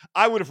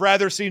I would have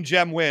rather seen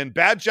Jem win.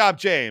 Bad job,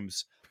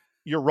 James.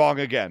 You're wrong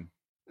again.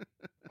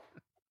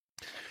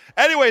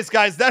 Anyways,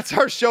 guys, that's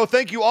our show.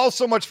 Thank you all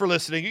so much for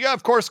listening. You,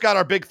 of course, got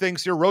our big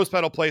things here. Rose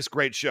Petal Place,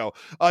 great show.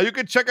 You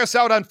can check us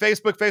out on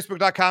Facebook,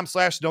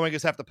 facebook.com/Knowing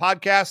Is Half the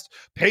Podcast,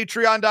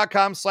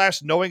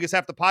 patreon.com/Knowing Is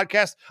Half the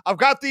Podcast. I've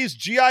got these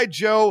G.I.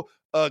 Joe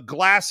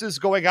glasses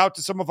going out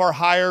to some of our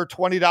higher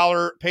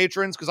 $20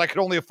 patrons because I could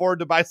only afford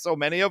to buy so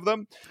many of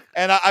them.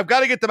 And I've got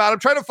to get them out. I'm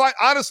trying to find,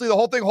 honestly, the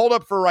whole thing hold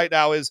up for right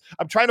now is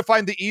I'm trying to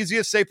find the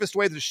easiest, safest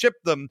way to ship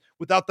them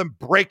without them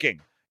breaking.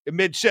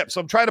 mid-ship.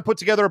 So I'm trying to put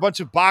together a bunch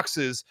of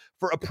boxes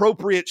for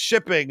appropriate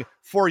shipping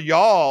for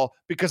y'all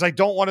because I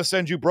don't want to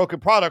send you broken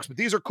products, but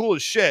these are cool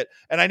as shit.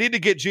 And I need to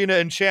get Gina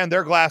and Chan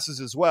their glasses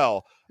as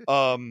well.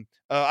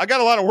 I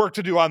got a lot of work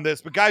to do on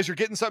this, but guys, you're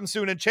getting something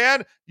soon. And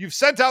Chan, you've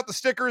sent out the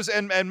stickers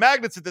and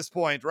magnets at this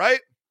point, right?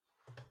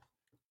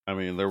 I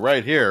mean, they're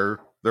right here.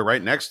 They're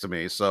right next to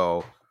me.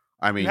 So,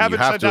 I mean, you have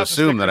sent to out the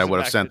assume that I stickers would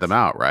and have sent them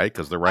magnets. out, right?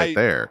 Because they're right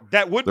there.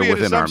 That would They're be an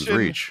within arm's assumption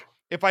reach.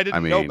 if I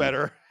didn't know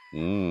better.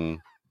 Mm.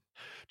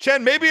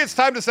 Chen, maybe it's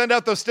time to send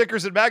out those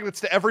stickers and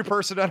magnets to every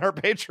person on our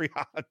Patreon.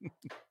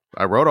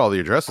 I wrote all the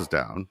addresses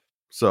down.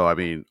 So, I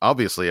mean,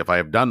 obviously, if I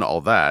have done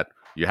all that,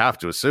 you have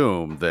to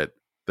assume that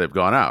they've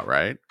gone out,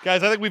 right?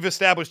 Guys, I think we've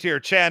established here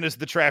Chan is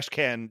the trash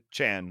can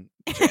Chan.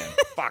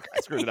 Fuck, I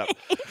screwed it up.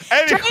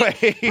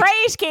 Anyway.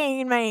 Trash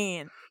can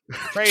man.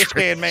 Trash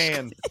can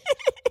man.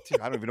 Dude,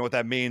 I don't even know what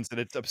that means, and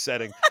it's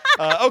upsetting.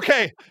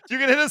 Okay, you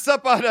can hit us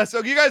up on us.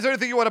 So you guys have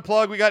anything you want to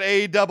plug? We got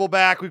double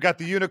back. We've got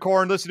the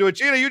Unicorn. Listen to it.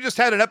 Gina, you just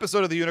had an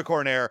episode of the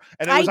Unicorn air,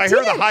 and it was, I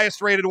hear, the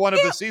highest rated one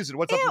of the season.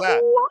 What's up with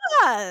that?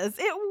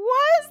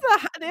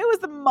 It was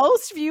the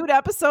most viewed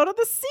episode of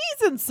the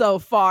season so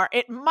far.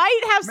 It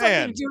might have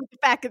something to do with the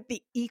fact that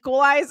the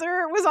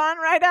Equalizer was on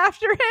right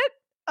after it.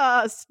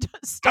 I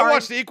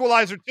watched the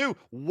Equalizer too.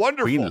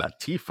 Wonderful. Queen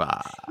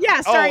Latifah.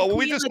 Yeah.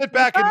 We just sit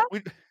back and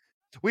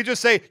we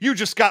just say, you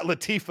just got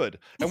Latifah'd.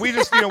 And we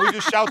just, we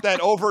just shout that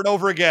over and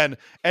over again.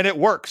 And it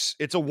works.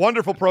 It's a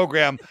wonderful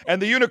program.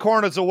 And the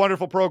Unicorn is a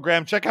wonderful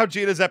program. Check out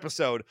Gina's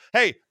episode.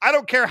 Hey, I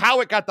don't care how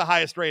it got the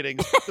highest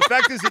ratings. The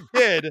fact is it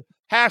did.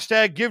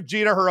 # give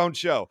Gina her own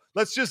show.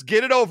 Let's just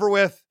get it over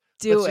with.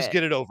 Let's just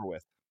get it over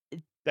with.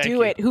 Thank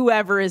you. It,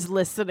 whoever is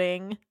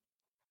listening.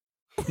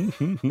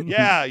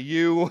 Yeah,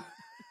 you.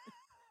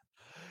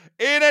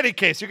 In any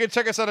case, you can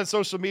check us out on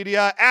social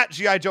media at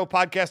G.I. Joe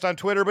Podcast on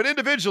Twitter, but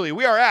individually,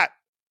 we are at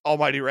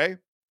Almighty Ray.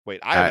 Wait,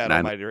 I'm at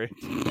Almighty Ray.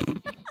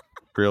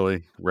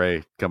 Really?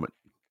 Ray, come on.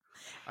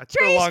 It's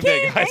been a long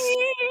day, guys.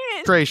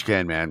 Trash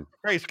can man.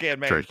 Trash can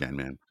man. Trash can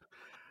man.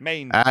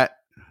 Main. At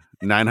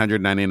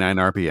 999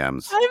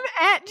 RPMs. I'm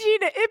at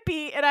Gina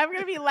Ippy, and I'm going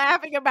to be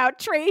laughing about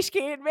Trash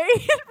Can Man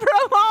for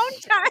a long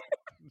time.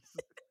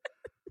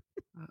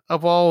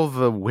 Of all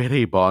the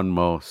witty bon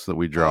mots that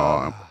we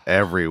draw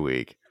every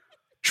week,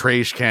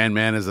 Trash Can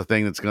Man is the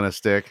thing that's going to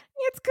stick.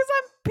 It's because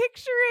I'm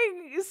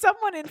picturing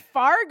someone in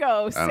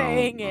Fargo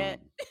saying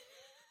it.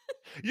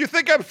 You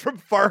think I'm from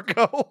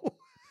Fargo?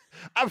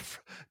 I'm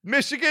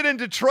Michigan and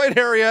Detroit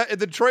area, in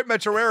the Detroit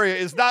metro area,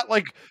 is not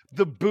like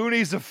the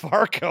boonies of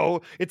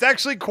Fargo. It's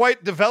actually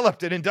quite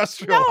developed and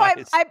industrialized.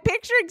 No, I'm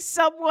picturing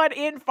someone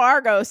in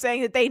Fargo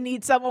saying that they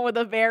need someone with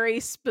a very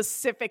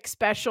specific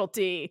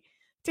specialty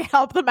to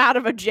help them out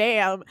of a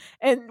jam.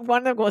 And one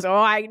of them goes, oh,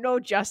 I know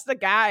just the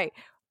guy.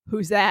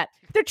 Who's that?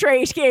 The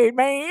Trash Can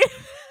Man.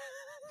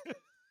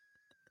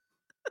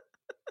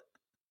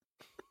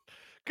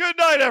 Good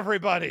night,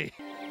 everybody.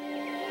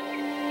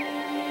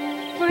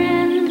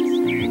 Friends.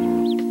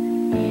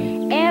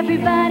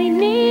 Everybody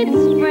needs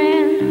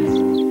friends.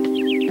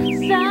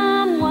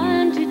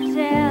 Someone to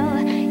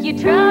tell your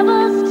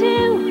troubles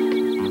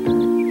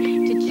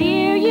to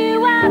cheer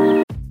you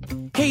up.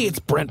 Hey, it's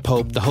Brent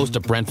Pope, the host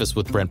of Breakfast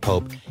with Brent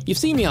Pope. You've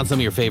seen me on some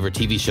of your favorite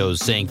TV shows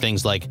saying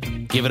things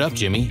like, give it up,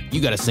 Jimmy,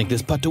 you gotta sink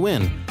this putt to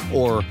win.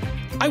 Or,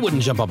 I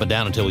wouldn't jump up and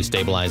down until we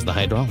stabilize the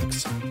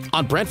hydraulics.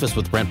 On Breakfast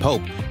with Brent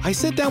Pope, I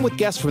sit down with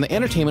guests from the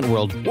entertainment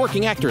world,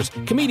 working actors,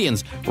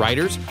 comedians,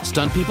 writers,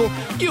 stunt people,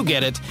 you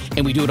get it,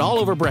 and we do it all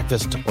over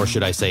breakfast, or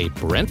should I say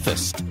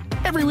Brentfast.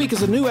 Every week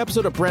is a new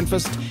episode of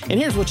Brentfast, and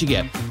here's what you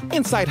get.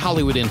 Inside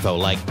Hollywood info,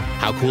 like,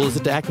 how cool is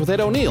it to act with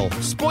Ed O'Neill?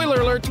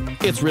 Spoiler alert,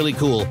 it's really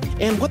cool.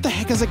 And what the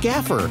heck is a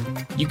gaffer?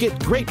 You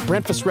get great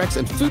Brentfast recs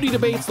and foodie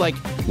debates like,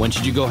 when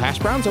should you go hash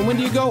browns and when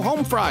do you go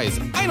home fries?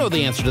 I know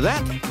the answer to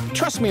that.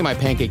 Trust me, my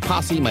pancake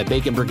posse, my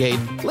bacon brigade.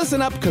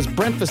 Listen up, because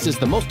Brentfast is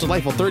the most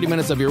delightful 30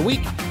 minutes of your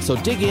week. So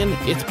dig in,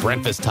 it's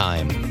Brentfast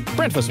time.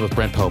 Brentfast with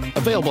Brent Pope,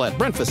 available at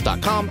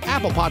Brentfast.com,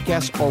 Apple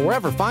Podcasts, or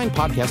wherever fine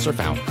podcasts are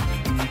found.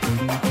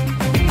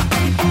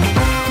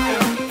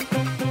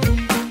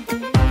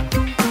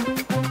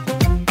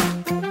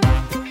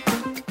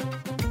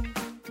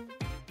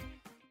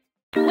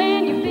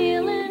 When you're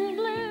feeling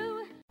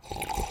blue.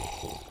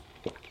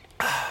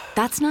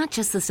 That's not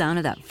just the sound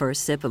of that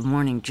first sip of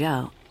Morning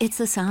Joe. It's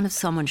the sound of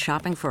someone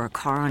shopping for a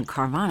car on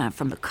Carvana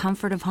from the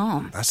comfort of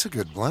home. That's a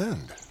good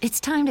blend. It's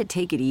time to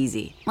take it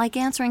easy, like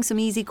answering some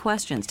easy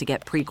questions to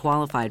get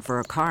pre-qualified for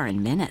a car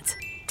in minutes.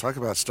 Talk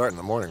about starting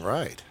the morning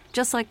right.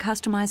 Just like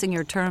customizing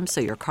your terms so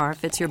your car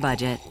fits your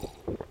budget.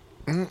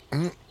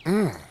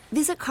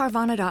 Visit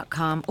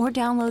Carvana.com or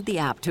download the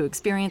app to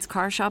experience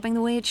car shopping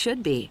the way it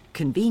should be.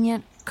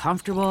 Convenient,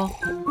 comfortable.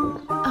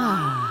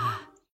 Ah.